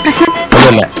 എന്താ പ്രശ്നം?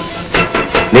 ഒന്നുമില്ല.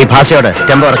 നീ ഭാഷയോട്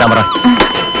ടെമ്പോ ഇറക്കാൻ പറ.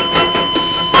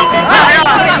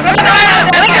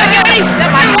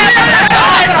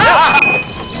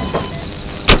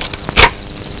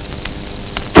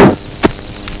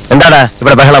 എന്താടാ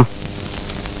ഇവിടെ ബഹളം?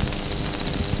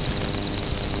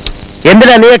 എന്തിനാ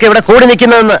എന്തിനാ നീയൊക്കെ ഇവിടെ കൂടി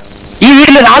നിൽക്കുന്നതെന്ന്. ഈ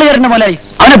വീട്ടിൽ ഒരാൾ കയറുന്ന പോലെ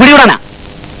അവനെ പിടിവിടാനാ.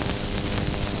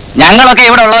 ഞങ്ങളൊക്കെ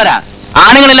ഇവിടെ ഉള്ളവരാ.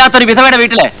 ആണുങ്ങളില്ലാത്തൊരു വിധവയുടെ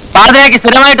വീട്ടില് പാതിരാക്കി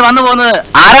സ്ഥിരമായിട്ട് വന്നു പോകുന്നത്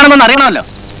ആരാണെന്നൊന്ന് അറിയണമല്ലോ.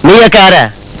 നീയൊക്കെ ആരാ?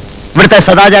 ഇവിടുത്തെ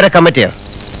സദാചാര കമ്മിറ്റിയോ?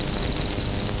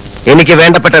 എനിക്ക്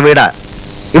വേണ്ടപ്പെട്ട വീടാ.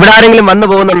 ഇവിടെ ആരെങ്കിലും വന്നു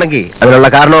പോകുന്നുണ്ടെങ്കിൽ അതിനുള്ള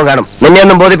കാരണവും കാണും.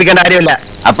 നിന്നെയൊന്നും ബോധിപ്പിക്കേണ്ട കാര്യമില്ല.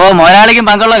 അപ്പോ മുതലാളിക്കും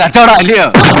പങ്കുള്ള കച്ചവടം അല്ലയോ?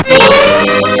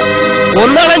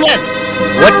 ഒന്നാണ് ഞാൻ.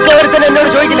 ഒറ്റ ഒരുത്തൻ എന്നോട്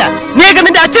ചോദിക്കില്ല. നീയൊക്കെ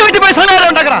നിന്റെ അച്ഛൻ വീട്ടിൽ പോയി സദാചാരം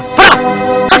ഉണ്ടാക്കണ.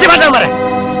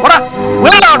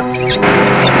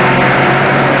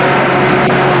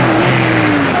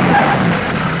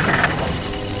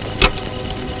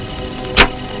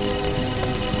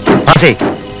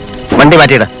 വണ്ടി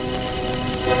മാറ്റിയിട.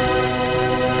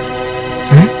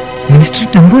 മിനിസ്റ്റർ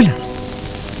ടെമ്പോല.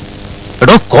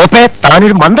 എടോ കോപ്പെ,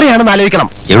 താനൊരു മന്ത്രിയാണെന്ന് ആലോചിക്കണം.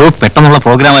 എടോ പെട്ടെന്നുള്ള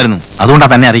പ്രോഗ്രാം ആയിരുന്നു, അതുകൊണ്ടാ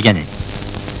തന്നെ അറിയിക്കാൻ ഞാൻ.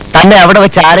 തന്നെ അവിടെ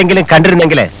വെച്ച് ആരെങ്കിലും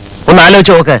കണ്ടിരുന്നെങ്കില് ഒന്ന്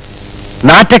ആലോചിച്ച് നോക്ക്.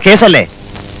 നാറ്റ കേസല്ലേ.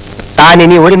 താൻ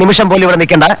ഇനി ഒരു നിമിഷം പോലും ഇവിടെ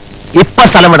നിൽക്കണ്ട. ഇപ്പൊ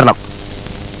സ്ഥലം വിടണം.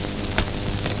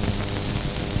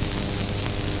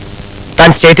 താൻ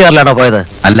സ്റ്റേറ്റ് കാറിലാണോ പോയത്?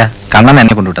 അല്ല, കണ്ണൻ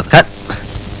എന്നെ കൊണ്ടുവിട്ടത്.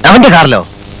 അവന്റെ കാറിലോ?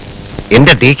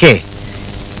 എന്റെ ഡി കെ,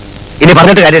 ഇനി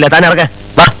പറഞ്ഞിട്ട് കാര്യമില്ല. താൻ ഇറങ്ങ.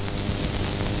 വാ.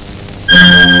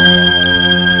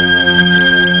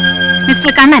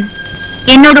 മിസ്റ്റർ കണ്ണൻ,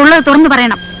 എന്നോടുള്ളത് തുറന്നു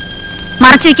പറയണം.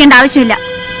 മറച്ചു വെക്കേണ്ട ആവശ്യമില്ല.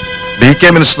 ഡി കെ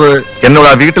മിനിസ്റ്റർ എന്നോട്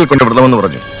ആ വീട്ടിൽ കൊണ്ടുവിടണമെന്ന്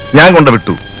പറഞ്ഞു. ഞാൻ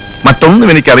കൊണ്ടുവിട്ടു.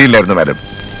 മറ്റൊന്നും എനിക്കറിയില്ലായിരുന്നു മാഡം.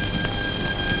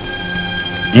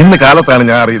 ഇന്ന് കാലത്താണ്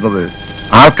ഞാൻ അറിയുന്നത്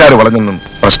ആൾക്കാർ വളഞ്ഞെന്നും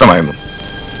പ്രശ്നമായെന്നും.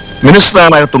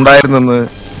 മിനിസ്റ്ററാണ് അകത്തുണ്ടായിരുന്നെന്ന്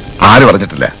ആരും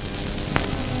അറിഞ്ഞിട്ടില്ല.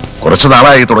 കുറച്ചു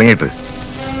നാളായി തുടങ്ങിയിട്ട്.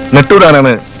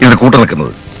 നെട്ടൂരാനാണ് ഇതിൽ കൂട്ടു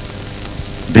നിൽക്കുന്നത്.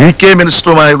 ഡി കെ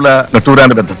മിനിസ്റ്ററുമായുള്ള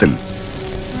നെട്ടൂരാന്റെ ബന്ധത്തിൽ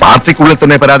പാർട്ടിക്കുള്ളിൽ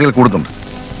തന്നെ പരാതികൾ കൂടുന്നുണ്ട്.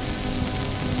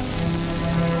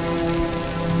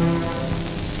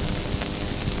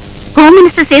 ഹോം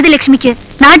മിനിസ്റ്റർ സേതുലക്ഷ്മിക്ക്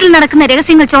നാട്ടിൽ നടക്കുന്ന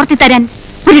രഹസ്യങ്ങൾ ചോർത്തി തരാൻ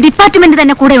ഒരു ഡിപ്പാർട്ട്മെന്റ്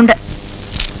തന്നെ കൂടെയുണ്ട്.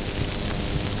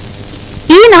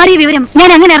 ഈ നാറിയ വിവരം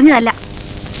ഞാൻ അങ്ങനെ അറിഞ്ഞതല്ല.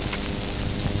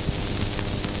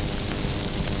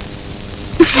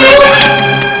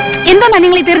 എന്താണ്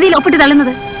നിങ്ങൾ ഈ ധൃതിയിൽ ഒപ്പിട്ട്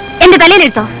തള്ളുന്നത്? എന്റെ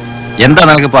തലയിലെടുത്തോ? എന്താ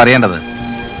നിനക്കിപ്പോ അറിയേണ്ടത്?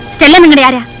 സ്റ്റെല്ല നിങ്ങളുടെ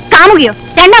ആരാ? കാമുകയോ?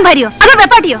 രണ്ടാം ഭാര്യയോ? അതോ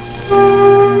വെപ്പാട്ടിയോ?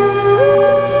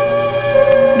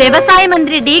 വ്യവസായ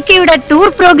മന്ത്രി ഡി കെയുടെ ടൂർ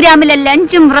പ്രോഗ്രാമിലെ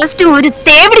ലഞ്ചും റെസ്റ്റും ഒരു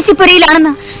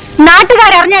തേവിടിച്ചിപ്പുരയിലാണെന്ന്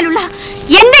നാട്ടുകാരറിഞ്ഞാലുള്ള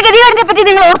എന്റെ ഗതികാരനെ പറ്റി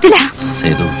നിങ്ങൾ ഓർത്തില്ല.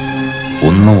 സേതു,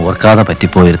 ഒന്നും ഓർക്കാതെ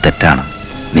പറ്റിപ്പോയൊരു തെറ്റാണ്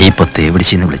നീ ഇപ്പൊ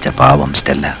തേവിടിച്ചെന്ന് വിളിച്ച പാവം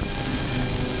സ്റ്റെല്ല.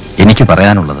 എനിക്ക്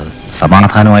പറയാനുള്ളത്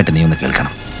സമാധാനമായിട്ട് നീ ഒന്ന്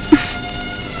കേൾക്കണം.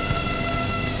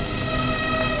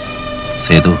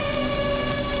 സേതു,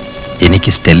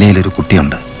 എനിക്ക് സ്റ്റെല്ലയിലൊരു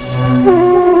കുട്ടിയുണ്ട്.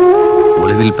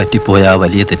 ഒളിവിൽ പറ്റിപ്പോയ ആ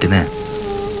വലിയ തെറ്റിന്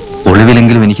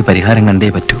ഒളിവിലെങ്കിലും എനിക്ക് പരിഹാരം കണ്ടേ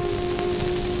പറ്റൂ.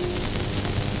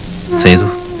 സേതു,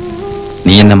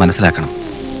 നീ എന്നെ മനസ്സിലാക്കണം.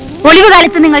 ഒളിവ്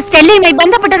കാലത്ത് നിങ്ങൾ സ്റ്റെല്ലയുമായി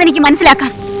ബന്ധപ്പെട്ടത് എനിക്ക്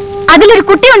മനസ്സിലാക്കാം. അതിലൊരു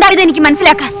കുട്ടി ഉണ്ടായത് എനിക്ക്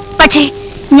മനസ്സിലാക്കാം. പക്ഷേ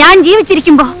ഞാൻ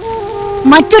ജീവിച്ചിരിക്കുമ്പോ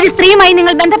മറ്റൊരു സ്ത്രീയുമായി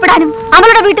നിങ്ങൾ ബന്ധപ്പെടാനും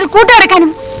അവളുടെ വീട്ടിൽ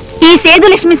കൂട്ടുകിടക്കാനും ഈ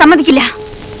സേതുലക്ഷ്മി സമ്മതിക്കില്ല.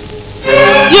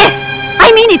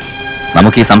 I mean it.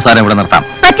 നമുക്ക് ഈ സംസാരം ഇവിടെ നിർത്താം.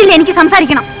 പറ്റില്ല, എനിക്ക്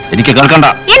സംസാരിക്കണം. എനിക്ക് കേൾക്കണ്ട.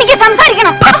 എനിക്ക്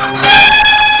സംസാരിക്കണം.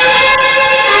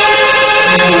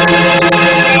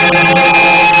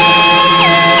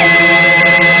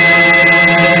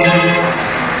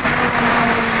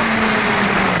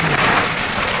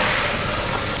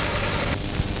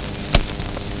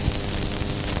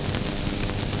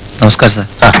 നമസ്കാരം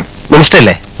സാർ. മിനിസ്റ്റർ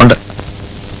അല്ലേ? ഉണ്ട്.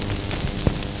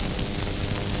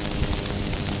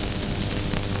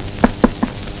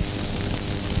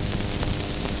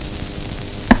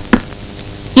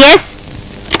 യെസ്.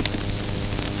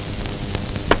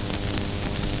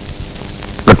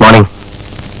 Good morning.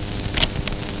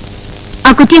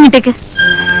 ആ കുറ്റിയങ്ങിട്ടേക്ക്.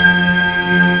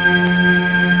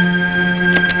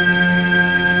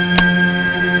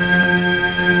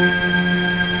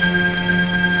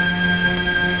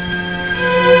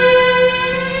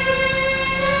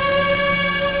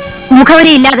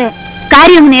 മുഖവരിയില്ലാതെ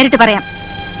കാര്യം നേരിട്ട് പറയാം.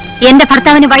 എന്റെ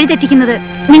ഭർത്താവിനെ വഴിതെറ്റിക്കുന്നത്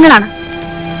നിങ്ങളാണ്.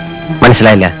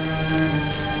 മനസ്സിലായില്ല.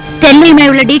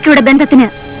 സ്റ്റെല്ലയുമായുള്ള ഡി കെയുടെ ബന്ധത്തിന്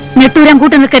നെട്ടൂരാൻ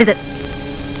കൂട്ടു നിൽക്കരുത്.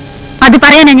 അത്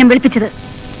പറയാനാണ് ഞാൻ വിളിപ്പിച്ചത്.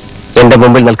 എന്റെ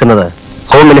മുമ്പിൽ നിൽക്കുന്നത്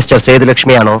ഹോം മിനിസ്റ്റർ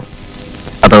സേതുലക്ഷ്മിയാണോ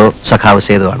അതോ സഖാവ്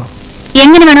സേതു ആണോ?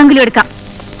 എങ്ങനെ വേണമെങ്കിലും എടുക്കാം.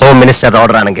 ഹോം മിനിസ്റ്റർ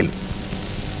ഓർഡർ ആണെങ്കിൽ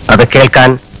അത്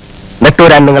കേൾക്കാൻ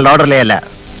നെട്ടൂരാൻ നിങ്ങളുടെ ഓർഡറിലേ അല്ല.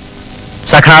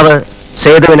 സഖാവ്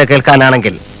സേതുവിനെ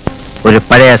കേൾക്കാനാണെങ്കിൽ ഒരു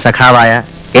പഴയ സഖാവായ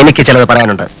എനിക്ക് ചിലത്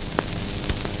പറയാനുണ്ട്.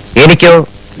 എനിക്കോ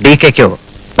ഡി കെക്കോ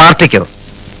പാർട്ടിക്കോ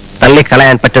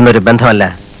തള്ളിക്കളയാൻ പറ്റുന്ന ഒരു ബന്ധമല്ല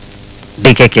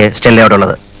ഡി കെക്ക്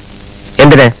സ്റ്റെല്ലയോടുള്ളത്.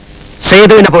 എന്തിന്?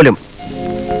 സേതുവിനെ പോലും.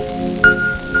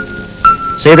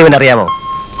 സേതുവിനറിയാമോ,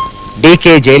 ഡി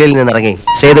കെ ജയിലിൽ നിന്നിറങ്ങി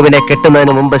സേതുവിനെ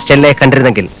കെട്ടുന്നതിന് മുമ്പ് സ്റ്റെല്ലയെ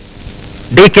കണ്ടിരുന്നെങ്കിൽ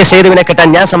DK സേതുവിനെ കെട്ടാൻ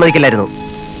ഞാൻ സമ്മതിക്കില്ലായിരുന്നു.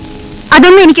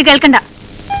 അതൊന്നും എനിക്ക് കേൾക്കണ്ട.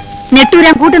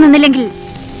 നെട്ടൂരാൻ കൂട്ടുനിന്നില്ലെങ്കിൽ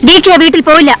DK വീട്ടിൽ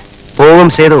പോവില്ല. പോവും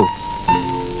സേതു.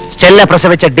 സ്റ്റെല്ല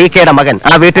പ്രസവിച്ച DKയുടെ മകൻ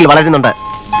ആ വീട്ടിൽ വളരുന്നുണ്ട്.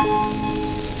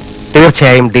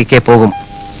 തീർച്ചയായും DK പോകും.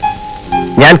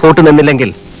 ഞാൻ കൂട്ടുനിന്നില്ലെങ്കിൽ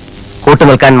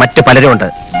കൂട്ടുനിൽക്കാൻ മറ്റു പലരുമുണ്ട്.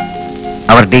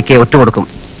 അവർ DK ഒറ്റുകൊടുക്കും.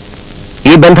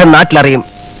 ഈ ബന്ധം നാട്ടിലറിയും.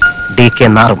 DK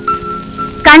നാറും.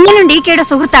 കണ്ണനും DKയുടെ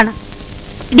സുഹൃത്താണ്.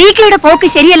 DKയുടെ പോക്ക്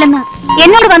ശരിയല്ലെന്ന്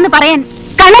എന്നോട് വന്ന് പറയാൻ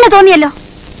കണ്ണന് തോന്നിയല്ലോ.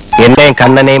 എന്നെയും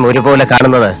കണ്ണനെയും ഒരുപോലെ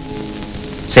കാണുന്നത്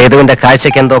സേതുവിന്റെ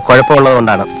കാഴ്ചയ്ക്ക് എന്തോ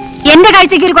കുഴപ്പമുള്ളതുകൊണ്ടാണ്. എന്റെ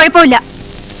കാഴ്ചയ്ക്ക് ഒരു കുഴപ്പമില്ല.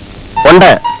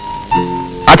 ഉണ്ട്.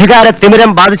 അധികാര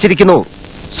തിമിരം ബാധിച്ചിരിക്കുന്നു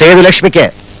സേതുലക്ഷ്മിക്ക്.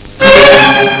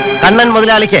 കണ്ണൻ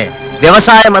മുതലാളിക്ക്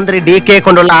വ്യവസായ മന്ത്രി DK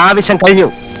കൊണ്ടുള്ള ആവശ്യം കഴിഞ്ഞു.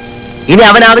 ഇനി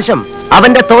അവൻ ആവശ്യം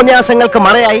അവന്റെ തോന്നിയാസങ്ങൾക്ക്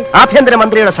മറയായി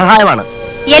ആഭ്യന്തരമന്ത്രിയുടെ സഹായമാണ്.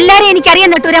 എല്ലാരും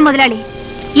എനിക്കറിയാം നെട്ടൂരാൻ മുതലാളി.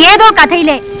 ഏതോ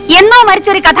കഥയിലെ എന്നോ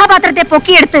മരിച്ചൊരു കഥാപാത്രത്തെ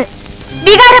പൊക്കിയെടുത്ത്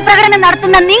വികാര പ്രകടനം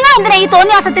നടത്തുന്ന നിങ്ങൾ എന്തിനാ ഈ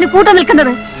തോന്നിയാസത്തിന് കൂട്ടു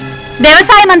നിൽക്കുന്നത്?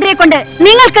 വ്യവസായ മന്ത്രിയെ കൊണ്ട്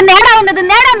നിങ്ങൾക്ക് നേടാവുന്നത്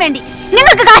നേടാൻ വേണ്ടി,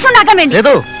 നിങ്ങൾക്ക് കാശുണ്ടാക്കാൻ വേണ്ടി.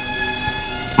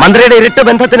 മന്ത്രിയുടെ ഇരുട്ട്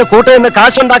ബന്ധത്തിന് കൂട്ടുനിന്ന്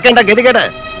കാശുണ്ടാക്കേണ്ട ഗതികേട്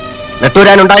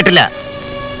നെട്ടൂരാൻ ഉണ്ടായിട്ടില്ല.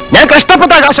 ഞാൻ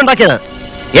കഷ്ടപ്പെട്ടാ കാശുണ്ടാക്കിയത്,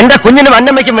 എന്റെ കുഞ്ഞിനും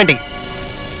അന്നമ്മയ്ക്കും വേണ്ടി.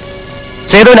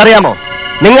 സേതുവിനറിയാമോ,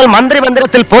 നിങ്ങൾ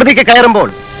മന്ത്രിമന്ദിരത്തിൽ പൊറുതിക്ക് കയറുമ്പോൾ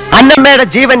അന്നമ്മയുടെ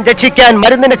ജീവൻ രക്ഷിക്കാൻ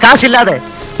മരുന്നിന് കാശില്ലാതെ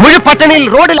മുഴുപട്ടണിയിൽ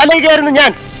റോഡിൽ അലയുകയായിരുന്നു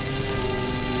ഞാൻ.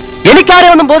 എനിക്കാരെ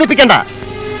ഒന്നും ബോധിപ്പിക്കണ്ട.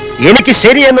 എനിക്ക്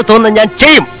ശരിയെന്ന് തോന്നുന്നു ഞാൻ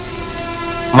ചെയ്യും.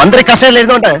 മന്ത്രി കസേരയിൽ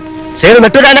ഇരുന്നുകൊണ്ട് സേതു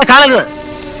നെട്ടൂരാനെ കാണരുത്.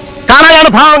 കാണാനാണ്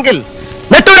ഭാവമെങ്കിൽ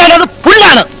നെട്ടൂരാൻ അത്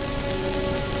പുല്ലാണ്.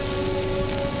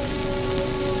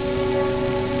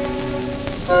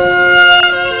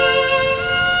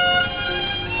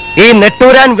 ഈ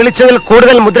നെട്ടൂരാൻ വിളിച്ചതിൽ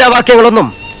കൂടുതൽ മുദ്രാവാക്യങ്ങളൊന്നും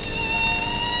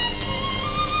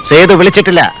സേതു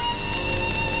വിളിച്ചിട്ടില്ല.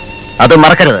 അത്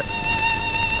മറക്കരുത്.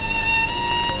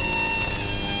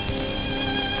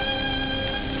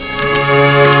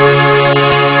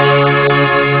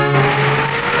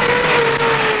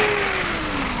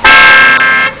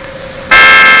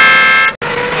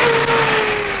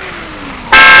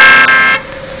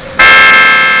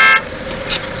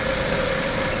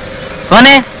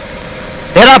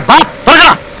 तेरा बाप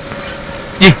पकड़ा।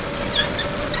 जी।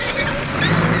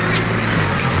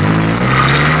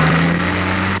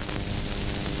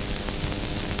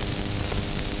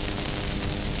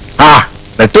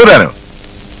 നെട്ടൂരാനോ?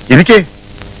 ഇരിക്കേ.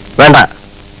 വേണ്ട,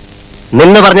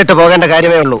 നിന്ന് പറഞ്ഞിട്ട് പോകേണ്ട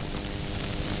കാര്യമേ ഉള്ളൂ.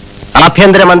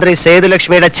 ആഭ്യന്തരമന്ത്രി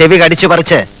സേതുലക്ഷ്മിയുടെ ചെവി കടിച്ചു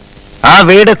പറിച്ച് ആ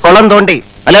വീട് കുളം തോണ്ടി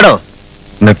അല്ലേടോ?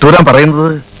 നെട്ടൂരാൻ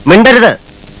പറയുന്നത് മിണ്ടരുത്.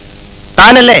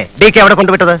 താനല്ലേ DK അവിടെ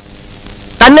കൊണ്ടുവിട്ടത്?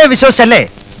 തന്നെ വിശ്വസിച്ചല്ലേ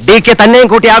DK തന്നെയും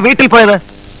കൂട്ടി ആ വീട്ടിൽ പോയത്?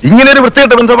 ഇങ്ങനെ ഒരു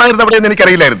വൃത്തികെട്ട ബന്ധമായിരുന്നു അവിടെ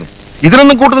എനിക്കറിയില്ലായിരുന്നു.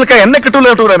 ഇതിനൊന്നും കൂട്ടു നിൽക്കാൻ എന്നെ കിട്ടൂല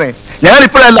നെട്ടൂരാനെ. ഞാൻ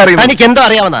ഇപ്പോഴല്ല അറിയുന്നത്. തനിക്ക് എന്തോ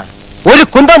അറിയാവുന്ന ഒരു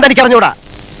കുന്തം തനിക്ക് അറിഞ്ഞൂടാ.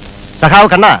 സഖാവ്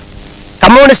കണ്ണ,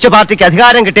 കമ്മ്യൂണിസ്റ്റ് പാർട്ടിക്ക്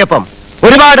അധികാരം കിട്ടിയപ്പം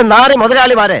ഒരുപാട് നാറി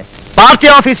മുതലാളിമാര് പാർട്ടി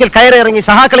ഓഫീസിൽ കയറി ഇറങ്ങി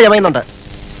സഹാക്കളെ ചമയുന്നുണ്ട്.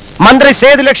 മന്ത്രി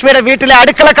സേതുലക്ഷ്മിയുടെ വീട്ടിലെ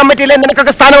അടുക്കള കമ്മിറ്റിയിലെ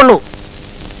നിനക്കൊക്കെ സ്ഥാനമുള്ളൂ.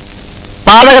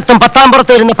 പാതകത്തും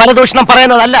പത്താമ്പുറത്തും ഇരുന്ന് പരദൂഷണം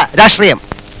പറയുന്നതല്ല രാഷ്ട്രീയം.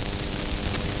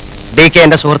 DK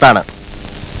എന്റെ സുഹൃത്താണ്.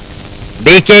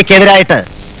 DKക്കെതിരായിട്ട്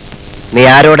നീ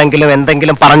ആരോടെങ്കിലും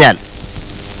എന്തെങ്കിലും പറഞ്ഞാൽ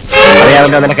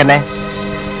അറിയാമല്ലോ നിനക്കെന്നെ.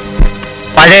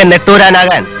 പഴയ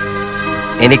നെട്ടൂരാനാകാൻ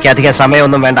എനിക്കധികം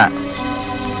സമയമൊന്നും വേണ്ട.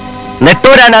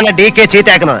 നെട്ടൂരാനാണ് DK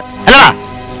ചീത്തയാക്കുന്നത് അല്ലടാ.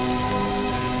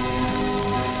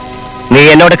 നീ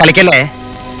എന്നോട് കളിക്കല്ലേ.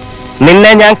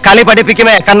 നിന്നെ ഞാൻ കളി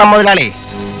പഠിപ്പിക്കുമേ കണ്ണം മുതലാളി.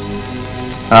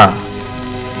 ആ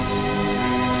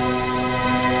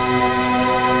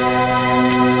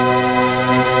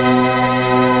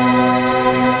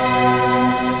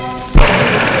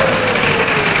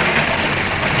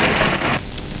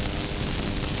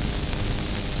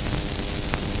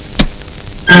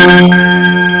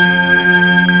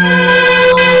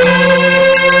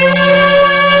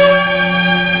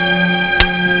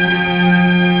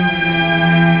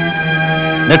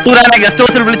നെട്ടൂരാനെ ഗസ്റ്റ്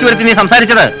ഹൗസിൽ വിളിച്ചു വരുത്തി നീ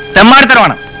സംസാരിച്ചത്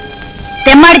തെമ്മാടിത്തരമാണ്.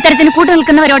 തെമ്മാടിത്തരത്തിന് കൂട്ടു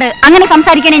നിൽക്കുന്നവരോട് അങ്ങനെ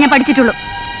സംസാരിക്കാനേ ഞാൻ പഠിച്ചിട്ടുള്ളൂ.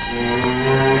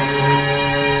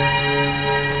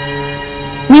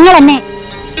 നിങ്ങൾ എന്നെ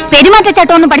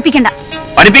പെരുമാറ്റച്ചട്ടമൊന്നും പഠിപ്പിക്കണ്ട.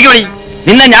 പഠിപ്പിക്കുവഴി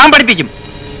നിന്നെ ഞാൻ പഠിപ്പിക്കും.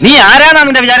 നീ ആരാന്നാ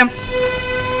നിന്റെ വിചാരം?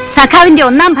 സഖാവിന്റെ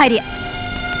ഒന്നാം ഭാര്യ,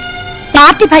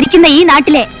 പാർട്ടി ഭരിക്കുന്ന ഈ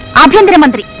നാട്ടിലെ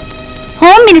ആഭ്യന്തരമന്ത്രി,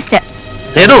 ഹോം മിനിസ്റ്റർ.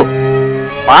 സേതു,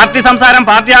 പാർട്ടി സംസാരം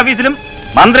പാർട്ടി ഓഫീസിലും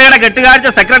മന്ത്രിയുടെ കെട്ടുകാഴ്ച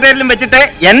സെക്രട്ടേറിയറ്റിലും വെച്ചിട്ട്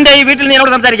എന്റെ ഈ വീട്ടിൽ നീ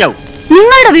എന്നോട് സംസാരിക്കാവൂ.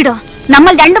 നിങ്ങളുടെ വീടോ?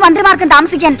 നമ്മൾ രണ്ടു മന്ത്രിമാർക്കും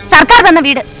താമസിക്കാൻ സർക്കാർ തന്ന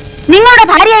വീട്. നിങ്ങളുടെ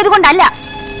ഭാര്യ ആയതുകൊണ്ടല്ല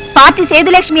പാർട്ടി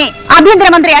സേതുലക്ഷ്മിയെ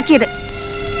ആഭ്യന്തരമന്ത്രിയാക്കിയത്.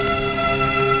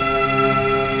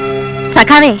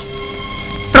 സഖാവേ,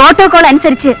 പ്രോട്ടോകോൾ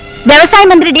അനുസരിച്ച് വ്യവസായ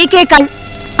മന്ത്രി DKയേക്കാൾ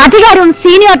അധികാരവും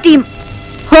സീനിയോറിറ്റിയും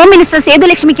ഹോം മിനിസ്റ്റർ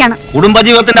സേതുലക്ഷ്മിക്കാണ്.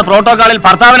 കുടുംബജീവിതത്തിന്റെ പ്രോട്ടോകോളിൽ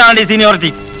ഭർത്താവിനാണ് ഈ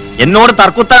സീനിയോറിറ്റി. എന്നോട്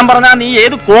തർക്കുത്തരം പറഞ്ഞാൽ നീ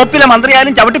ഏത് കോപ്പിലെ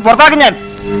മന്ത്രിയായാലും ചവിട്ടി പുറത്താക്കും ഞാൻ.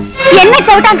 എന്നെ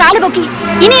ചവിട്ടാൻ കാല് പൊക്കി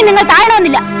ഇനിയും നിങ്ങൾ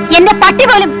താഴണമെന്നില്ല. എന്റെ പട്ടി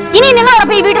പോലും ഇനിയും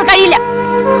നിങ്ങളോടൊപ്പം ഈ വീട്ടിൽ കഴിയില്ല.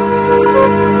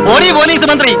 പോലീസ്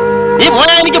മന്ത്രി, നീ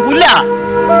പോയാ എനിക്ക് പുല്ല.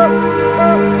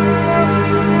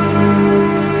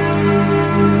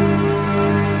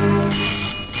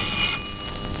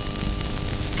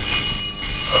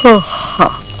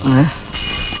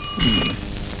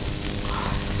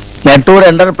 Nettoor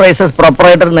enterprises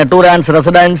proprietor, Nettoor and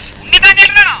residence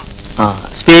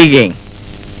speaking.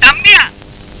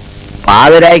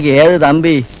 പാതിരായ്ക്ക് ഏത്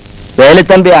തമ്പി?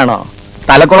 വേലിത്തമ്പിയാണോ?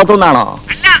 തലക്കുളത്തുനിന്നാണോ?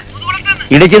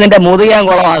 ഇടിച്ച് നിന്റെ മുതുകാൻ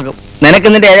കുളമാക്കും. നിനക്ക്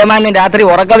നിന്റെ യജമാനും രാത്രി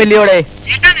ഉറക്കമില്ലയോടെ?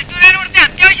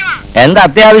 എന്ത്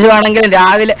അത്യാവശ്യമാണെങ്കിലും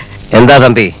രാവിലെ. എന്താ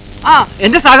തമ്പി?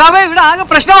 എന്റെ സഖാവേ, ഇവിടെ ആകെ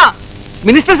പ്രശ്നമാ.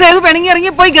 മിനിസ്റ്റർ സേതു പിണങ്ങി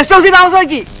ഇറങ്ങി പോയി ഗസ്റ്റ് ഹൗസിൽ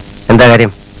താമസമാക്കി. എന്താ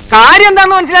കാര്യം? കാര്യം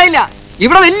എന്താണെന്ന് മനസ്സിലായില്ല.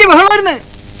 ഇവിടെ വലിയ ബഹളമായിരുന്നു.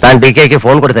 താൻ ഡി കെക്ക്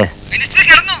ഫോൺ കൊടുത്തേ?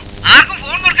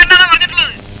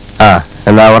 ആ,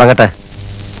 എന്നാ ഉറങ്ങട്ടെ.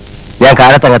 ഞാൻ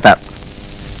കാലത്തങ്ങെത്താം.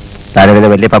 താനിതിന്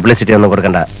വലിയ പബ്ലിസിറ്റി ഒന്നും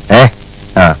കൊടുക്കണ്ട.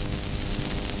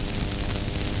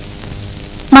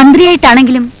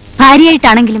 മന്ത്രിയായിട്ടാണെങ്കിലും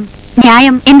ഭാര്യയായിട്ടാണെങ്കിലും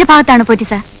ന്യായം എന്റെ ഭാഗത്താണ് പോറ്റി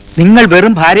സാർ. നിങ്ങൾ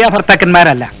വെറും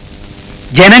ഭാര്യാഭർത്താക്കന്മാരല്ല,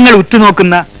 ജനങ്ങൾ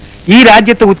ഉറ്റുനോക്കുന്ന ഈ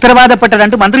രാജ്യത്ത് ഉത്തരവാദപ്പെട്ട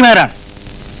 2 മന്ത്രിമാരാണ്.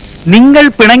 നിങ്ങൾ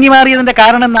പിണങ്ങി മാറിയതിന്റെ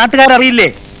കാരണം നാട്ടുകാരറിയില്ലേ?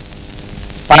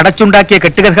 പടച്ചുണ്ടാക്കിയ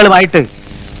കെട്ടുകഥകളുമായിട്ട്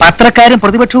പത്രക്കാരും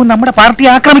പ്രതിപക്ഷവും നമ്മുടെ പാർട്ടി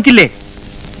ആക്രമിക്കില്ലേ?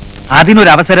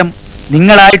 അതിനൊരവസരം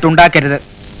നിങ്ങളായിട്ടുണ്ടാക്കരുത്.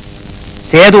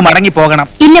 സേതു മടങ്ങിപ്പോകണം.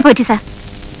 ഇല്ല പോറ്റി സാർ,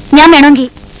 ഞാൻ വേണമെങ്കിൽ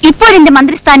ഇപ്പോഴെന്റെ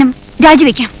മന്ത്രിസ്ഥാനം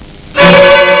രാജിവെക്കാം.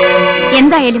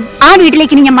 എന്തായാലും ആ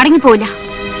വീട്ടിലേക്ക് ഇനി ഞാൻ മടങ്ങിപ്പോവില്ല.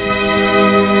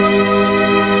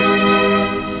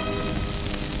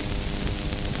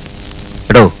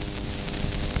 എടോ,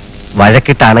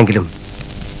 വഴക്കിട്ടാണെങ്കിലും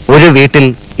ഒരു വീട്ടിൽ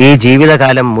ഈ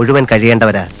ജീവിതകാലം മുഴുവൻ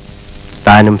കഴിയേണ്ടവരാ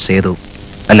താനും സേതു,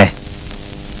 അല്ലേ?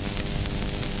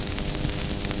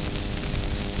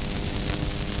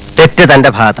 തെറ്റ് തന്റെ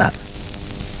ഭാഗത്താ.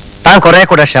 താൻ കുറെ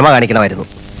കൂടെ ക്ഷമ കാണിക്കണമായിരുന്നു.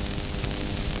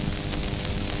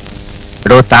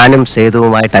 എടോ, താനും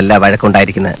സേതുവുമായിട്ടല്ല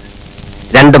വഴക്കുണ്ടായിരിക്കുന്നത്.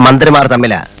 2 മന്ത്രിമാർ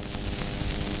തമ്മിലാ.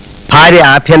 ഭാര്യ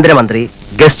ആഭ്യന്തരമന്ത്രി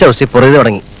ഗസ്റ്റ് ഹൗസിൽ പൊറുതി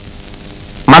തുടങ്ങി.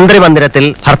 മന്ത്രിമന്ദിരത്തിൽ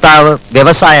ഭർത്താവ്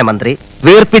വ്യവസായ മന്ത്രി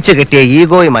വീർപ്പിച്ച് കിട്ടിയ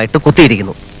ഈഗോയുമായിട്ട്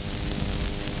കുത്തിയിരിക്കുന്നു.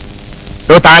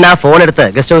 താൻ ആ ഫോൺ എടുത്ത്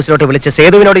ഗസ്റ്റ് ഹൗസിലോട്ട് വിളിച്ച്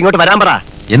സേതുവിനോട് ഇങ്ങോട്ട് വരാൻ പറ.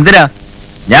 എന്തിനാ?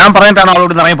 ഞാൻ പറഞ്ഞിട്ടാണോ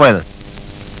അവളോട് ഇറങ്ങിപ്പോയത്?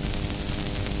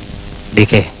 ഡി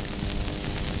കെ,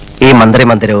 ഈ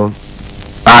മന്ത്രിമന്ദിരവും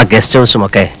ആ ഗസ്റ്റ് ഹൗസും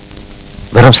ഒക്കെ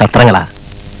വെറും സത്രങ്ങളാ.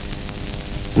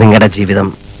 നിങ്ങളുടെ ജീവിതം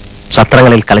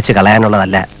സത്രങ്ങളിൽ കളിച്ച്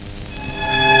കളയാനുള്ളതല്ല.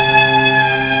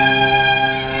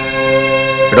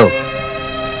 എടോ,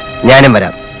 ഞാനും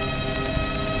വരാം.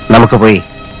 നമുക്ക് പോയി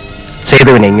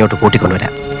സേതുവിനെ ഇങ്ങോട്ട്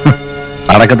കൂട്ടിക്കൊണ്ടുവരാം.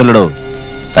 നടക്കത്തില്ലടോ.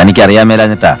 തനിക്കറിയാൻ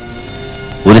മേലാഞ്ഞിട്ടാ.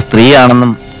 ഒരു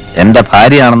സ്ത്രീയാണെന്നും എന്റെ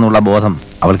ഭാര്യയാണെന്നുള്ള ബോധം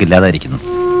അവൾക്കില്ലാതായിരിക്കുന്നു.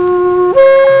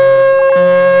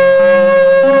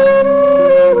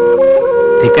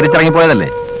 ധിക്കരിച്ചിറങ്ങിപ്പോയതല്ലേ,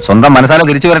 സ്വന്തം മനസ്സാലെ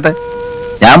തിരിച്ചു വരട്ടെ.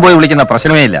 ഞാൻ പോയി വിളിക്കുന്ന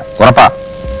പ്രശ്നമേ ഇല്ല, ഉറപ്പാ.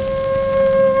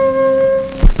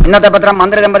 ഇന്നത്തെ പത്രം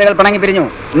മന്ത്രി ദമ്പതികൾ പിണങ്ങി പിരിഞ്ഞു.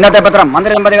 ഇന്നത്തെ പത്രം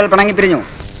മന്ത്രി ദമ്പതികൾ പിണങ്ങി പിരിഞ്ഞു.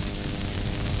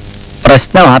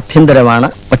 പ്രശ്നം ആഭ്യന്തരമാണ്,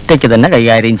 ഒറ്റയ്ക്ക് തന്നെ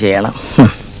കൈകാര്യം ചെയ്യണം.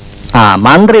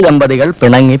 മന്ത്രി ദമ്പതികൾ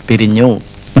പിണങ്ങി പിരിഞ്ഞു.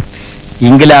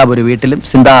 ഇംഗിലാബ് ഒരു വീട്ടിലും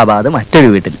സിന്ദാബാദ് മറ്റൊരു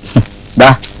വീട്ടിലും. ദാ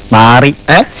മാറി.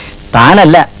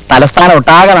 താനല്ല, തലസ്ഥാനം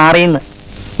ഒട്ടാകെ മാറിയെന്ന്.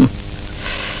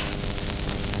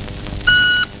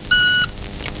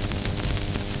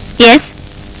 യെസ്,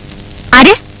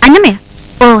 ആര്? അന്നമ്മയോ?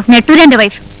 ഓ, നെട്ടൂരന്റെ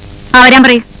വൈഫ്. വരാൻ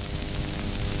പറയൂ.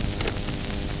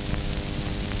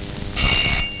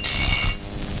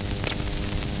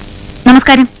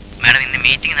 നമസ്കാരം മാഡം. ഇന്ന്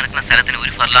മീറ്റിംഗ് നടക്കുന്ന സ്ഥലത്തിന്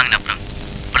ഒരു ഫർലോങ്ങിനപ്പുറം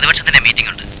പ്രതിപക്ഷത്തിന്റെ മീറ്റിംഗ്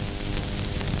ഉണ്ട്.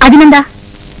 അതിനെന്താ?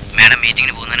 മാഡം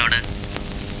മീറ്റിംഗിന് പോകുന്നതിനോട്.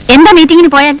 എന്താ മീറ്റിംഗിന്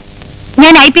പോയാൽ?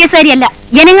 ഞാൻ IPS കാരിയല്ല.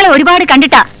 ജനങ്ങളെ ഒരുപാട്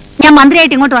കണ്ടിട്ടാ ഞാൻ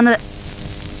മന്ത്രിയായിട്ട് ഇങ്ങോട്ട് വന്നത്.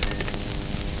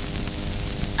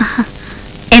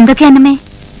 എന്തൊക്കെയാ അന്നമ്മേ?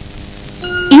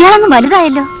 ഇയാളൊന്ന്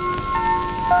വലുതായല്ലോ.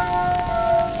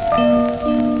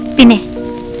 പിന്നെ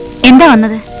എന്താ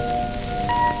വന്നത്?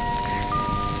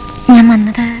 ഞാൻ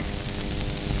വന്നത്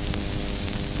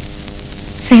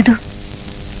സേതു,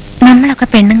 നമ്മളൊക്കെ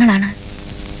പെണ്ണുങ്ങളാണ്.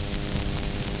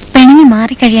 പെണ്ണുങ്ങി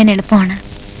മാറിക്കഴിയാൻ എളുപ്പമാണ്.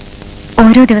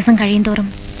 ഓരോ ദിവസം കഴിയുന്തോറും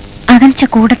അകൽച്ച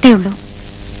കൂടത്തേ ഉള്ളൂ.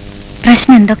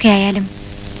 പ്രശ്നം എന്തൊക്കെയായാലും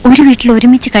ഒരു വീട്ടിൽ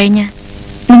ഒരുമിച്ച് കഴിഞ്ഞ്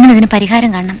നിങ്ങളിതിന്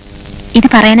പരിഹാരം കാണണം. ഇത്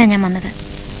പറയാനാ ഞാൻ വന്നത്.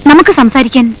 നമുക്ക്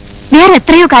സംസാരിക്കാൻ വേറെ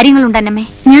എത്രയോ കാര്യങ്ങളുണ്ട് അന്നമ്മേ.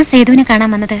 ഞാൻ സേതുവിനെ കാണാൻ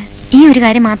വന്നത് ഈ ഒരു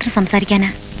കാര്യം മാത്രം സംസാരിക്കാനാ.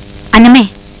 അന്നമ്മേ,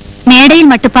 മേടയിൽ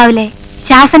മട്ടുപ്പാവിലെ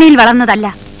ശാസനയിൽ വളർന്നതല്ല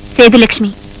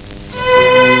സേതുലക്ഷ്മി.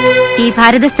 ഈ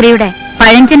ഭാരത സ്ത്രീയുടെ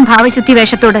പഴഞ്ചൻ ഭാവശുദ്ധി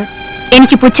വേഷത്തോട്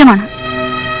എനിക്ക് പുച്ഛമാണ്.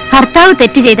 ഭർത്താവ്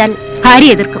തെറ്റ് ചെയ്താൽ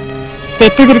ഭാര്യ എതിർക്കും.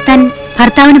 തെറ്റ് തിരുത്താൻ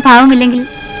ഭർത്താവിന് പാവമില്ലെങ്കിൽ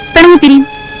പിണങ്ങി പിരിയും.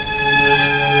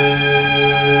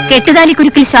 കെട്ടുതാലി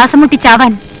കുരുക്കിൽ ശ്വാസം മുട്ടി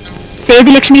ചാവാൻ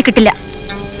സേതുലക്ഷ്മിയെ കിട്ടില്ല.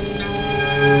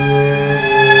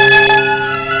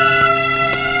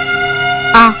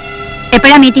 ആ,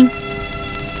 എപ്പോഴാ മീറ്റിംഗ്?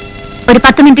 ഒരു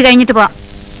 10 മിനിറ്റ് കഴിഞ്ഞിട്ട് പോവാം.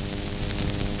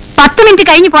 10 മിനിറ്റ്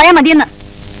കഴിഞ്ഞ് പോയാ മതിയെന്ന്.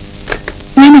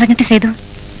 ഞാൻ ഇറങ്ങട്ടെ സേതു.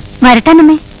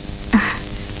 വരട്ടാനമ്മേ.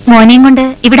 മോനെയും കൊണ്ട്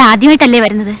ഇവിടെ ആദ്യമായിട്ടല്ലേ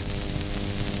വരുന്നത്.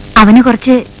 അവന്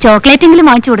കുറച്ച് ചോക്ലേറ്റെങ്കിലും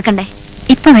വാങ്ങിച്ചു കൊടുക്കണ്ടേ?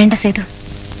 ഇപ്പൊ വേണ്ട സേതു.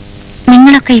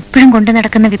 നിങ്ങളൊക്കെ ഇപ്പോഴും കൊണ്ടു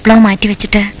നടക്കുന്ന വിപ്ലവം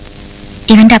മാറ്റിവെച്ചിട്ട്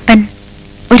ഇവന്റെ അപ്പൻ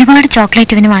ഒരുപാട്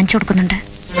ചോക്ലേറ്റ് ഇവന് വാങ്ങിച്ചു കൊടുക്കുന്നുണ്ട്.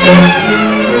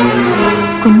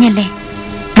 കുഞ്ഞല്ലേ,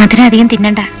 മധുരം അധികം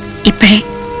തിന്നണ്ട. ഇപ്പോഴേ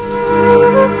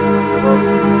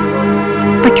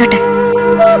പൊയ്ക്കോട്ടെ.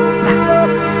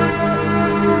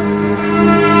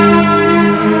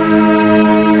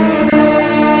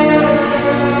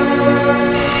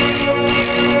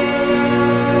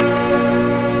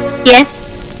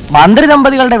 മന്ത്രി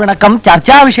ദമ്പതികളുടെ പിണക്കം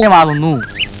ചർച്ചാ വിഷയമാകുന്നു.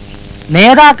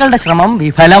 നേതാക്കളുടെ ശ്രമം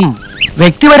വിഫലം.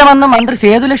 വ്യക്തിപരമെന്ന് മന്ത്രി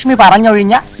സേതുലക്ഷ്മി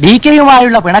പറഞ്ഞൊഴിഞ്ഞ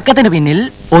DKയുമായുള്ള പിണക്കത്തിന് പിന്നിൽ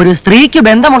ഒരു സ്ത്രീക്ക്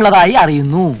ബന്ധമുള്ളതായി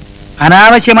അറിയുന്നു.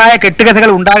 അനാവശ്യമായ കെട്ടുകഥകൾ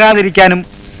ഉണ്ടാകാതിരിക്കാനും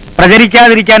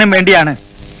പ്രചരിക്കാതിരിക്കാനും വേണ്ടിയാണ്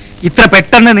ഇത്ര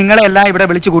പെട്ടെന്ന് നിങ്ങളെല്ലാം ഇവിടെ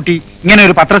വിളിച്ചുകൂട്ടി ഇങ്ങനെ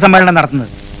ഒരു പത്രസമ്മേളനം നടത്തുന്നത്.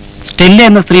 സ്റ്റെല്ല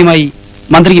എന്ന സ്ത്രീയുമായി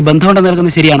മന്ത്രിക്ക് ബന്ധമുണ്ടെന്ന്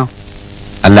നൽകുന്നത് ശരിയാണോ?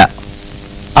 അല്ല.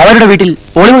 അവരുടെ വീട്ടിൽ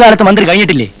ഒളിവ് കാലത്ത് മന്ത്രി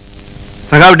കഴിഞ്ഞിട്ടില്ലേ?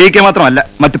 സഖാവ് DK മാത്രമല്ല,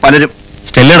 മറ്റു പലരും.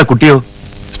 സ്റ്റെല്ലയുടെ കുട്ടിയോ?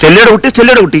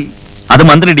 സ്റ്റെല്ലയുടെ കുട്ടി അത്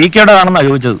മന്ത്രി DKയുടേതാണെന്നാ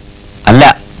ചോദിച്ചത്. അല്ല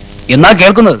എന്നാ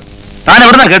കേൾക്കുന്നത്. താൻ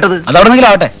എവിടെന്നാ കേട്ടത്? അതവിടെന്നെങ്കിലും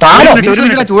ആവട്ടെ.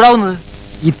 ചൂടാവുന്നത്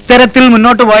ഇത്തരത്തിൽ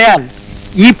മുന്നോട്ട് പോയാൽ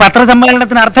ഈ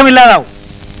പത്രസമ്മേളനത്തിന് അർത്ഥമില്ലാതാവും.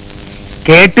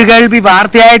 കേട്ടുകേൾവി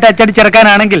വാർത്തയായിട്ട്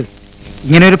അച്ചടിച്ചിറക്കാനാണെങ്കിൽ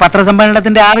ഇങ്ങനെ ഒരു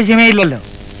പത്രസമ്മേളനത്തിന്റെ ആവശ്യമേ ഇല്ലല്ലോ.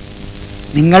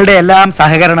 നിങ്ങളുടെ എല്ലാം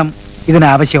സഹകരണം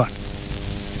ഇതിനാവശ്യമാണ്.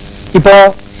 ഇപ്പോ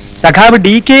സഖാവ്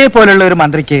DKയെ പോലുള്ള ഒരു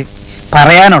മന്ത്രിക്ക്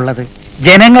പറയാനുള്ളത്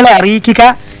ജനങ്ങളെ അറിയിക്കുക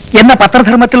എന്ന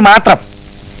പത്രധർമ്മത്തിൽ മാത്രം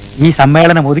ഈ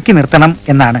സമ്മേളനം ഒതുക്കി നിർത്തണം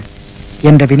എന്നാണ്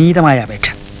എന്റെ വിനീതമായ അപേക്ഷ.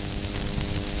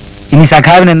 ഇനി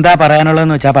സഖാവിന് എന്താ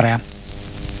പറയാനുള്ളതെന്ന് വെച്ചാ പറയാം.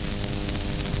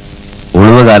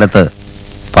 ഒഴിവ് കാലത്ത്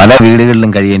പല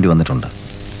വീടുകളിലും കഴിയേണ്ടി വന്നിട്ടുണ്ട്.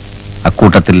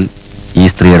 അക്കൂട്ടത്തിൽ ഈ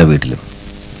സ്ത്രീയുടെ വീട്ടിലും.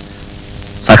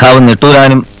 സഖാവ്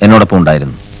നെട്ടൂരാനും എന്നോടൊപ്പം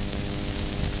ഉണ്ടായിരുന്നു.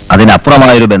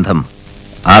 അതിനപ്പുറമായൊരു ബന്ധം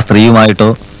ആ സ്ത്രീയുമായിട്ടോ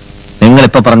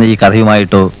നിങ്ങളിപ്പോ പറഞ്ഞ ഈ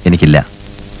കഥയുമായിട്ടോ എനിക്കില്ല.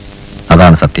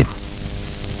 അതാണ് സത്യം.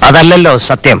 അതല്ലല്ലോ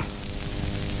സത്യം.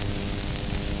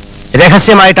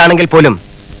 രഹസ്യമായിട്ടാണെങ്കിൽ പോലും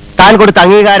താൻ കൊടുത്ത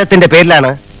അംഗീകാരത്തിന്റെ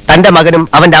പേരിലാണ് തന്റെ മകനും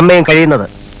അവന്റെ അമ്മയും കഴിയുന്നത്.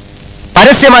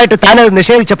 പരസ്യമായിട്ട് താനത്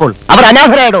നിഷേധിച്ചപ്പോൾ അവർ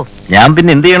അനാഥരായടോ. ഞാൻ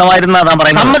പിന്നെ എന്ത് ചെയ്യണമായിരുന്നു?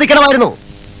 സമ്മതിക്കണമായിരുന്നു.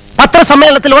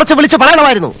 പത്രസമ്മേളനത്തിൽ ഉറച്ചു വിളിച്ചു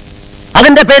പറയണമായിരുന്നു.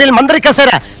 അതിന്റെ പേരിൽ മന്ത്രി കസേര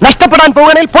നഷ്ടപ്പെടാൻ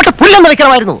പോകണേൽ പോട്ട് പുല്ലെന്ന്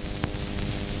വെക്കണമായിരുന്നു.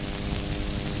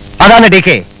 അതാണ് DK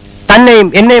തന്നെയും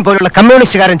എന്നെയും പോലുള്ള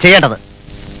കമ്മ്യൂണിസ്റ്റുകാരൻ ചെയ്യേണ്ടത്.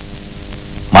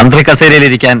 മന്ത്രി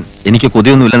കസേരയിലിരിക്കാൻ എനിക്ക്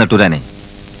കൊതിയൊന്നുമില്ല നെട്ടൂരാനെ.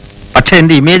 പക്ഷെ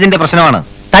എന്റെ ഇമേജിന്റെ പ്രശ്നമാണ്.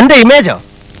 തന്റെ ഇമേജോ?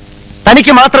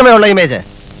 തനിക്ക് മാത്രമേ ഉള്ള ഇമേജ്.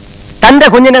 തന്റെ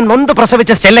കുഞ്ഞിനെ നൊന്ത്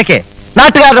പ്രസവിച്ച സ്റ്റെല്ലയ്ക്ക്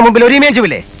നാട്ടുകാരുടെ മുമ്പിൽ ഒരു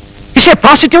ഇമേജുമില്ലേ? Is A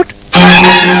prostitute.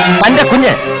 തന്റെ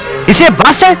കുഞ്ഞ് ഇസ് എ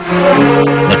ബാസ്റ്റേർഡ്.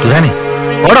 നെട്ടൂരാനെ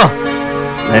ഓടോ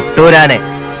നെട്ടൂരാനെ.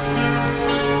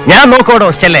 ഞാൻ നോക്കോടോ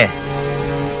സ്റ്റെല്ലേ.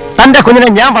 തന്റെ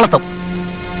കുഞ്ഞിനെ ഞാൻ വളർത്തും.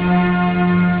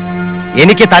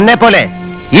 എനിക്ക് തന്നെ പോലെ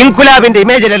ഇൻകുലാബിന്റെ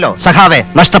ഇമേജിലല്ലോ സഖാവെ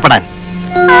നഷ്ടപ്പെടാൻ.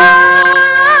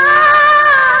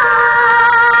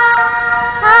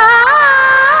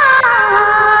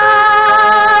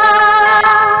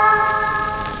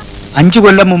 അഞ്ചു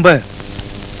കൊല്ലം മുമ്പ്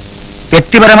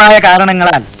വ്യക്തിപരമായ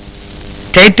കാരണങ്ങളാൽ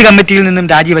സ്റ്റേറ്റ് കമ്മിറ്റിയിൽ നിന്നും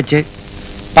രാജിവെച്ച്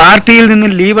പാർട്ടിയിൽ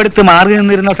നിന്നും ലീവ് എടുത്ത് മാറി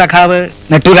നിന്നിരുന്ന സഖാവ്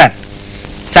നെട്ടൂരാൻ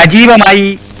സജീവമായി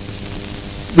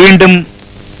വീണ്ടും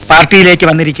പാർട്ടിയിലേക്ക്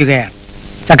വന്നിരിക്കുകയാണ്.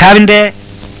 സഖാവിന്റെ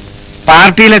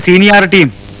പാർട്ടിയിലെ സീനിയോറിറ്റിയും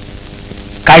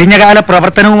കഴിഞ്ഞകാല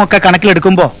പ്രവർത്തനവുമൊക്കെ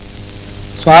കണക്കിലെടുക്കുമ്പോൾ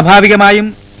സ്വാഭാവികമായും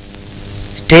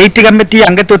സ്റ്റേറ്റ് കമ്മിറ്റി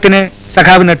അംഗത്വത്തിന്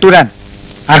സഖാവ് നെട്ടൂരാൻ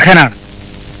അർഹനാണ്.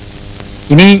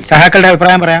 ഇനി സഖാക്കളുടെ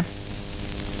അഭിപ്രായം പറയാം.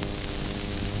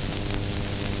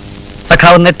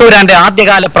 സഖാവ് നെട്ടൂരാന്റെ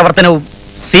ആദ്യകാല പ്രവർത്തനവും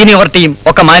സീനിയോറിറ്റിയും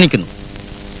ഒക്കെ മാനിക്കുന്നു.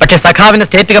 പക്ഷെ സഖാവിനെ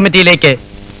സ്റ്റേറ്റ് കമ്മിറ്റിയിലേക്ക്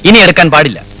ഇനി എടുക്കാൻ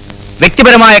പാടില്ല.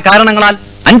 വ്യക്തിപരമായ കാരണങ്ങളാൽ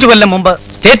 5 കൊല്ലം മുമ്പ്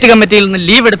സ്റ്റേറ്റ് കമ്മിറ്റിയിൽ നിന്ന്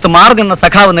ലീവ് എടുത്ത് മാറി നിന്ന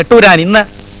സഖാവ് നെട്ടൂരാൻ ഇന്ന്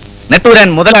നെട്ടൂരാൻ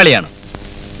മുതലാളിയാണ്.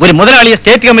 ഒരു മുതലാളിയെ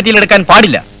സ്റ്റേറ്റ് കമ്മിറ്റിയിൽ എടുക്കാൻ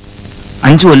പാടില്ല.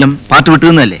 5 കൊല്ലം പാർട്ടി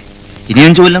വിട്ടുന്നതല്ലേ? ഇനി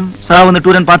 5 കൊല്ലം സഖാവ്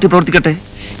നെട്ടൂരാൻ പാർട്ടി പ്രവർത്തിക്കട്ടെ.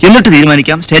 എന്നിട്ട്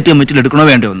തീരുമാനിക്കാം സ്റ്റേറ്റ് കമ്മിറ്റിയിൽ എടുക്കണോ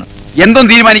വേണ്ടോ എന്ന്. എന്തും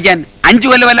തീരുമാനിക്കാൻ 5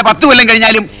 കൊല്ലം അല്ല 10 കൊല്ലം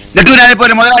കഴിഞ്ഞാലും നെട്ടൂരാനെ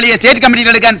പോലെ മുതലാളിയെ സ്റ്റേറ്റ് കമ്മിറ്റിയിൽ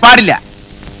എടുക്കാൻ പാടില്ല.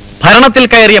 ഭരണത്തിൽ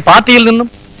കയറിയ പാർട്ടിയിൽ നിന്നും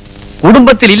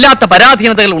കുടുംബത്തിൽ ഇല്ലാത്ത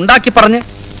പരാധീനതകൾ ഉണ്ടാക്കി പറഞ്ഞ്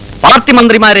പാർട്ടി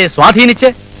മന്ത്രിമാരെ സ്വാധീനിച്ച്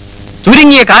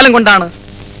ചുരുങ്ങിയ കാലം കൊണ്ടാണ്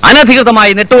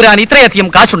അനധികൃതമായി നെട്ടൂരാൻ ഇത്രയധികം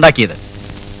കാശുണ്ടാക്കിയത്.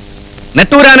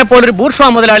 നെട്ടൂരാനെ പോലൊരു ബൂർഷ്വാ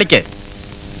മുതലാളിക്ക്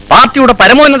പാർട്ടിയുടെ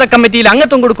പരമോന്നത കമ്മിറ്റിയിൽ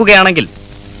അംഗത്വം കൊടുക്കുകയാണെങ്കിൽ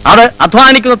അത്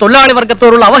അധ്വാനിക്കുന്ന തൊഴിലാളി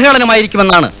വർഗത്തോടുള്ള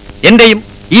അവഹേളനമായിരിക്കുമെന്നാണ് എന്റെയും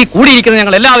ഈ കൂടിയിരിക്കുന്ന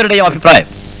ഞങ്ങൾ എല്ലാവരുടെയും അഭിപ്രായം.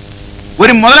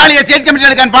 ഒരു മുതലാളിയെ സ്റ്റേറ്റ് കമ്മിറ്റിയിൽ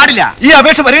എടുക്കാൻ പാടില്ല. ഈ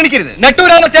അപേക്ഷ പരിഗണിക്കരുത്.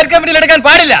 നെട്ടൂരാനെ സ്റ്റേറ്റ് കമ്മിറ്റിയിൽ എടുക്കാൻ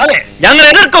പാടില്ല. ഞങ്ങൾ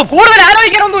എതിർക്കും. കൂടുതൽ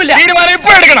ആലോചിക്കാനൊന്നുമില്ല. തീരുമാനം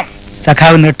ഇപ്പോൾ എടുക്കണം.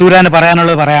 സഖാവ് നെട്ടൂരാന്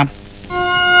പറയാനുള്ളത് പറയാം.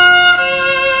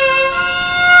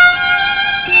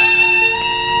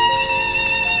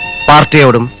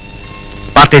 പാർട്ടിയോടും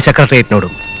പാർട്ടി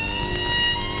സെക്രട്ടേറിയറ്റിനോടും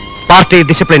പാർട്ടി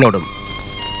ഡിസിപ്ലിനോടും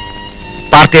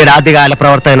പാർട്ടിയുടെ ആദ്യകാല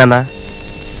പ്രവർത്തകനെന്ന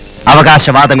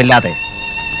അവകാശവാദമില്ലാതെ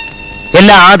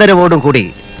എല്ലാ ആദരവോടും കൂടി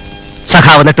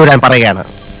സഖാവ് നെട്ടൂരാൻ പറയുകയാണ്.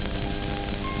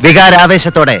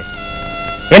 വികാരാവേശത്തോടെ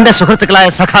എന്റെ സുഹൃത്തുക്കളായ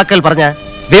സഖാക്കൾ പറഞ്ഞ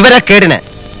വിവരക്കേടിന്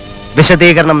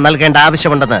വിശദീകരണം നൽകേണ്ട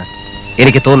ആവശ്യമുണ്ടെന്ന്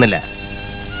എനിക്ക് തോന്നുന്നില്ല.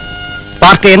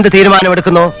 പാർട്ടി എന്ത്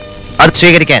തീരുമാനമെടുക്കുന്നോ അത്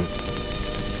സ്വീകരിക്കാൻ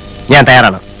ഞാൻ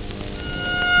തയ്യാറാണ്.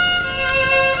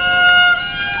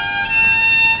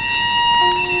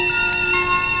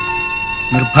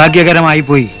 നിർഭാഗ്യകരമായി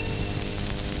പോയി.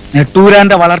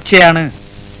 നെട്ടൂരാന്റെ വളർച്ചയാണ്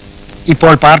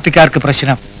ഇപ്പോൾ പാർട്ടിക്കാർക്ക്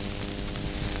പ്രശ്നം.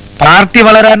 പാർട്ടി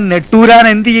വളരാൻ നെട്ടൂരാൻ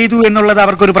എന്ത് ചെയ്തു എന്നുള്ളത്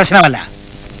അവർക്കൊരു പ്രശ്നമല്ല.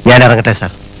 ഞാൻ ഇറങ്ങട്ടെ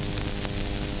സാർ.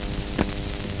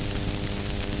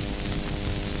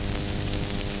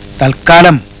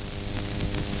 തൽക്കാലം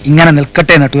ഇങ്ങനെ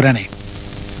നിൽക്കട്ടെ നെട്ടൂരാനെ.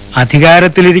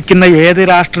 അധികാരത്തിലിരിക്കുന്ന ഏത്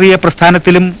രാഷ്ട്രീയ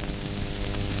പ്രസ്ഥാനത്തിലും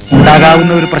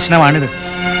ഉണ്ടാകാവുന്ന ഒരു പ്രശ്നമാണിത്.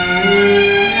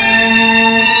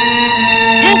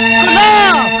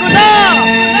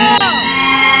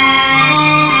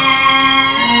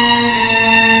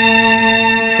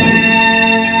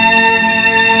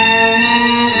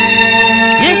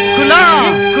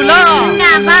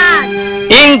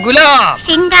 ഇൻകുലാബ്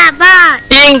സിന്ദാബാദ്,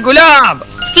 ഇൻകുലാബ്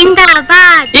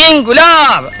സിന്ദാബാദ്,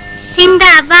 ഇൻകുലാബ്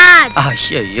സിന്ദാബാദ്.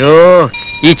 അയ്യോ,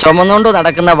 ഈ ചുമന്നുകൊണ്ട്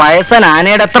നടക്കുന്ന വയസ്സൻ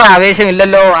ആനയുടെ അത്ര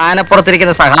ആവേശമില്ലല്ലോ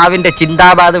ആനപ്പുറത്തിരിക്കുന്ന സഖാവിന്റെ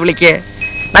ചിന്താബാദ് വിളിക്ക്.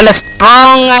 നല്ല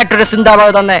സ്ട്രോങ് ആയിട്ടൊരു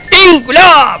സിന്ദാബാദ് തന്നെ.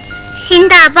 ഇൻകുലാബ്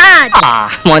സിന്ദാബാദ്. ആ,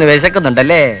 മോന്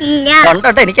വിശക്കുന്നുണ്ടല്ലേ?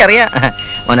 ഉണ്ടോട്ടെ, എനിക്കറിയാം.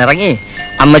 മോനിറങ്ങി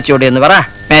അമ്മച്ചിയോട് എന്ന് പറ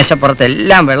മേശപ്പുറത്ത്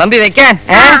എല്ലാം വിളമ്പി വെക്കാൻ.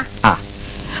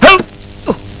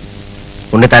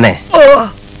 ഉണ്ണിത്താനെ,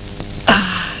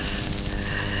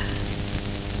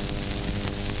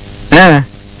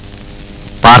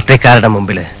 പാർട്ടിക്കാരുടെ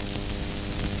മുമ്പില്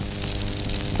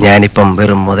ഞാനിപ്പം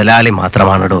വെറും മുതലാളി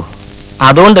മാത്രമാണോ?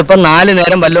 അതുകൊണ്ട് ഇപ്പൊ 4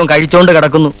 നേരം വല്ലതും കഴിച്ചോണ്ട്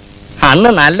കിടക്കുന്നു. അന്ന്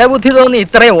നല്ല ബുദ്ധി തോന്നി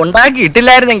ഇത്രയും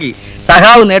ഉണ്ടാക്കിയിട്ടില്ലായിരുന്നെങ്കിൽ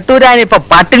സഖാവ് നെട്ടൂരാൻ ഇപ്പൊ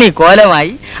പട്ടിണി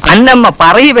കോലമായി. അന്നമ്മ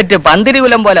പറയി പെറ്റ്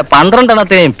പന്തിരികുലം പോലെ 12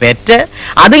 എണ്ണത്തിനെയും പെറ്റ്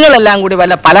അതുങ്ങളെല്ലാം കൂടി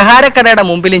വല്ല പലഹാരക്കടയുടെ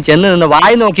മുമ്പിലും ചെന്ന് നിന്ന്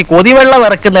വായി നോക്കി കൊതിവെള്ളം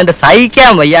ഇറക്കുന്നതിന്റെ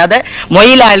സഹിക്കാൻ വയ്യാതെ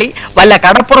മൊയിലാളി വല്ല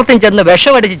കടപ്പുറത്തും ചെന്ന്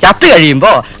വിഷമടിച്ച് ചത്തു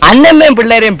കഴിയുമ്പോ അന്നമ്മയും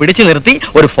പിള്ളേരെയും പിടിച്ചു നിർത്തി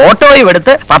ഒരു ഫോട്ടോയും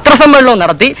എടുത്ത് പത്രസമ്മേളനവും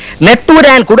നടത്തി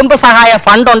നെട്ടൂരാൻ കുടുംബസഹായ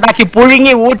ഫണ്ട് ഉണ്ടാക്കി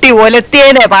പുഴുങ്ങി ഊട്ടി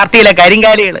ഒലത്തിയേനെ പാർട്ടിയിലെ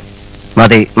കരിങ്കാലികള്.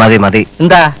 മതി മതി മതി.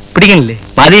 എന്താ പിടിക്കണില്ലേ?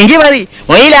 മതി എങ്കി മതി.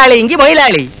 മൊയിലാളി എങ്കി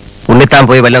മൊയിലാളി. ഉണ്ണിത്താൻ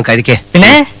പോയി വല്ലതും കഴിക്കേ.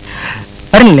 പിന്നെ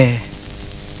പറഞ്ഞില്ലേ?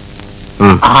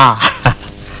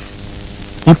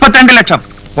 32 ലക്ഷം.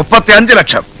 35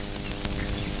 ലക്ഷം.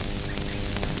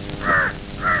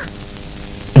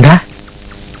 എന്താ?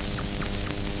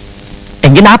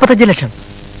 എങ്കിൽ 45 ലക്ഷം.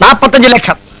 45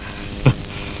 ലക്ഷം.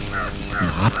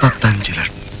 45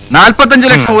 ലക്ഷം. 45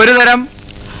 ലക്ഷം ഒരു തരം,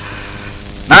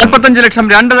 45 ലക്ഷം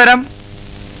 2 തരം,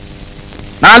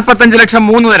 45 ലക്ഷം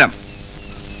 3 തരം.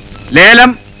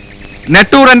 ലേലം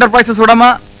നെട്ടൂർ എന്റർപ്രൈസസ് ഉടമ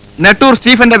നെട്ടൂർ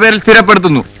സ്റ്റീഫന്റെ പേരിൽ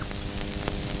സ്ഥിരപ്പെടുത്തുന്നു.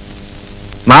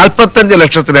 45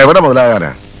 ലക്ഷത്തിന് എവിടെ മുതലാകാനാ?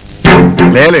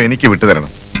 ലേലം എനിക്ക്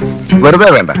വിട്ടുതരണം. വെറുതെ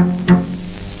വേണ്ട.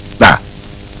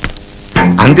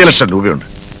 5 ലക്ഷം രൂപയുണ്ട്.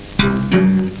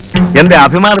 എന്റെ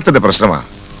അഭിമാനത്തിന്റെ പ്രശ്നമാ.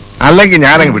 അല്ലെങ്കിൽ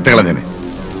ഞാനങ്ങ് വിട്ടുകളഞ്ഞനെ.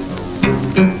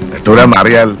 നെട്ടൂരാന്ന്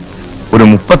അറിയാൽ ഒരു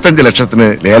 35 ലക്ഷത്തിന്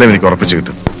ലേലം എനിക്ക് ഉറപ്പിച്ചു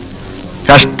കിട്ടും.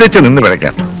 കഷ്ടിച്ച് നിന്ന്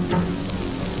പിഴയ്ക്കാം.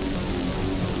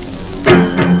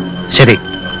 ശരി,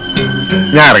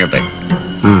 ഞാൻ ഇറങ്ങട്ടെ.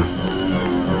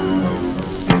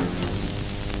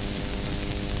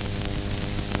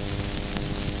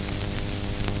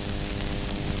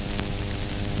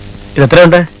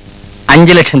 ഇതെത്രയുണ്ട്?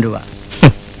 5 ലക്ഷം രൂപ.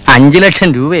 5 ലക്ഷം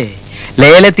രൂപയെ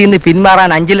ലേലത്തിൽ നിന്ന് പിന്മാറാൻ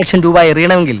 5 ലക്ഷം രൂപ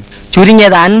എറിയണമെങ്കിൽ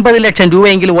ചുരുങ്ങിയത് 50 ലക്ഷം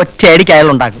രൂപയെങ്കിലും ഒറ്റയടിക്ക് അയാൾ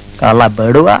ഉണ്ടാക്കും. കള്ള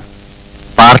ബെടുവ.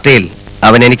 പാർട്ടിയിൽ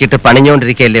അവൻ എനിക്കിട്ട്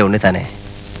പണിഞ്ഞോണ്ടിരിക്കല്ലേ ഉണ്ണിത്താനെ.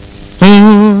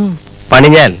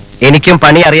 പണിഞ്ഞാൽ എനിക്കും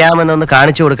പണി അറിയാമെന്നൊന്ന്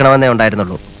കാണിച്ചു കൊടുക്കണമെന്നേ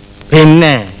ഉണ്ടായിരുന്നുള്ളൂ.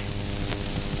 പിന്നെ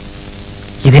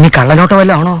ഇതിന് കള്ളനോട്ടം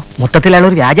വല്ല ആണോ? മൊത്തത്തിൽ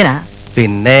അയാളൊരു വ്യാജനാ.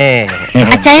 പിന്നെ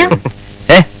അച്ചായോ,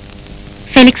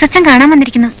 ഫെലിക്സ് അച്ഛൻ കാണാൻ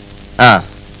വന്നിരിക്കുന്നു. ആ,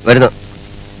 വരുന്നു.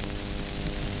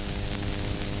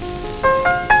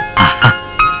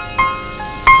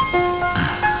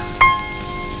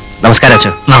 നമസ്കാരം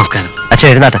അച്ഛോ. നമസ്കാരം. അച്ഛൻ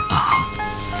എഴുന്നാട്ടെ.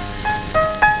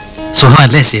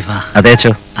 സുഖമല്ലേ ശിവ? അതെ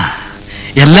അച്ഛോ.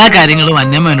 എല്ലാ കാര്യങ്ങളും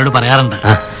അന്നമ്മ എന്നോട് പറയാറുണ്ട്.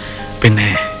 പിന്നെ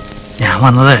ഞാൻ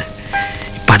വന്നത്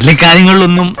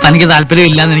പള്ളിക്കാര്യങ്ങളിലൊന്നും തനിക്ക്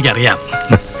താല്പര്യമില്ലാന്ന് എനിക്കറിയാം.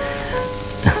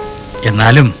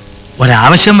 എന്നാലും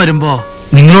ഒരാവശ്യം വരുമ്പോ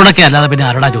നിങ്ങളോടൊക്കെ അല്ലാതെ പിന്നെ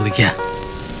ആരോടാ ചോദിക്കുക?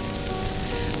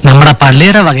 നമ്മുടെ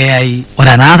പള്ളിയുടെ വകയായി ഒരു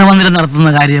അനാഥ മന്ദിരം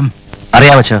നടത്തുന്ന കാര്യം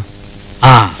അറിയാമോ?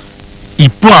 ആ,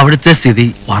 ഇപ്പോ അവിടുത്തെ സ്ഥിതി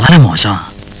വളരെ മോശമാണ്.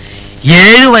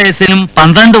 7 വയസ്സിനും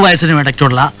 12 വയസ്സിനും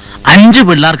ഇടയ്ക്കുള്ള 5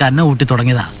 പിള്ളേർക്ക് അന്ന കൂട്ടി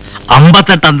തുടങ്ങിയതാ.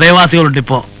 58 അന്തേവാസികളുണ്ട്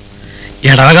ഇപ്പോ.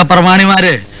 ഇടവക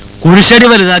പ്രമാണിമാര് കുരിശടി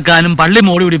വലുതാക്കാനും പള്ളി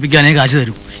മോടി പിടിപ്പിക്കാനേ കാശ്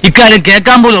തരൂ. ഇക്കാര്യം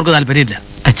കേൾക്കാൻ പോലും അവർക്ക് താല്പര്യമില്ല.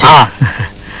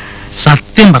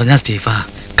 സത്യം പറഞ്ഞ സ്റ്റീഫ,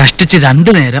 കഷ്ടിച്ച്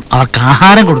 2 നേരം അവർക്ക്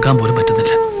ആഹാരം കൊടുക്കാൻ പോലും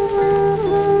പറ്റുന്നില്ല.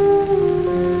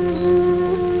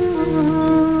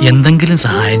 എന്തെങ്കിലും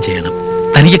സഹായം ചെയ്യണം,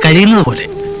 തനിക്ക് കഴിയുന്നത് പോലെ.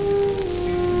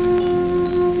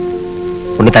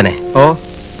 ഉണ്ണിത്താനെ ഓ,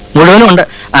 മുഴുവനും ഉണ്ട്.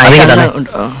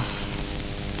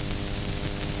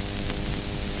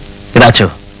 ഇതാച്ചോ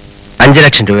 5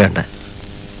 ലക്ഷം രൂപയുണ്ട്.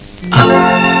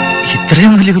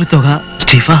 ഇത്രയും വലിയൊരു തുക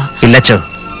സ്റ്റീഫ? ഇല്ലച്ചോ,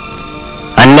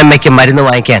 അന്നമ്മയ്ക്ക് മരുന്ന്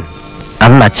വാങ്ങിക്കാൻ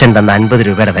അന്ന് അച്ഛൻ തന്ന 50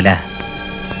 രൂപയുടെ വില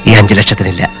ഈ 5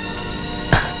 ലക്ഷത്തിനില്ല.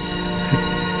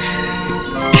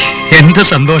 എന്റെ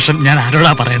സന്തോഷം ഞാൻ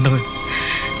ആരോടാ പറയേണ്ടത്?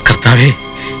 കർത്താവേ,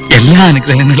 എല്ലാ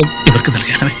അനുഗ്രഹങ്ങളും ഇവർക്ക്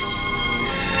നൽകണമേ.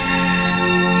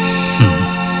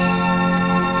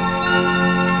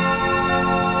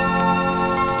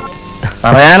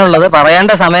 പറയാനുള്ളത്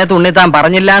പറയേണ്ട സമയത്ത് ഉണ്ണിത്താൻ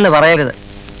പറഞ്ഞില്ല എന്ന് പറയരുത്.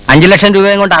 5 ലക്ഷം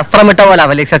രൂപയും കൊണ്ട് അസ്ത്രമിട്ട പോലെ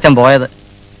ഫെലിക്സ് അച്ഛൻ പോയത്.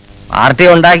 പാർട്ടി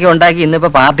ഉണ്ടാക്കി ഉണ്ടാക്കി ഇന്നിപ്പോ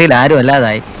പാർട്ടിയിൽ ആരും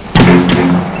അല്ലാതായി.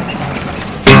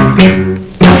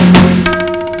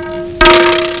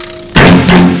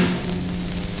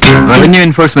 റവന്യൂ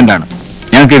എൻഫോഴ്സ്മെന്റ് ആണ്.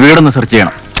 ഞങ്ങൾക്ക് വീടൊന്ന് സെർച്ച്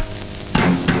ചെയ്യണം.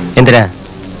 എന്തിനാ?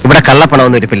 ഇവിടെ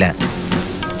കള്ളപ്പണമൊന്നും ഇരിപ്പില്ല.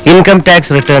 ഇൻകം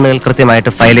ടാക്സ് റിട്ടേണുകൾ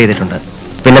കൃത്യമായിട്ട് ഫയൽ ചെയ്തിട്ടുണ്ട്.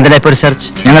 പിന്നെന്തിനാ ഇപ്പോൾ ഒരു സെർച്ച്?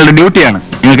 ഞങ്ങളുടെ ഡ്യൂട്ടിയാണ്,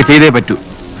 ഞങ്ങൾക്ക് ചെയ്തേ പറ്റൂ.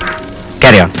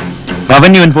 Carry on.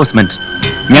 റവന്യൂ എൻഫോഴ്സ്മെന്റ്,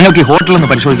 ഞങ്ങൾക്ക് ഈ ഹോട്ടൽ ഒന്ന്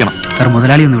പരിശോധിക്കണം. സാർ,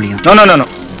 മുതലാളി ഒന്ന് വിളിക്കണം. നോ നോ നോ നോ,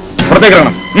 പുറത്തേക്ക്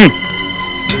ഇറങ്ങണം.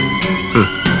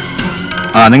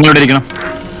 ആ, നിങ്ങളിവിടെ ഇരിക്കണം.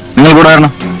 നിങ്ങൾ കൂടെ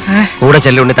വരണം. കൂടെ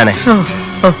ചെല്ലുണ്ടി തന്നെ.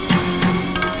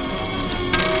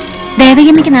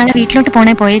 ദേവകിയമ്മയ്ക്ക് നാളെ വീട്ടിലോട്ട്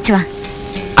പോണേ, പോയേച്ചുവാ.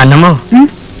 അന്നമ്മോ,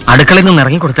 അടുക്കളയിൽ നിന്ന്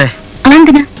ഇറങ്ങി കൊടുത്തേ.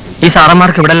 അതെന്തിനാ? ഈ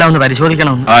സാറന്മാർക്ക് ഇവിടെ എല്ലാം ഒന്ന്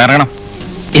പരിശോധിക്കണം. ഇറങ്ങണം.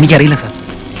 എനിക്കറിയില്ല സാർ.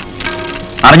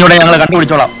 അറിഞ്ഞൂടെ, ഞങ്ങൾ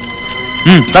കണ്ടുപിടിച്ചോളാം.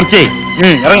 സെർച്ച് ചെയ്.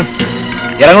 ഇറങ്ങും.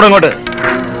 ഇറങ്ങൂടെ ഇങ്ങോട്ട്.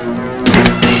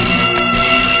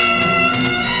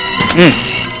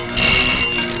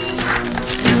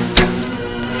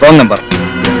 Phone number.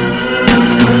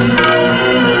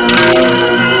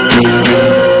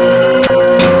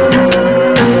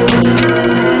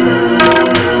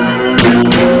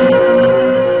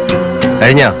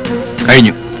 കഴിഞ്ഞോ?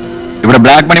 കഴിഞ്ഞു. ഇവിടെ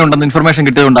ബ്ലാക്ക് മണി ഉണ്ടെന്ന് ഇൻഫർമേഷൻ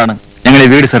കിട്ടിയതുകൊണ്ടാണ് ഞങ്ങൾ ഈ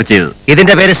വീട് സെർച്ച് ചെയ്തത്.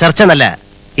 ഇതിന്റെ പേര് സെർച്ച് എന്നല്ല,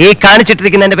 ഈ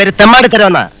കാണിച്ചിട്ടിരിക്കുന്നതിന്റെ പേര്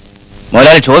തെമ്മാടിത്തരമെന്നാ.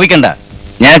 മുതലാളി ചോദിക്കണ്ട,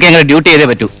 ഞങ്ങൾക്ക് ഞങ്ങൾ ഡ്യൂട്ടി ചെയ്തേ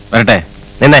പറ്റൂ. വരട്ടെ.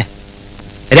 നിന്നെ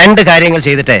 2 കാര്യങ്ങൾ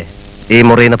ചെയ്തിട്ടേ ഈ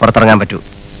മുറിയിൽ നിന്ന് പുറത്തിറങ്ങാൻ പറ്റൂ.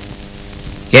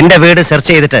 എന്റെ വീട്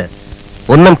സെർച്ച് ചെയ്തിട്ട്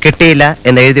ഒന്നും കിട്ടിയില്ല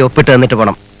എന്ന് എഴുതി ഒപ്പിട്ട് തന്നിട്ട്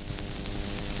പോണം.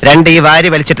 2, ഈ വാരി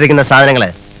വലിച്ചിട്ടിരിക്കുന്ന സാധനങ്ങള്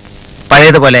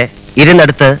പഴയതുപോലെ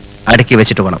ഇരുന്നെടുത്ത് അടുക്കി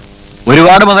വെച്ചിട്ട് പോണം.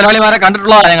 ഒരുപാട് മുതലാളിമാരെ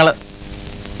കണ്ടിട്ടുള്ളതാ ഞങ്ങള്.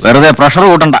 വെറുതെ പ്രഷർ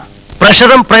കൂട്ടണ്ട.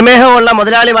 പ്രഷറും പ്രമേഹവും ഉള്ള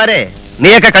മുതലാളിമാരെ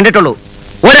നീയൊക്കെ കണ്ടിട്ടുള്ളൂ.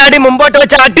 ഒരടി മുമ്പോട്ട്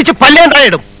വെച്ച് അടിച്ച് പല്ലേം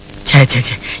താഴെയിടും.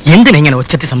 എന്തിനെങ്ങനെ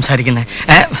ഒച്ചത്തി സംസാരിക്കുന്നത്?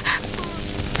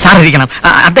 സാർ ഇരിക്കണം.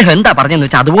 അദ്ദേഹം എന്താ പറഞ്ഞെന്ന്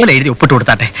വെച്ചാൽ അതുപോലെ എഴുതി ഒപ്പിട്ട്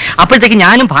കൊടുത്താട്ടെ. അപ്പോഴത്തേക്ക്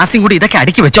ഞാനും പാസിയും കൂടി ഇതൊക്കെ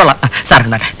അടുക്കി വെച്ചോളാം. സാർ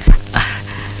എന്നാട്ടെ,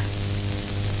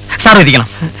 സാർ ഇരിക്കണം.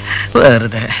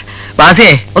 വെറുതെ.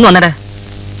 പാസിയേ, ഒന്ന് വന്നേട്ടെ.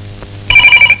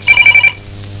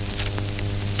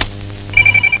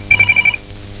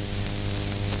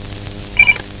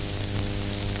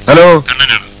 ഹലോ.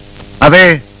 അതെ,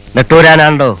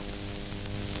 നെട്ടൂരാനാണല്ലോ.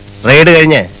 റെയ്ഡ്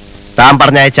കഴിഞ്ഞ് താൻ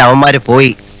പറഞ്ഞയച്ച അവന്മാര്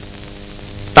പോയി.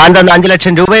 താൻ തന്ന 5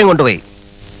 ലക്ഷം രൂപയും കൊണ്ടുപോയി.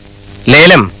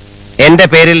 ലേലം എന്റെ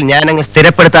പേരിൽ ഞാനങ്ങ്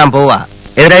സ്ഥിരപ്പെടുത്താൻ പോവാ.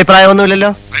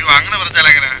 എതിരഭിപ്രായമൊന്നുമില്ലല്ലോ?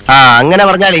 ആ, അങ്ങനെ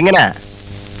പറഞ്ഞാൽ ഇങ്ങനെ.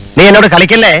 നീ എന്നോട്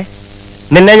കളിക്കല്ലേ?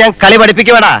 നിന്നെ ഞാൻ കളി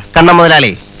പഠിപ്പിക്കുവാടാ കണ്ണ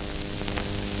മുതലാളി.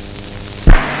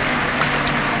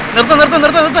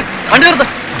 വണ്ടി നിർത്ത്.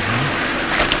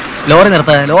 ലോറി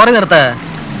നിർത്ത്, ലോറി നിർത്ത്.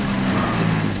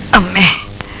 അമ്മേ,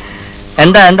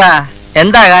 എന്താ എന്താ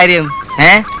എന്താ കാര്യം?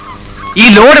 ഈ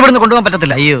ലോഡ് ഇവിടുന്ന് കൊണ്ടുപോകാൻ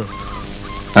പറ്റത്തില്ല. അയ്യോ,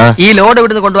 ഈ ലോഡ്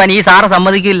ഇവിടുന്ന് കൊണ്ടുപോകാൻ ഈ സാറ്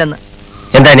സമ്മതിക്കില്ലെന്ന്.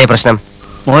 എന്താ നീ പ്രശ്നം?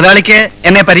 മുതലാളിക്ക്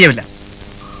എന്നെ പരിചയമില്ല.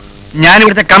 ഞാൻ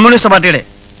ഇവിടുത്തെ കമ്മ്യൂണിസ്റ്റ് പാർട്ടിയുടെ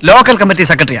ലോക്കൽ കമ്മിറ്റി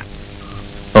സെക്രട്ടറിയാണ്.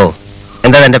 ഓ,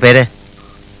 എന്താ എന്റെ പേര്?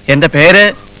 എന്റെ പേര്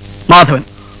മാധവൻ.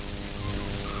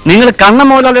 നിങ്ങൾ കണ്ണ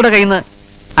മുതലാളിയുടെ കയ്യിൽ നിന്ന്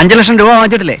 5 ലക്ഷം രൂപ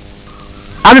വാങ്ങിച്ചിട്ടില്ലേ?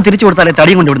 അത് തിരിച്ചു കൊടുത്താലേ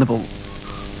തടിയും കൊണ്ട് ഇവിടുന്ന് പോകും.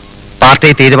 പാർട്ടി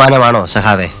തീരുമാനമാണോ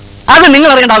സഹാവേ? അത് നിങ്ങൾ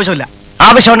അറിയേണ്ട ആവശ്യമില്ല.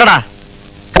 ആവശ്യമുണ്ടടാ.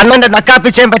 കണ്ണന്റെ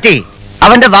നക്കാപ്പിച്ചയും പറ്റി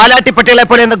അവന്റെ വാലാട്ടിപ്പട്ടികളെ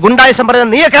പോലെ എന്ന് ഗുണ്ടായുസം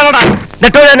പറയുന്ന നീയൊക്കെയാണോടാ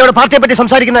നെട്ടൂരാനോട് പാർട്ടിയെ പറ്റി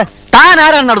സംസാരിക്കുന്നത്? താൻ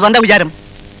ആരാണെന്നാണ് തന്റെ വിചാരം?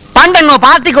 പണ്ടെങ്ങോ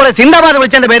പാർട്ടി കുറെ സിന്ദാബാദ്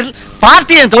വിളിച്ചതിന്റെ പേരിൽ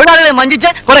പാർട്ടിയെ തൊഴിലാളികളെ വഞ്ചിച്ച്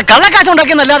കുറെ കള്ളക്കാശ്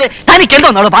ഉണ്ടാക്കിയെന്നല്ലാതെ തനിക്ക്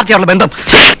എന്തോന്നാണ് പാർട്ടിയുള്ള ബന്ധം?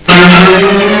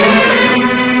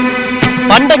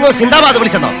 പണ്ടെങ്ങോ സിന്ദാബാദ്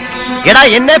വിളിച്ചെന്നോ? എടാ,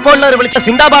 എന്നെ പോലുള്ളവർ വിളിച്ച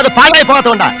സിന്ദാബാദ് പാഴായി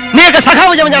പോകാത്തോണ്ടാ നീയൊക്കെ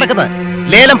സഖാവ് ചമഞ്ഞ് നടക്കുന്നത്.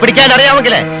 ലേലം പിടിക്കാൻ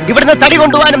അറിയാമെങ്കിൽ ഇവിടുന്ന് തടി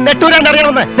കൊണ്ടുപോകാനും നെട്ടൂരാൻ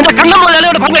അറിയാമെന്ന് നിന്റെ കണ്ണം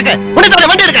മുതലോട് പറഞ്ഞേക്ക്.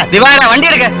 വണ്ടി എടുക്ക ദിവാര, വണ്ടി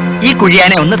എടുക്ക. ഈ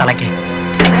കുഴിയാനെ ഒന്ന് തളയ്ക്ക്.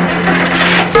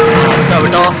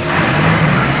 വിട്ടോ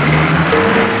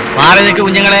മാറി നിൽക്ക്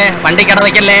കുഞ്ഞുങ്ങളെ, വണ്ടി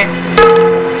കടവയ്ക്കല്ലേ.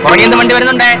 പുറകിൽ വണ്ടി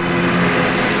വരുന്നുണ്ടേ.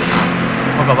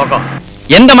 പൊക്കോ.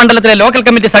 എന്റെ മണ്ഡലത്തിലെ ലോക്കൽ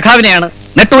കമ്മിറ്റി സഖാവിനെയാണ്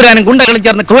നെട്ടൂരാനും ഗുണ്ടകളും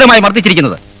ചേർന്ന് ക്രൂരമായി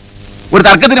മർദ്ദിച്ചിരിക്കുന്നത്. ഒരു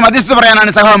തർക്കത്തിന് മധ്യസ്ഥ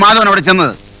പറയാനാണ് സഖാവ് മാധവൻ അവിടെ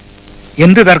ചെന്നത്.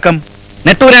 എന്ത് തർക്കം?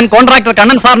 നെട്ടൂരാൻ കോൺട്രാക്ടർ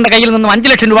കണ്ണൻ സാറിന്റെ കയ്യിൽ നിന്നും 5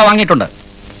 ലക്ഷം രൂപ വാങ്ങിയിട്ടുണ്ട്.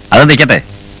 അത് നിൽക്കട്ടെ,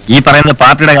 ഈ പറയുന്നത്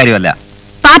പാർട്ടിയുടെ കാര്യമല്ല.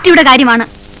 പാർട്ടിയുടെ കാര്യമാണ്.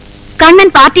 Kannan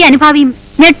party അനുഭാവിയും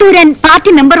Netturan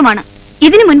party മെമ്പറുമാണ്.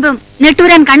 ഇതിനു മുൻപും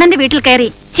നെട്ടൂരാൻ കണ്ണന്റെ വീട്ടിൽ കയറി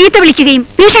ചീത്ത വിളിക്കുകയും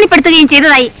ഭീഷണിപ്പെടുത്തുകയും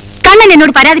ചെയ്തതായി കണ്ണൻ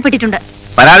എന്നോട് പരാതിപ്പെട്ടിട്ടുണ്ട്.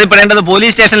 പരാതിപ്പെടേണ്ടത്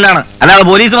പോലീസ് സ്റ്റേഷനിലാണ്, അല്ലാതെ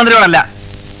പോലീസ് മന്ത്രിയോടല്ല.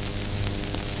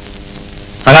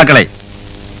 സഖാക്കളെ,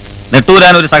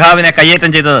 നെട്ടൂരാൻ ഒരു സഖാവിനെ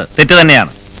കയ്യേറ്റം ചെയ്തത് തെറ്റ്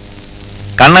തന്നെയാണ്.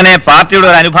 കണ്ണനെ പാർട്ടിയുടെ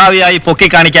ഒരു അനുഭാവിയായി പൊക്കി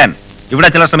കാണിക്കാൻ ഇവിടെ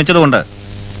ചിലർ ശ്രമിച്ചതുകൊണ്ട്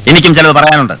എനിക്കും ചിലത്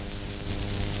പറയാനുണ്ട്.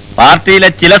 പാർട്ടിയിലെ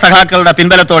ചില സഖാക്കളുടെ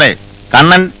പിൻബലത്തോടെ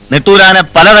കണ്ണൻ നെട്ടൂരാനെ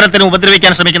പലതരത്തിലും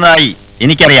ഉപദ്രവിക്കാൻ ശ്രമിക്കുന്നതായി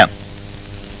എനിക്കറിയാം.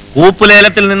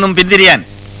 കൂപ്പുലേലത്തിൽ നിന്നും പിന്തിരിയാൻ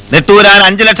നെട്ടൂരാൻ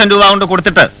 5 ലക്ഷം രൂപ കൊണ്ട്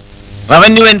കൊടുത്തിട്ട്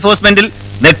റവന്യൂ എൻഫോഴ്സ്മെന്റിൽ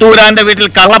നെട്ടൂരാന്റെ വീട്ടിൽ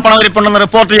കള്ളപ്പണം ഇരിപ്പുണ്ടെന്ന്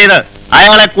റിപ്പോർട്ട് ചെയ്ത്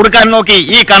അയാളെ കുടുക്കാൻ നോക്കി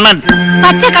ഈ കണ്ണൻ.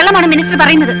 പച്ച കള്ളമാണ് മിനിസ്റ്റർ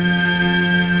പറയുന്നത്.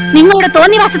 നിങ്ങളുടെ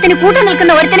തോന്നിവാസത്തിന് കൂട്ടു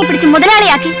നിൽക്കുന്ന ഒരുത്തനെ പിടിച്ച്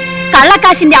മുതലാളിയാക്കി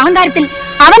കള്ളക്കാശിന്റെ അഹങ്കാരത്തിൽ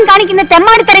അവൻ കാണിക്കുന്ന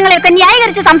തെമ്മാടിത്തരങ്ങളെയൊക്കെ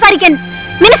ന്യായീകരിച്ച് സംസാരിക്കാൻ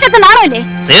മിനിസ്റ്റർക്ക് നാണമല്ലേ?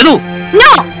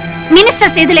 നോ, മിനിസ്റ്റർ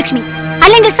സേതുലക്ഷ്മി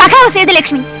അല്ലെങ്കിൽ സഖാവ്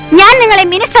സേതുലക്ഷ്മി, ഞാൻ നിങ്ങളെ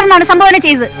മിനിസ്റ്റർ എന്നാണ് സംബോധന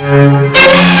ചെയ്തത്.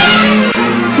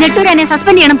 നെട്ടൂരാനെ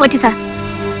സസ്പെൻഡ് ചെയ്യണം പോറ്റി സാർ.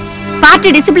 പാർട്ടി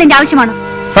ഡിസിപ്ലിന്റെ ആവശ്യമാണ്.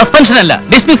 സസ്പെൻഷൻ അല്ല,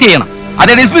 ഡിസ്മിസ് ചെയ്യണം.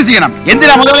 അതെ, ഡിസ്മിസ് ചെയ്യണം.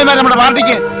 എന്തിനാ മുതലാളിമാർ നമ്മുടെ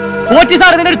പാർട്ടിക്ക്? പോറ്റി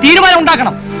സാർ ഇതിനൊരു തീരുമാനം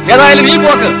ഉണ്ടാക്കണം. ഏതായാലും ഈ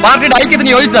പോക്ക് പാർട്ടിയുടെ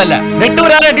ഐക്യത്തിന് യോജിച്ചതല്ല.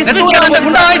 നെട്ടൂരാനെ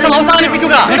ഗുണ്ടായുസം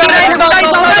അവസാനിപ്പിക്കുക.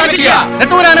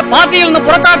 നെട്ടൂരാനെ പാർട്ടിയിൽ നിന്ന്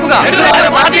പുറത്താക്കുക.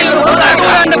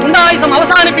 നെട്ടൂരാന്റെ ഗുണ്ടായുസം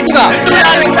അവസാനിപ്പിക്കുക.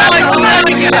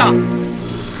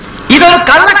 ഇതൊരു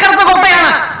കള്ളക്കടത്ത്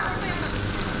കൊട്ടയാണ്.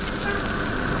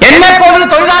 എന്നെ പോലൊരു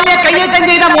തൊഴിലാളിയെ കയ്യേറ്റം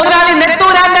ചെയ്ത മുതലാളി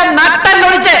നെട്ടൂരാന്റെ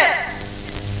നട്ടല്ലൊഴിച്ച്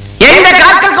എന്റെ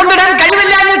കാൽക്കൽ കൊണ്ടിടാൻ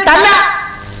കഴിവില്ലാഞ്ഞിട്ടല്ല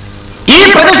ഈ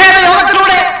പ്രതിഷേധ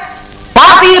യോഗത്തിലൂടെ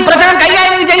പാർട്ടി ഈ പ്രശ്നം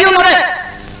കൈകാര്യം ചെയ്യുന്നത്.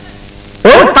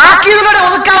 ഒരു താക്കീതിലൂടെ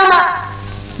ഒതുക്കാവുന്ന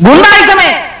ഗുണ്ടായുസമേ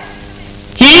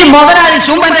ഈ മുതലാളി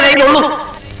ശുംഭന്റെ കയ്യിലുള്ളൂ.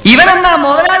 ഇവനെന്നാ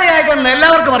മുതലാളിയായിട്ടെന്ന്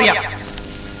എല്ലാവർക്കും അറിയാം.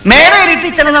 മേടയിൽ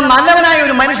ഇട്ടിച്ചെന്ന നല്ലവനായ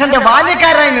ഒരു മനുഷ്യന്റെ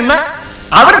ബാല്യക്കാരായി നിന്ന്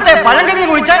അവിടുത്തെ പഴങ്കഞ്ഞി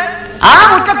കുഴിച്ച് ആ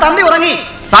മുറ്റ തന്തി ഉറങ്ങി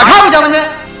സഖാവ് ചമഞ്ഞ്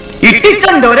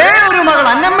ഇട്ടിച്ചന്റെ ഒരേ ഒരു മകൾ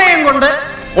അന്നമ്മയും കൊണ്ട്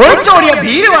ഒളിച്ചോടിയ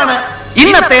ഭീരുവാണ്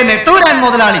ഇന്നത്തെ നെട്ടൂരാൻ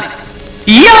മുതലാളി.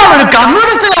 ഇയാളൊരു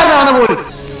കമ്മ്യൂണിസ്റ്റുകാരനാണ് പോലും.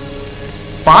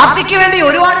 പാർട്ടിക്ക് വേണ്ടി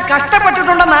ഒരുപാട്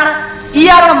കഷ്ടപ്പെട്ടിട്ടുണ്ടെന്നാണ്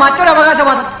ഇയാളുടെ മറ്റൊരു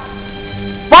അവകാശവാദം.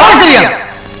 വളരെ ശരിയാണ്,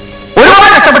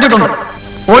 ഒരുപാട് കഷ്ടപ്പെട്ടിട്ടുണ്ട്.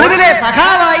 ഒടുവിലെ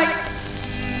സഖാവായി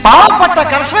പാവപ്പെട്ട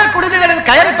കർഷക കുടിലുകളിൽ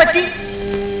കയറിപ്പറ്റി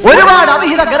ഒരുപാട്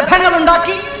അവിഹിത ഗർഭങ്ങൾ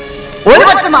ഉണ്ടാക്കി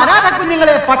ഒരുപറ്റം അനാഥ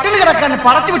കുഞ്ഞുങ്ങളെ പട്ടിണി കിടക്കാൻ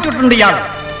പടച്ചു വിട്ടിട്ടുണ്ട് ഇയാൾ.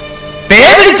 പേ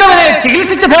പിടിച്ചവരെ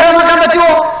ചികിത്സിച്ച് ഭേദമാക്കാൻ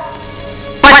പറ്റുമോ?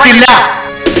 പറ്റില്ല.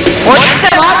 ഒറ്റ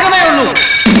മാർഗമേ ഉള്ളൂ,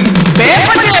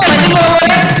 പേപ്പറ്റിയെ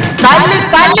പറ്റുന്നതുപോലെ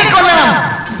തല്ലിക്കൊല്ലണം.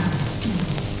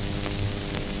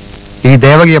 ഈ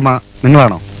ദേവകിയമ്മ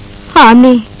നിങ്ങളാണോ?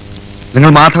 ആന്നേ. നിങ്ങൾ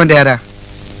മാധവന്റെ ആരാ?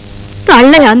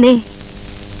 തള്ളയാന്നേ.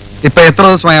 ഇപ്പൊ എത്ര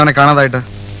ദിവസമായി അവനെ കാണാതായിട്ട്?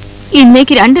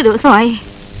 ഇന്നേക്ക് 2 ദിവസമായി.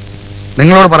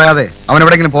 നിങ്ങളോട് പറയാതെ അവൻ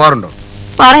എവിടെയെങ്കിലും പോവാറുണ്ടോ?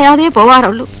 പറയാതെ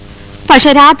പോവാറുള്ളൂ. പക്ഷെ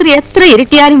രാത്രി എത്ര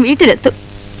ഇരുട്ടിയാലും വീട്ടിലെത്തും.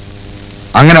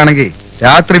 അങ്ങനെയാണെങ്കിൽ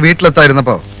രാത്രി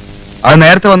വീട്ടിലെത്തായിരുന്നപ്പോ അത്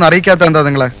നേരത്തെ വന്ന് അറിയിക്കാത്ത എന്താ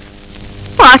നിങ്ങളെ?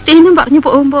 പാർട്ടിന്നും പറഞ്ഞു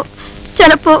പോകുമ്പോ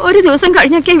ചിലപ്പോ ഒരു ദിവസം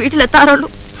കഴിഞ്ഞൊക്കെ വീട്ടിലെത്താറുള്ളൂ.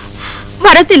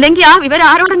 വരത്തില്ലെങ്കിൽ ആ വിവരം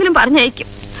ആരോടെങ്കിലും പറഞ്ഞയക്കും.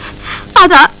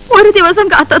 അതാ ഒരു ദിവസം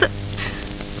കാത്തത്.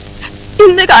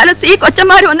 ഇന്ന് കാലത്ത് ഈ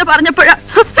കൊച്ചന്മാര് വന്ന് പറഞ്ഞപ്പോഴാ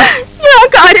ഞാൻ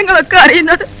കാര്യങ്ങളൊക്കെ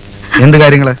അറിയുന്നത്. എന്ത്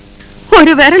കാര്യങ്ങള്?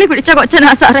 ഒരു വിരളി പിടിച്ച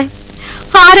കൊച്ചനാ സാറേ.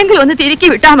 ആരെങ്കിലും ഒന്ന് തിരുക്കി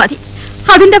വിട്ടാ മതി,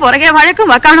 അതിന്റെ പുറകെ വഴക്കും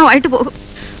വക്കാണുമായിട്ട് പോകും.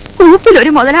 കൂപ്പിൽ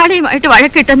ഒരു മുതലാളിയുമായിട്ട്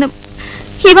വഴക്കിട്ടെന്നും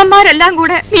ഇവന്മാരെല്ലാം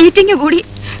കൂടെ മീറ്റിംഗ് കൂടി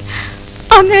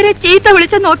അങ്ങേരെ ചീത്ത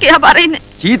വിളിച്ച നോക്കിയാ പറയുന്നത്.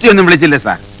 ചീത്തയൊന്നും വിളിച്ചില്ല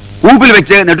സാർ. കൂപ്പിൽ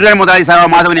വെച്ച് നെട്ടൂരാൻ മുതലാളി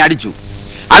സഖാവ് മാധവനെ അടിച്ചു.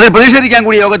 അത് പ്രതിഷേധിക്കാൻ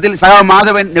കൂടിയ യോഗത്തിൽ സഖാവ്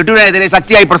മാധവൻ നെട്ടൂരാനെതിരെ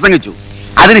ശക്തിയായി പ്രസംഗിച്ചു.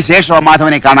 അതിനുശേഷം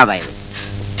മാധവനെ കാണാതായത്.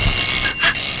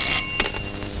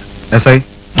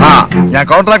 ഞാൻ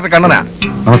കോൺട്രാക്ടർ കണ്ണനാ.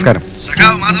 നമസ്കാരം.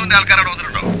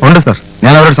 ഉണ്ട് സർ,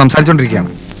 ഞാൻ അവരോട് സംസാരിച്ചോണ്ടിരിക്കുകയാണ്.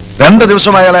 2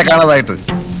 ദിവസമായി അയാളെ കാണാതായിട്ട്.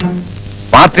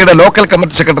 പാർട്ടിയുടെ ലോക്കൽ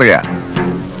കമ്മിറ്റി സെക്രട്ടറിയാ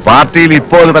പാർട്ടിയിൽ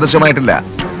ഇപ്പോ അത് പരസ്യമായിട്ടില്ല.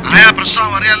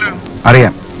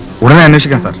 അറിയാം, ഉടനെ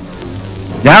അന്വേഷിക്കാം സാർ.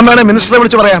 ഞാൻ വേണേ മിനിസ്റ്ററെ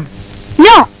വിളിച്ചു പറയാം.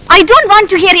 No, I don't want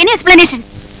to hear any explanation.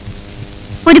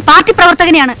 ഒരു പാർട്ടി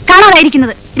പ്രവർത്തകനെയാണ്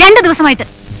കാണാതായിരിക്കുന്നത് 2 ദിവസമായിട്ട്.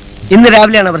 ഇന്ന്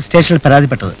രാവിലെയാണ് അവർ സ്റ്റേഷനിൽ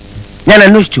പരാതിപ്പെട്ടത്. ഞാൻ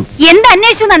അന്വേഷിച്ചു. എന്ത്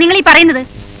അന്വേഷിച്ചു എന്നാ നിങ്ങൾ ഈ പറയുന്നത്?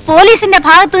 പോലീസിന്റെ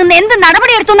ഭാഗത്ത് നിന്ന് എന്ത്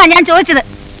നടപടി എടുത്തു എന്നാ ഞാൻ ചോദിച്ചത്.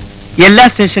 എല്ലാ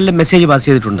സ്റ്റേഷനിലും മെസ്സേജ് പാസ്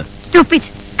ചെയ്തിട്ടുണ്ട്. സ്റ്റുപ്പിഡ്.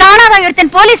 കാണാതായ ഒരുത്തൻ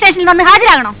പോലീസ് സ്റ്റേഷനിൽ വന്ന്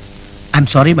ഹാജരാകണോ? I am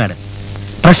sorry madam.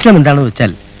 പ്രശ്നം എന്താണെന്ന്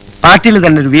വെച്ചാൽ പാർട്ടിയിൽ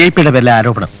തന്നെ ഒരു VIP-യുടെ പേരിലെ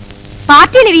ആരോപണം.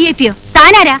 പാർട്ടിയിലെ VIP-യോ?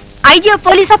 താനാരാ? IG-യോ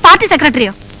പോലീസോ പാർട്ടി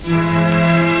സെക്രട്ടറിയോ?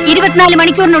 24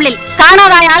 മണിക്കൂറിനുള്ളിൽ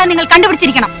കാണാതായ ആളെ നിങ്ങൾ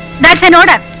കണ്ടുപിടിച്ചിരിക്കണം. That's an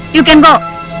order. You can go.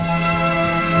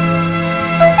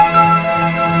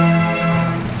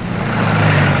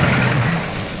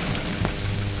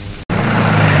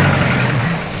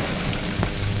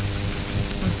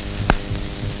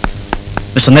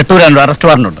 Mister Netturan arrest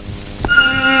വാറന്റുണ്ട്.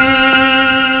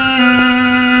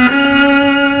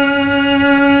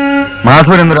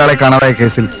 Madhavan എന്നൊരാളെ കാണാതായ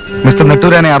കേസിൽ മിസ്റ്റർ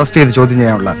നെട്ടൂരാനെ അറസ്റ്റ് ചെയ്ത് ചോദ്യം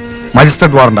ചെയ്യാനുള്ള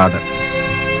മജിസ്ട്രേറ്റ് വാറന്റ് അത്.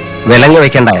 വിലങ്ങ്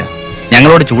വെക്കണ്ടായോ?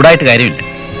 ഞങ്ങളോട് ചൂടായിട്ട് കാര്യമില്ല.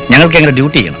 ഞങ്ങൾക്ക് എങ്ങനെ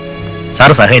ഡ്യൂട്ടി ചെയ്യണം.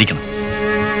 സാറ് സഹകരിക്കണം.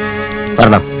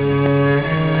 പറഞ്ഞോ.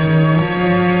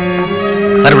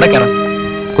 സാർ ഇവിടെ കയറാം.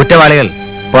 കുറ്റവാളികൾ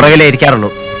പുറകിലേ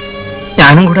ഇരിക്കാറുള്ളൂ.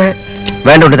 ഞാനും കൂടെ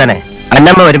വേണ്ടുണ്ട് തന്നെ.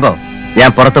 അന്നമ്മ വരുമ്പോ ഞാൻ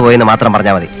പുറത്തു പോയെന്ന് മാത്രം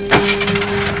പറഞ്ഞാൽ മതി.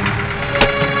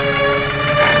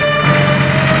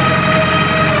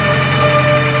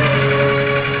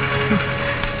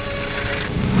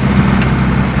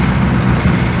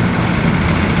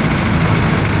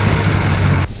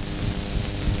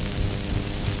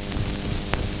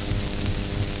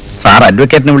 സാർ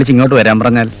അഡ്വക്കേറ്റിനെ വിളിച്ച് ഇങ്ങോട്ട് വരാൻ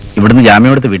പറഞ്ഞാൽ ഇവിടുന്ന്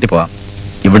ജാമ്യം എടുത്ത് വീട്ടിൽ പോവാം.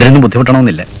 ഇവിടെ നിന്ന്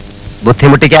ബുദ്ധിമുട്ടണമെന്നില്ല.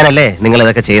 ബുദ്ധിമുട്ടിക്കാനല്ലേ നിങ്ങൾ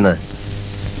ഇതൊക്കെ ചെയ്യുന്നത്?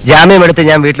 ജാമ്യം എടുത്ത്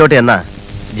ഞാൻ വീട്ടിലോട്ട് ചെന്നാ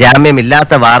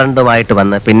ജാമ്യമില്ലാത്ത വാറണ്ടുമായിട്ട്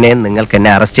വന്ന് പിന്നെയും നിങ്ങൾക്ക് എന്നെ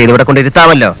അറസ്റ്റ് ചെയ്ത് ഇവിടെ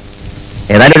കൊണ്ടിരുത്താമല്ലോ.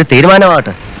 ഏതായാലും ഒരു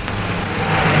തീരുമാനമാവട്ടെ.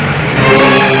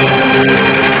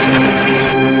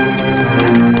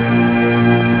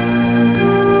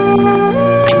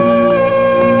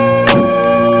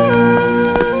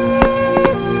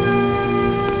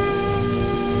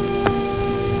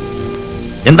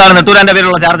 എന്താണ് നെട്ടൂരാന്റെ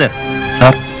പേരിലുള്ള charge?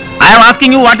 Sir, I am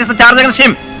asking you what is the charge against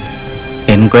him?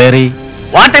 Enquiry.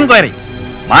 What enquiry?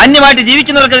 മാന്യമായിട്ട്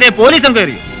ജീവിക്കുന്നവർക്കെതിരെ police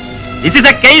enquiry. This is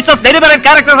A case of deliberate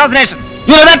character assassination.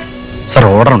 You know that? Sir,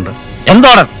 order ഉണ്ട്. എന്ത്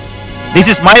order? This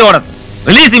is my order.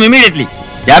 Release him immediately.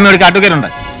 ജാമ്യം എടുക്കാൻ advocate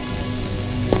ഉണ്ട്.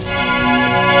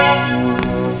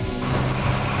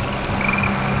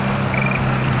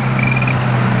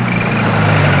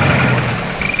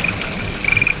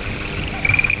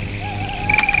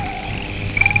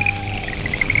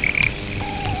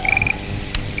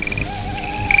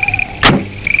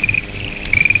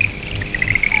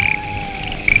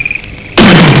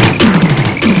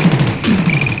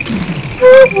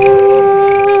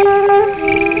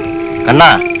 കണ്ണാ,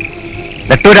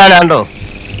 നെട്ടൂരാനാണ്ടോ?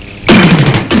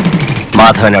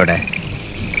 മാധവൻ എവിടെ?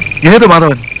 ഏത്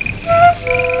മാധവൻ?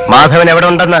 മാധവൻ എവിടെ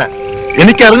ഉണ്ടെന്ന്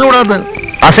എനിക്ക് അറിഞ്ഞുകൂടാന്ന്.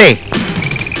 ആസേ,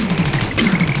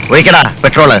 ഒഴിക്കടാ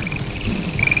പെട്രോള്.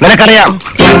 നിനക്കറിയാം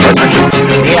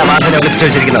നീയാ മാധവനെ വിളിച്ചു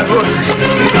വെച്ചിരിക്കുന്നത്.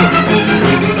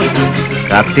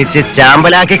 കത്തിച്ച്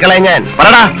ചാമ്പലാക്കി കളയാൻ ഞാൻ.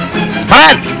 പറടാ,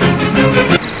 പറയാൻ.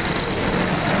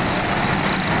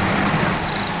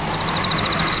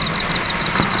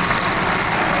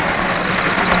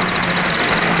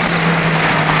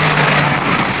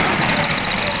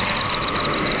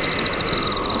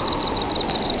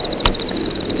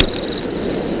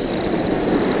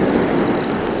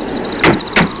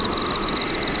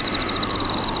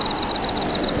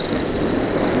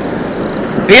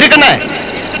 തീരുക്കണ്ണേ,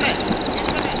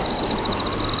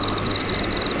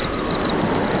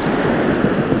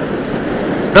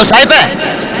 സാഹിബേ,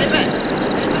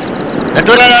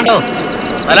 നെട്ടൂരാനാണ്ടോ?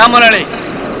 സലാം മുതലാളി.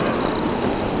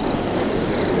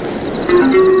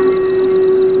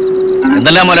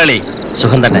 എന്തെല്ലാം മുതലാളി?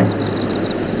 സുഖം തന്നെ.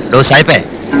 സാഹിബേ,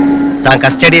 താൻ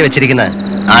കസ്റ്റഡിയെ വെച്ചിരിക്കുന്ന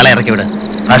ആളെ ഇറക്കി വിട്.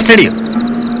 കസ്റ്റഡിയോ?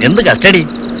 എന്ത് കസ്റ്റഡി?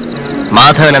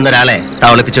 മാധവൻ എന്നൊരാളെ താൻ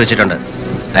ഒളിപ്പിച്ചു വെച്ചിട്ടുണ്ട്.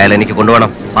 അയാൾ എനിക്ക്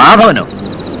കൊണ്ടുപോകണം. മാധവനോ?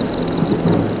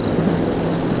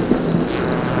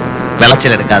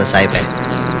 വിളച്ചിലെടുക്കാതെ സാഹിബേ,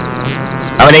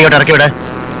 അവനെ ഇങ്ങോട്ട് ഇറക്കി വിട്.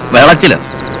 വിളച്ചിലോ?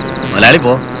 മുതലാളി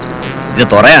പോ. ഇത്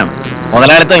തുറയാണ്.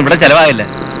 മുതലാളിത്തം ഇവിടെ ചെലവായില്ല.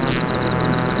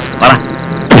 പറ.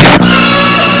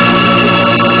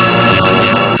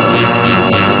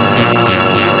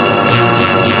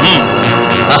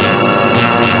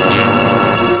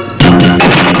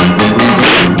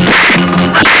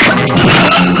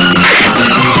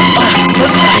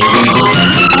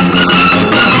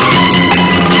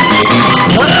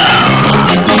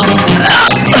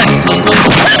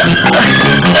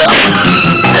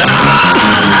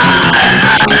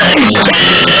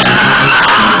 Yeah.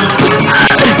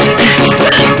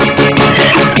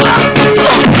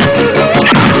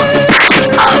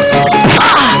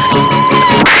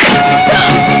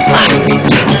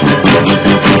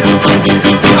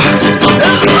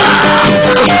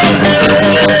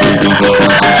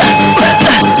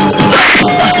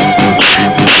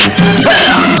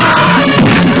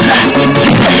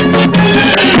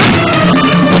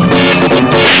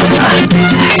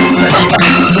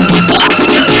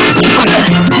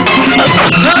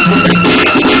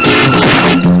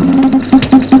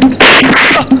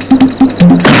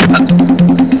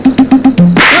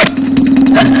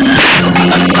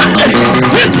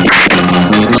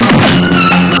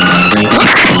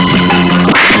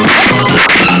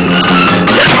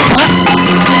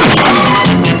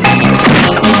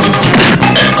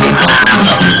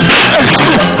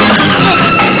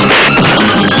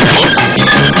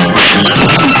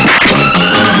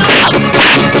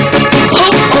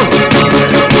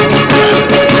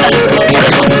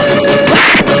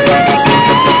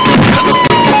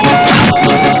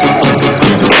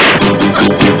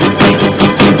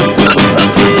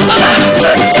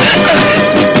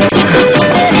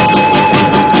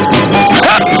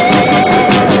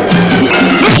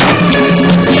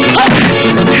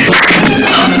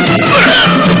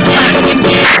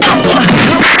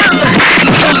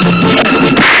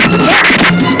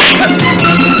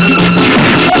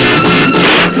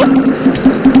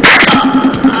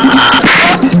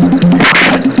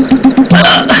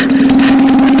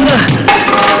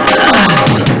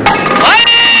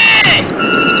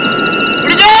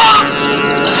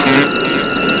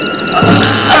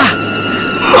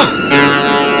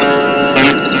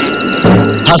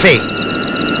 ഹസേ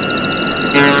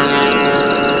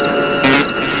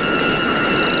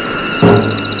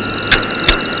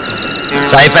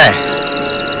സായിപ്പേ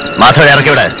മാധവൻ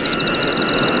ഇറക്കിവിടെ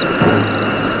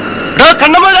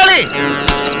കണ്ണമുതലാളി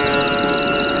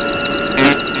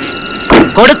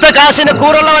കൊടുത്ത കാശിന്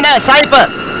കൂറുള്ളവന് സായിപ്പ്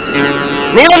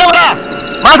നീ തന്നെ പറ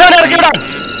മാധവനെ ഇറക്കിവിടാൻ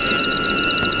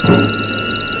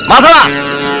മാധവ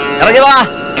ഇറങ്ങി വാ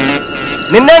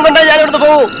നിന്നെയും കൊണ്ട് ഞാൻ ഇവിടുന്ന്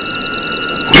പോകൂ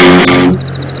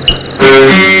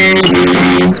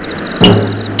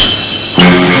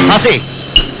ഹസി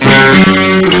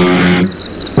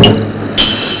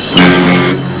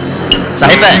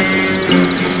സാഹിബ്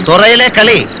തുറയിലെ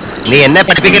കളി നീ എന്നെ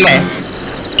പഠിപ്പിക്കില്ലേ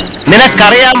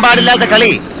നിനക്കറിയാൻ പാടില്ലാത്ത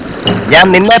കളി ഞാൻ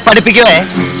നിന്നെ പഠിപ്പിക്കുവേ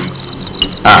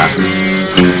ആ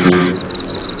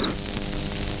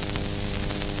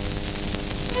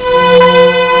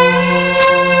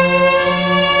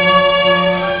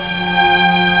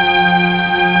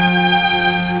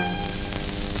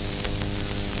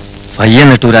പയ്യ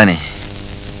നെട്ടൂരാനെ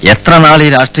എത്ര നാൾ ഈ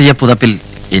രാഷ്ട്രീയ പുതപ്പിൽ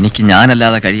എനിക്ക്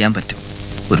ഞാനല്ലാതെ കഴിയാൻ പറ്റും?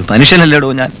 ഒരു മനുഷ്യനല്ലേടോ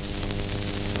ഞാൻ.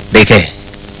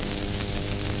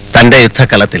 തന്റെ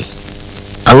യുദ്ധക്കളത്തിൽ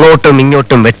അങ്ങോട്ടും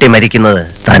ഇങ്ങോട്ടും വെട്ടിമരിക്കുന്നത്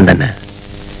താൻ തന്നെ.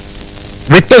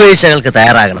 വിട്ടുവീഴ്ചകൾക്ക്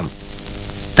തയ്യാറാകണം.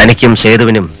 തനിക്കും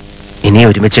സേതുവിനും ഇനി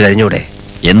ഒരുമിച്ച് കഴിഞ്ഞൂടെ?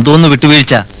 എന്തോന്ന്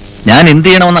വിട്ടുവീഴ്ച? ഞാൻ എന്ത്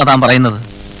ചെയ്യണമെന്നാ താൻ പറയുന്നത്?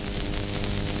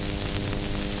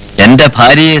 എന്റെ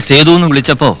ഭാര്യയെ സേതു എന്ന്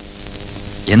വിളിച്ചപ്പോ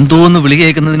എന്തോന്ന് വിളി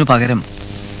കേൾക്കുന്നതിന് പകരം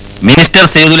മിനിസ്റ്റർ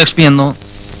സേതുലക്ഷ്മി എന്നോ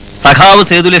സഖാവ്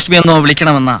സേതുലക്ഷ്മി എന്നോ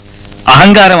വിളിക്കണമെന്ന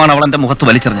അഹങ്കാരമാണ് അവൾ എന്റെ മുഖത്ത്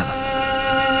വലിച്ചെറിഞ്ഞത്.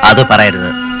 അത്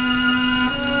പറയരുത്.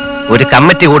 ഒരു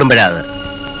കമ്മിറ്റി കൂടുമ്പോഴത്.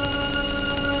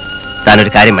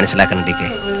 താനൊരു കാര്യം മനസ്സിലാക്കണം DK.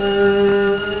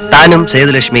 താനും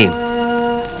സേതുലക്ഷ്മിയും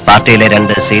പാർട്ടിയിലെ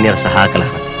 2 സീനിയർ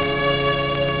സഹാക്കളാണ്.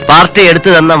 പാർട്ടി എടുത്തു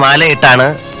തന്ന മാലയിട്ടാണ്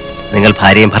നിങ്ങൾ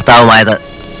ഭാര്യയും ഭർത്താവുമായത്.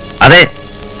 അതെ,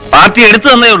 പാർട്ടി എടുത്തു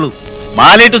തന്നേ ഉള്ളൂ.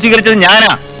 മാലയിട്ട് സ്വീകരിച്ചത്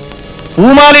ഞാനാ.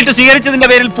 പൂമാലയിട്ട് സ്വീകരിച്ചതിന്റെ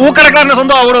പേരിൽ പൂക്കടക്കാരന്റെ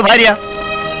സ്വന്തം ആവണോ ഭാര്യ?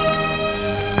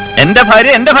 എന്റെ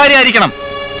ഭാര്യ ആയിരിക്കണം.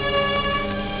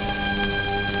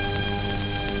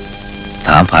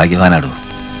 താൻ ഭാഗ്യവാനാടോ.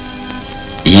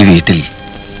 ഈ വീട്ടിൽ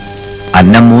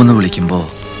അന്നമ്മൂന്ന് വിളിക്കുമ്പോ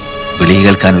വിളി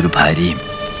കേൾക്കാൻ ഒരു ഭാര്യയും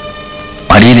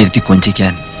മടിയിലിരുത്തി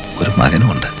കൊഞ്ചിക്കാൻ ഒരു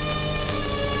മകനുമുണ്ട്.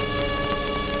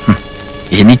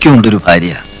 എനിക്കുണ്ടൊരു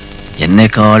ഭാര്യ,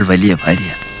 എന്നേക്കാൾ വലിയ ഭാര്യ.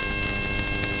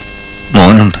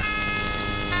 മോനുണ്ട്.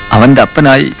 അവന്റെ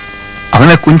അപ്പനായി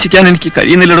അവനെ കുഞ്ചിക്കാൻ എനിക്ക്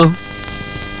കഴിയുന്നില്ലടോ.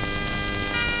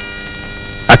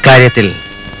 അക്കാര്യത്തിൽ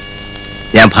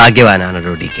ഞാൻ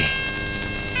ഭാഗ്യവാനാണോ DK.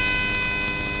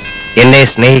 എന്നെ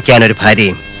സ്നേഹിക്കാൻ ഒരു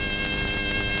ഭാര്യയും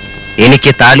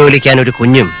എനിക്ക് താലോലിക്കാൻ ഒരു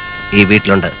കുഞ്ഞും ഈ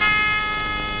വീട്ടിലുണ്ട്.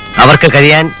 അവർക്ക്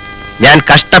കഴിയാൻ ഞാൻ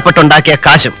കഷ്ടപ്പെട്ടുണ്ടാക്കിയ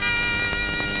കാശും.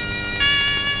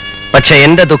 പക്ഷെ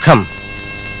എന്റെ ദുഃഖം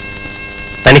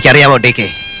തനിക്കറിയാമോ DK?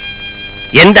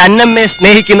 എന്റെ അന്നമ്മയെ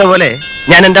സ്നേഹിക്കുന്ന പോലെ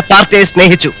ഞാൻ എന്റെ പാർട്ടിയെ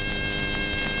സ്നേഹിച്ചു.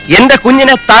 എന്റെ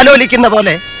കുഞ്ഞിനെ താലോലിക്കുന്ന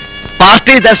പോലെ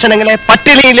പാർട്ടി ദർശനങ്ങളെ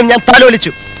പട്ടിണിയിലും ഞാൻ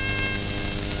താലോലിച്ചു.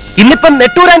 ഇന്നിപ്പം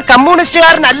നെട്ടൂരാൻ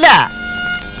കമ്മ്യൂണിസ്റ്റുകാരനല്ല,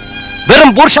 വെറും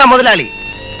ബൂർഷ മുതലാളി.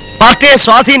 പാർട്ടിയെ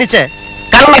സ്വാധീനിച്ച്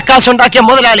കള്ളക്കാശുണ്ടാക്കിയ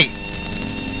മുതലാളി.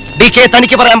 DK,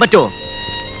 തനിക്ക് പറയാൻ പറ്റുമോ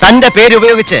തന്റെ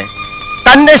പേരുപയോഗിച്ച്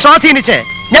തന്നെ സ്വാധീനിച്ച്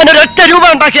ഞാൻ ഒരൊറ്റ രൂപ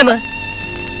ഉണ്ടാക്കിയെന്ന്?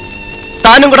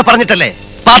 താനും കൂടെ പറഞ്ഞിട്ടല്ലേ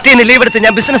പാർട്ടിയിൽ നിന്ന് ലീവ് എടുത്ത്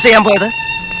ഞാൻ ബിസിനസ് ചെയ്യാൻ പോയത്?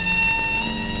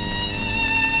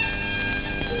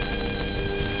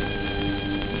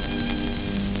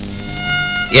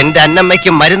 എന്റെ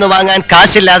അന്നമ്മയ്ക്ക് മരുന്ന് വാങ്ങാൻ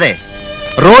കാശില്ലാതെ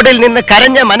റോഡിൽ നിന്ന്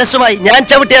കരഞ്ഞ മനസ്സുമായി ഞാൻ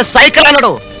ചവിട്ടിയ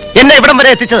സൈക്കിളാണോ എന്നെ ഇവിടം വരെ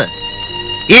എത്തിച്ചത്.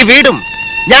 ഈ വീടും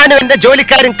ഞാനും എന്റെ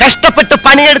ജോലിക്കാരും കഷ്ടപ്പെട്ട്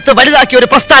പണിയെടുത്ത് വലുതാക്കിയ ഒരു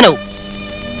പ്രസ്ഥാനവും.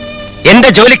 എന്റെ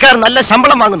ജോലിക്കാർ നല്ല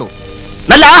ശമ്പളം വാങ്ങുന്നു,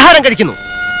 നല്ല ആഹാരം കഴിക്കുന്നു,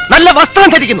 നല്ല വസ്ത്രം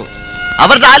ധരിക്കുന്നു.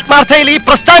 അവരുടെ ആത്മാർത്ഥയിൽ ഈ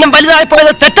പ്രസ്ഥാനം വലുതായി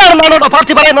പോയത് തെറ്റാണെന്നാണോ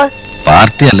പാർട്ടി പറയുന്നത്?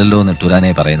 പാർട്ടി അല്ലല്ലോ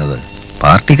നെട്ടൂരാനെ പറയുന്നത്,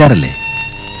 പാർട്ടിക്കാരല്ലേ.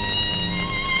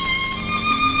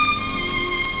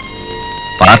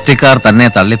 പാർട്ടിക്കാർ തന്നെ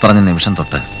തള്ളിപ്പറഞ്ഞ നിമിഷം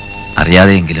തൊട്ട്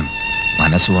അറിയാതെയെങ്കിലും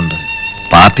മനസ്സുകൊണ്ട്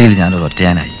പാർട്ടിയിൽ ഞാനൊരു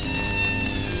ഒറ്റയാനായി.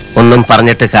 ഒന്നും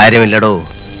പറഞ്ഞിട്ട് കാര്യമില്ലടോ.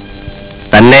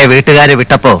 തന്നെ വീട്ടുകാര്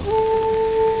വിട്ടപ്പോ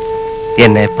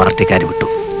എന്നെ പാർട്ടിക്കാര് വിട്ടു.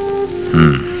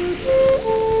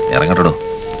 ഇറങ്ങട്ടോ.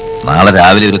 നാളെ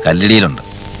രാവിലെ ഒരു കല്ലിടിയിലുണ്ട്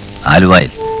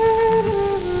ആലുവായിൽ.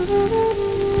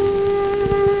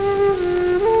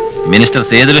 മിനിസ്റ്റർ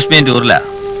സേതുലക്ഷ്മിയും ടൂറില.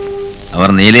 അവർ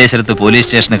നീലേശ്വരത്ത് പോലീസ്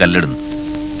സ്റ്റേഷന് കല്ലിടുന്നു.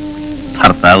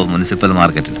 ഭർത്താവ് മുനിസിപ്പൽ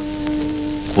മാർക്കറ്റിലും.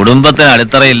 കുടുംബത്തിന്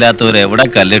അടിത്തറയില്ലാത്തവർ എവിടെ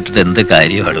കല്ലിട്ടിട്ട് എന്ത്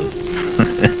കാര്യമാടൂ?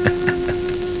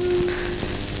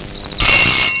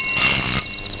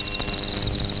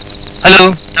 ഹലോ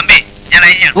തമ്പി, ഞാൻ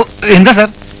എന്താ സാർ?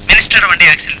 മിനിസ്റ്ററുടെ വണ്ടി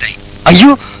ആക്സിഡന്റ് ആയി. അയ്യോ,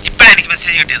 ഇപ്പഴാണ് എനിക്ക്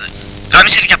മെസ്സേജ് കിട്ടിയത്.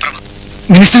 കളമശ്ശേരിക്ക് അപ്പുറം.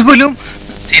 മിനിസ്റ്റർ പോലും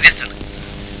സീരിയസ് ആണ്.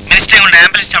 മിനിസ്റ്ററെ കൊണ്ട്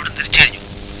ആംബുലൻസ് അവിടെ തിരിച്ചു കഴിഞ്ഞു.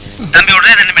 തമ്പി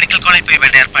ഉടനെ തന്നെ മെഡിക്കൽ കോളേജിൽ പോയി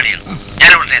വേണ്ട ഏർപ്പാട് ചെയ്യണം.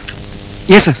 ഞാൻ ഉടനെ എത്തും.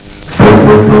 Yes sir.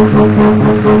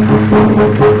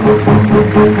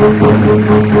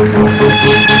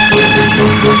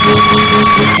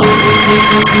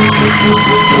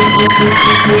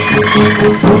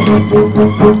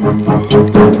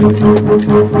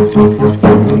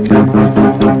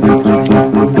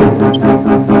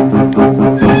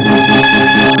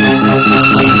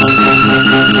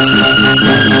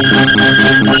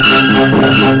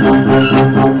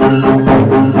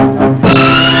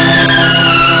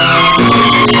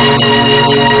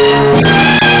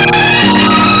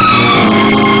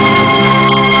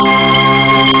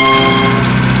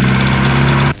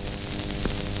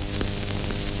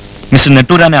 മിസ്റ്റർ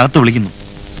നെട്ടൂരാനെ അകത്ത് വിളിക്കുന്നു.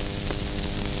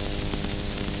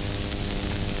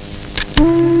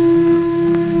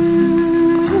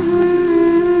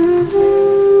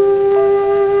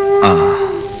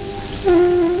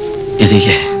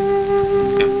 ഇരിക്കെ.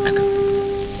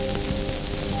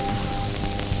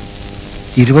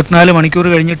 24 മണിക്കൂർ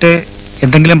കഴിഞ്ഞിട്ട്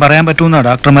എന്തെങ്കിലും പറയാൻ പറ്റുമെന്നാണ്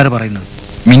ഡോക്ടർമാർ പറയുന്നത്.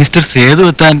 മിനിസ്റ്റർ സേതു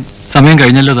എത്താൻ സമയം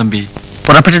കഴിഞ്ഞല്ലോ തമ്പി.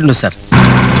 പുറപ്പെട്ടിട്ടുണ്ട് സാർ.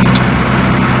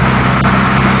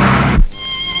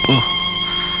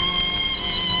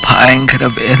 ഭയങ്കര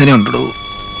വേദനയുണ്ടോ?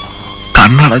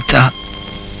 കണ്ണടച്ച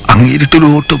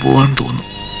അങ്ങീരിട്ടിലോട്ട് പോവാൻ തോന്നും.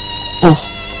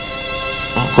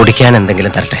 കുടിക്കാൻ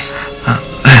എന്തെങ്കിലും തരട്ടെ?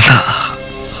 വേണ്ട.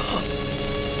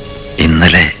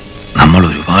 ഇന്നലെ നമ്മൾ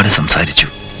ഒരുപാട് സംസാരിച്ചു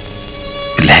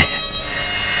ഇല്ലേ?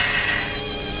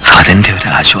 അതിന്റെ ഒരു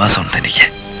ആശ്വാസമുണ്ട് എനിക്ക്.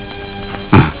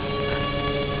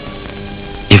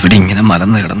 ഇവിടെ ഇങ്ങനെ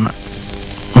മലന്ന് കിടന്ന്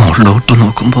മുകളിലോട്ട്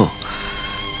നോക്കുമ്പോ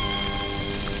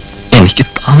എനിക്ക്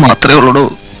താൻ മാത്രമേ ഉള്ളൂ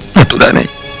നെട്ടൂരാനെ.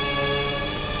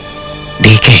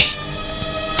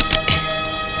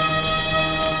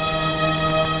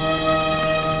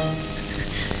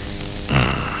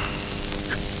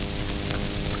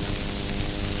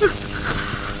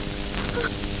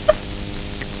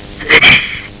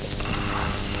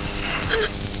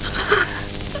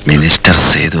 മിനിസ്റ്റർ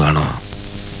സേതുവാണോ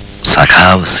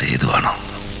സഖാവ് സേതുവാണോ?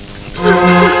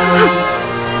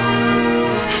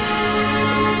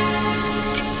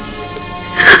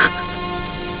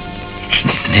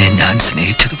 നിന്നെ ഞാൻ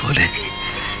സ്നേഹിച്ചതുപോലെ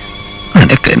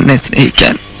നിനക്ക് എന്നെ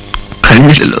സ്നേഹിക്കാൻ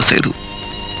കഴിഞ്ഞില്ലല്ലോ സേതു.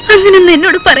 അങ്ങനൊന്നും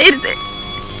എന്നോട് പറയരുത്.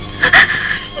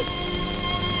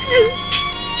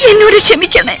 എന്നോട്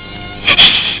ക്ഷമിക്കണേ.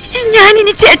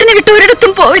 ഞാനിനി ചേട്ടനെ വിട്ട്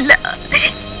ഒരിടത്തും പോവില്ല.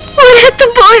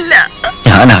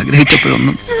 ഞാൻ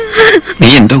ആഗ്രഹിച്ചപ്പോഴൊന്നും നീ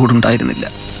എന്റെ കൂടെ ഉണ്ടായിരുന്നില്ല.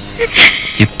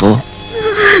 ഇപ്പോ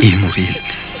ഈ മുറിയിൽ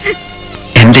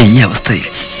എന്റെ ഈ അവസ്ഥയിൽ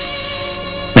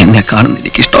നിന്നെ കാണുന്ന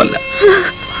എനിക്കിഷ്ടമല്ല.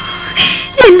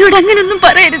 എന്നോട് അങ്ങനൊന്നും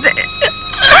പറയരുത്.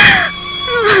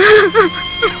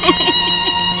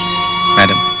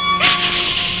 Madam,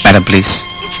 madam please.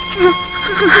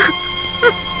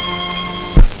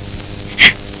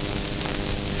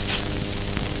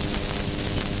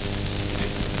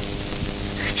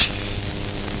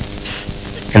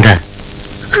 എന്താ?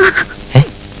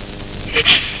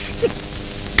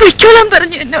 പൊയ്ക്കോളാൻ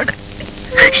പറഞ്ഞു എന്നോട്.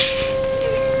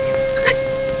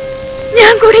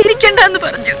 ഞാൻ കൂടെ ഇരിക്കണ്ടെന്ന്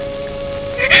പറഞ്ഞു.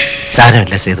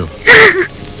 സാരമില്ല സേതു,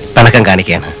 പിണക്കം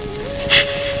കാണിക്കുകയാണ്.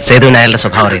 സേതുവിന് അയാളുടെ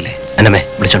സ്വഭാവം അറിയില്ലേ? അന്നമ്മേ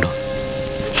വിളിച്ചോണ്ടോ.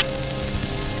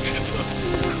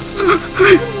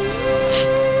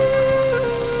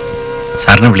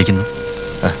 സാറിനെ വിളിക്കുന്നു.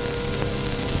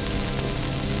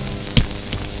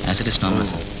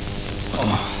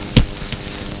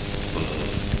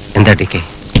 എന്താ ടി കെ?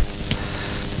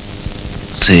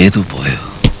 സേതു പോയോ?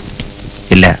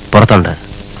 ഇല്ല, പുറത്തുണ്ട്.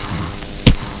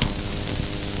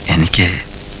 എനിക്ക്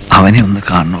അവനെ ഒന്ന്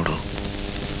കാണണോടോ.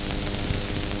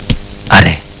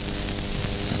 ആരെ?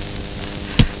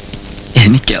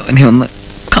 എനിക്ക് അവനെ ഒന്ന്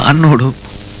കാണണോടോ.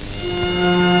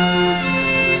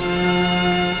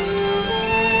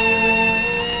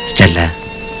 സ്റ്റെല്ല?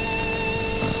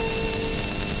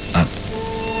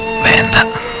 വേണ്ട.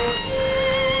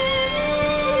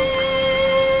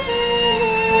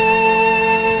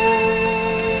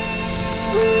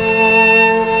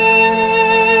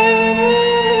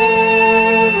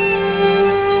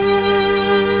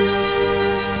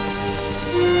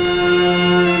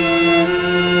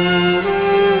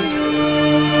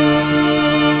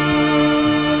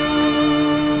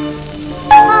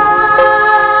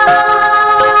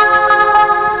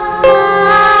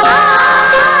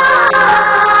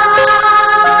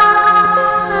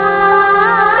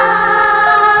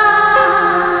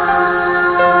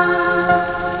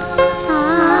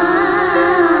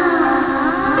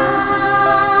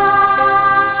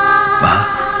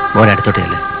 മോനെ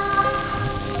അടുത്തോട്ടല്ലേ?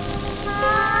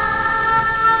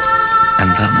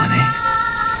 എന്താ മോനെ?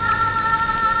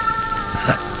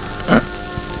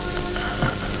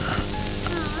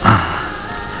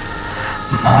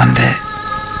 മോന്റെ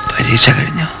പരീക്ഷ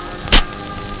കഴിഞ്ഞു.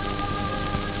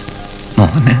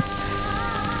 മോന്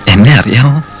എന്നെ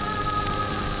അറിയാമോ?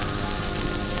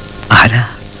 ആരാ?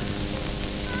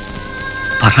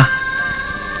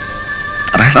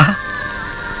 പറയടാ.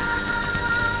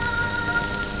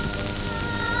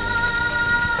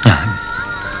 ഞാൻ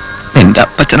നിന്റെ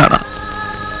അപ്പച്ചനാടാ.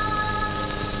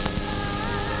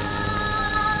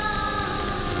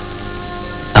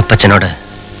 അപ്പച്ചനോട്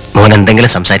മോൻ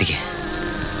എന്തെങ്കിലും സംസാരിക്കേ.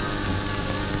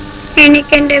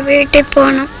 എനിക്ക് എന്റെ വീട്ടിൽ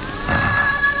പോണം.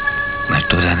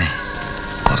 നെട്ടൂരാനെ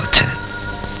കുറച്ച്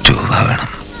രൂപ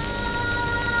വേണം.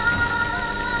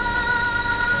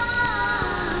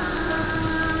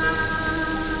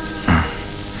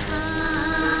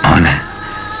 മോനെ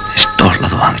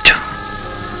ഇഷ്ടമുള്ളത് വാങ്ങിച്ചു.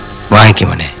 വാങ്ങിക്കും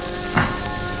മോനെ.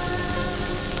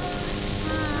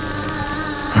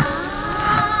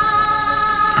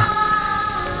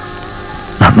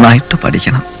 നന്നായിട്ട്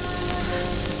പഠിക്കണം,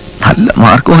 നല്ല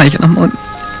മാർക്ക് വാങ്ങിക്കണം മോൻ.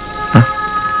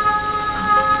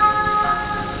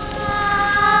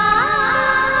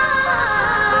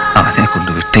 അവനെ കൊണ്ട്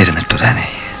വിട്ടേരുന്നിട്ടുരാനെ.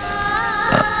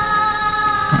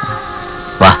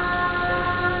 വാ.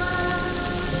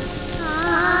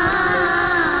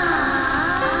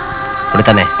 ഇവിടെ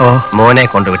തന്നെ മോനെ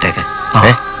കൊണ്ടുവിട്ടേക്ക്.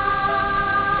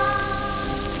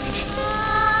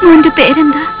 മോന്റെ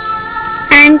പേരെന്താ?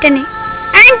 ആന്റണി.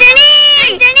 ആന്റണി.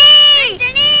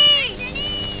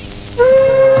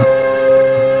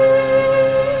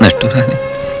 നെട്ടൂരാനെ,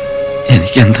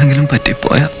 എനിക്ക് എന്തെങ്കിലും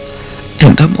പറ്റിപ്പോയാ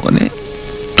എന്റെ മോനെ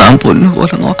താൻ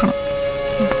പൊന്നുപോലെ നോക്കണം.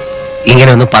 ഇങ്ങനെ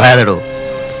ഒന്നും പറയാതെടോ.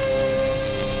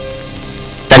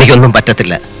 തനിക്കൊന്നും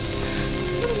പറ്റത്തില്ല.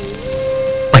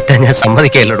 പറ്റാൻ ഞാൻ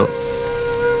സമ്മതിക്കല്ലടോ.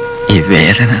 ഈ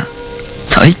വേദന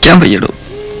സഹിക്കാൻ വയ്യടോ.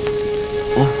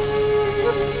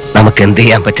 നമുക്ക് എന്ത്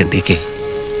ചെയ്യാൻ പറ്റും ടി.കെ.?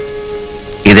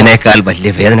 ഇതിനേക്കാൾ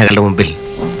വലിയ വേദനകളുടെ മുമ്പിൽ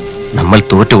നമ്മൾ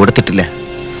തോറ്റു കൊടുത്തിട്ടില്ല.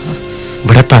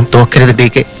 ഇവിടെ താൻ തോക്കരുത്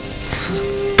ടി.കെ.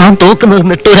 താൻ തോക്കുന്നത്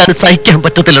നെട്ടൂരാൻ സഹിക്കാൻ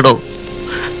പറ്റത്തില്ലടോ.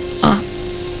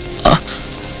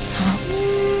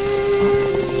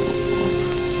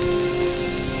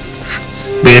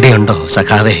 പേടിയുണ്ടോ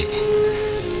സഖാവേ?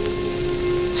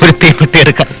 ഒരു തീപ്പെട്ടി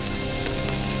എടുക്കാൻ.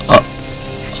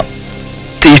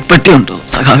 തീപ്പെട്ടി ഉണ്ടോ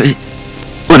സഖാവേ?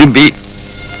 ഒരു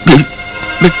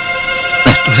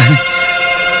നെട്ടൂരാനെ,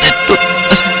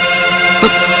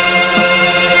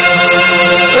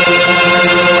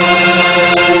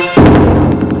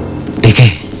 ടി.കെ.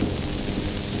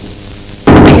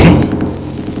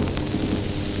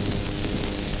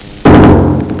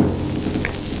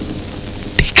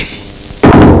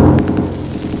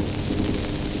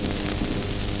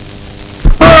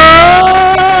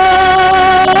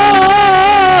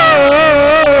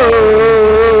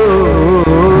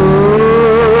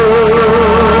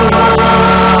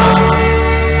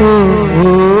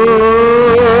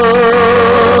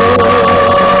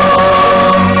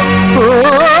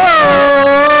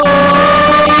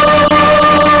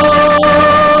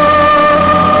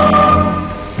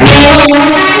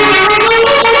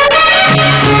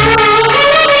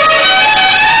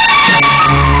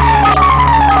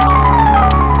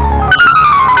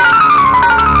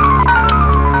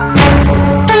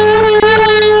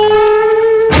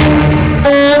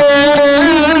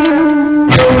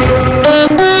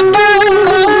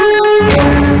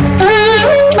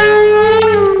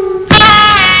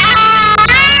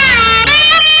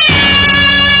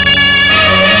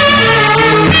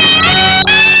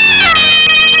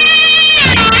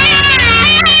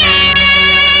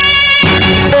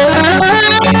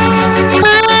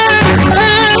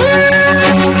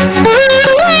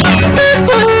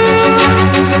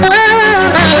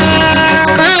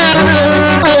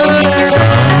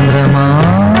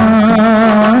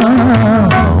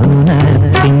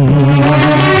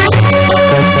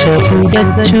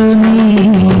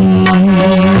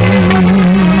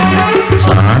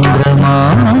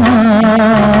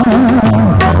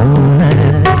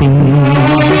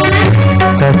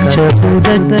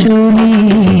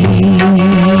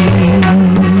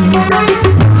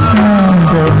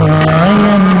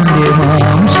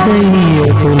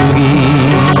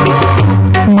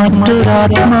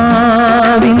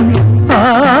 മറ്റൊരാത്മാവിൻ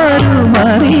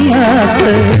ആരുമറിയാത്ത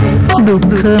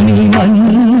ദുഃഖമീ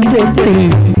മഞ്ചത്തിൽ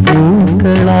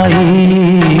പൂക്കളായി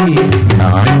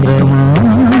സാന്ദ്രമാനത്തിൻ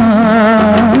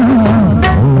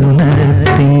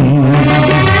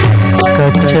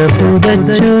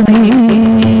കച്ചപുതച്ചു നീ.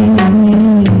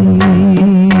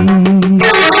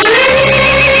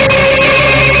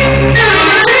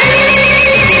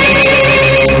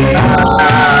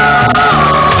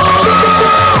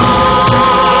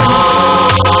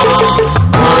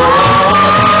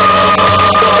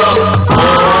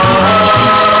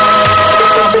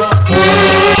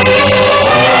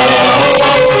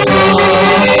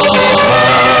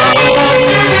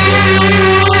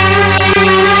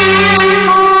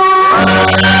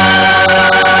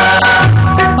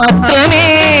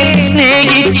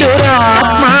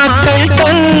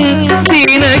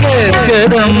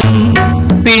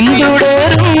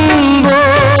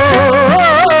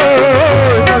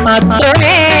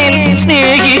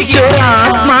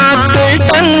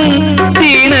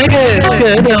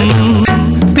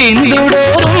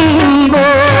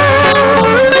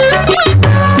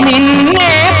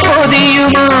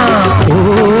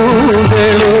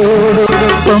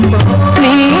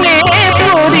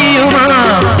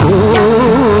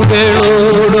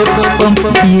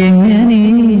 ഇപ്പം എങ്ങനെ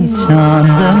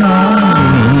ശാന്തമായി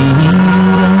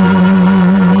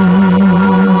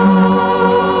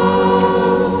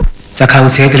സഖാവ്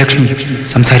സേതുലക്ഷ്മി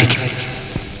സംസാരിക്കും.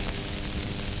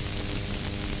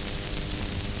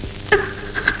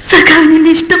 സഖാവിന്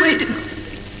എന്നെ ഇഷ്ടമായിരുന്നു.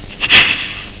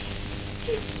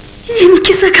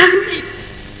 എനിക്ക് സഖാവിനെ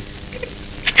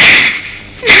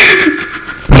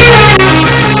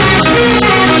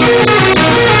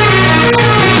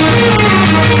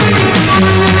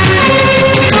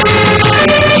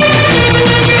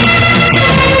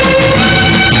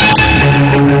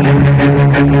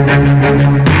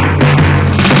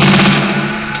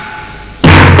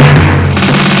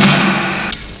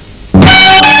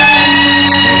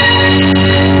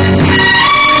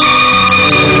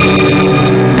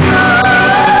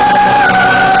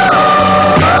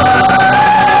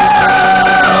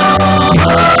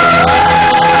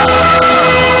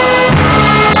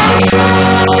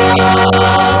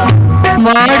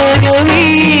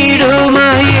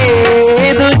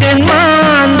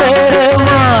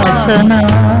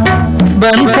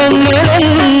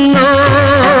ബന്ധങ്ങളെന്നോ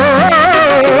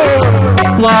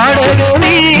വാടക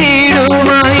വീടുമായേതു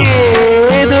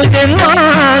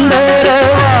ജന്മാന്തര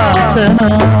വാസന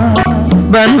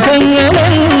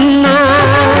ബന്ധങ്ങളെന്നോ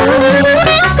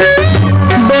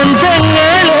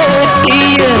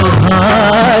ബന്ധങ്ങളെത്തിയ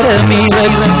ഭാരമിവൽക്കാതെ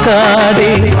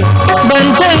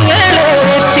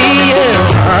ബന്ധങ്ങളെത്തിയ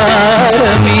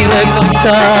ഭാരമിവൽക്കാതെ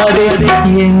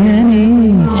എങ്ങനെ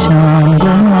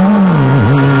ശാന്തമായി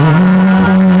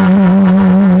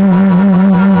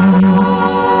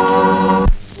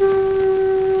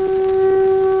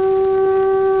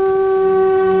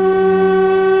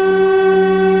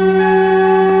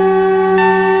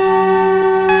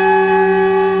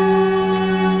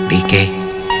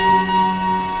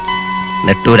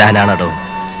നെട്ടൂരാനാണോ?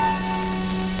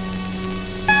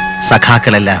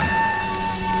 സഖാക്കളെല്ലാം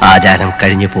ആചാരം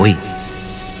കഴിഞ്ഞു പോയി.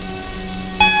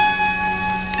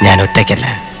 ഞാൻ ഒറ്റയ്ക്കല്ല,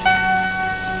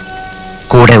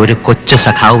 കൂടെ ഒരു കൊച്ചു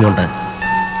സഖാവുമുണ്ട്,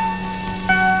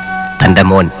 തന്റെ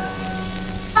മോൻ.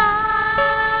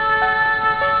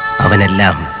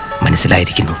 അവനെല്ലാം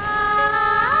മനസ്സിലായിരിക്കുന്നു.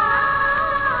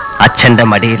 അച്ഛന്റെ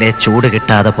മടിയിലെ ചൂട്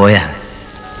കിട്ടാതെ പോയ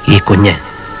ഈ കുഞ്ഞ്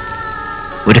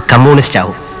ഒരു കമ്മ്യൂണിസ്റ്റ്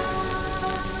ആവും.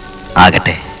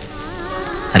 ആകട്ടെ,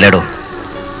 അല്ലേടോ?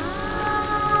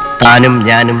 താനും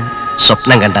ഞാനും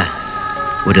സ്വപ്നം കണ്ട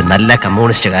ഒരു നല്ല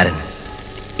കമ്മ്യൂണിസ്റ്റുകാരൻ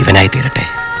ഇവനായി തീരട്ടെ,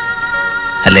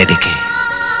 അല്ലേ ഡി കെ?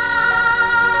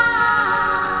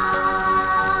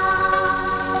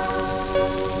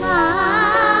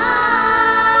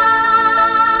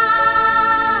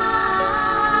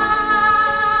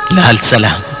 ലാൽ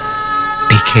സലാം,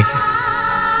 ഡി കെ.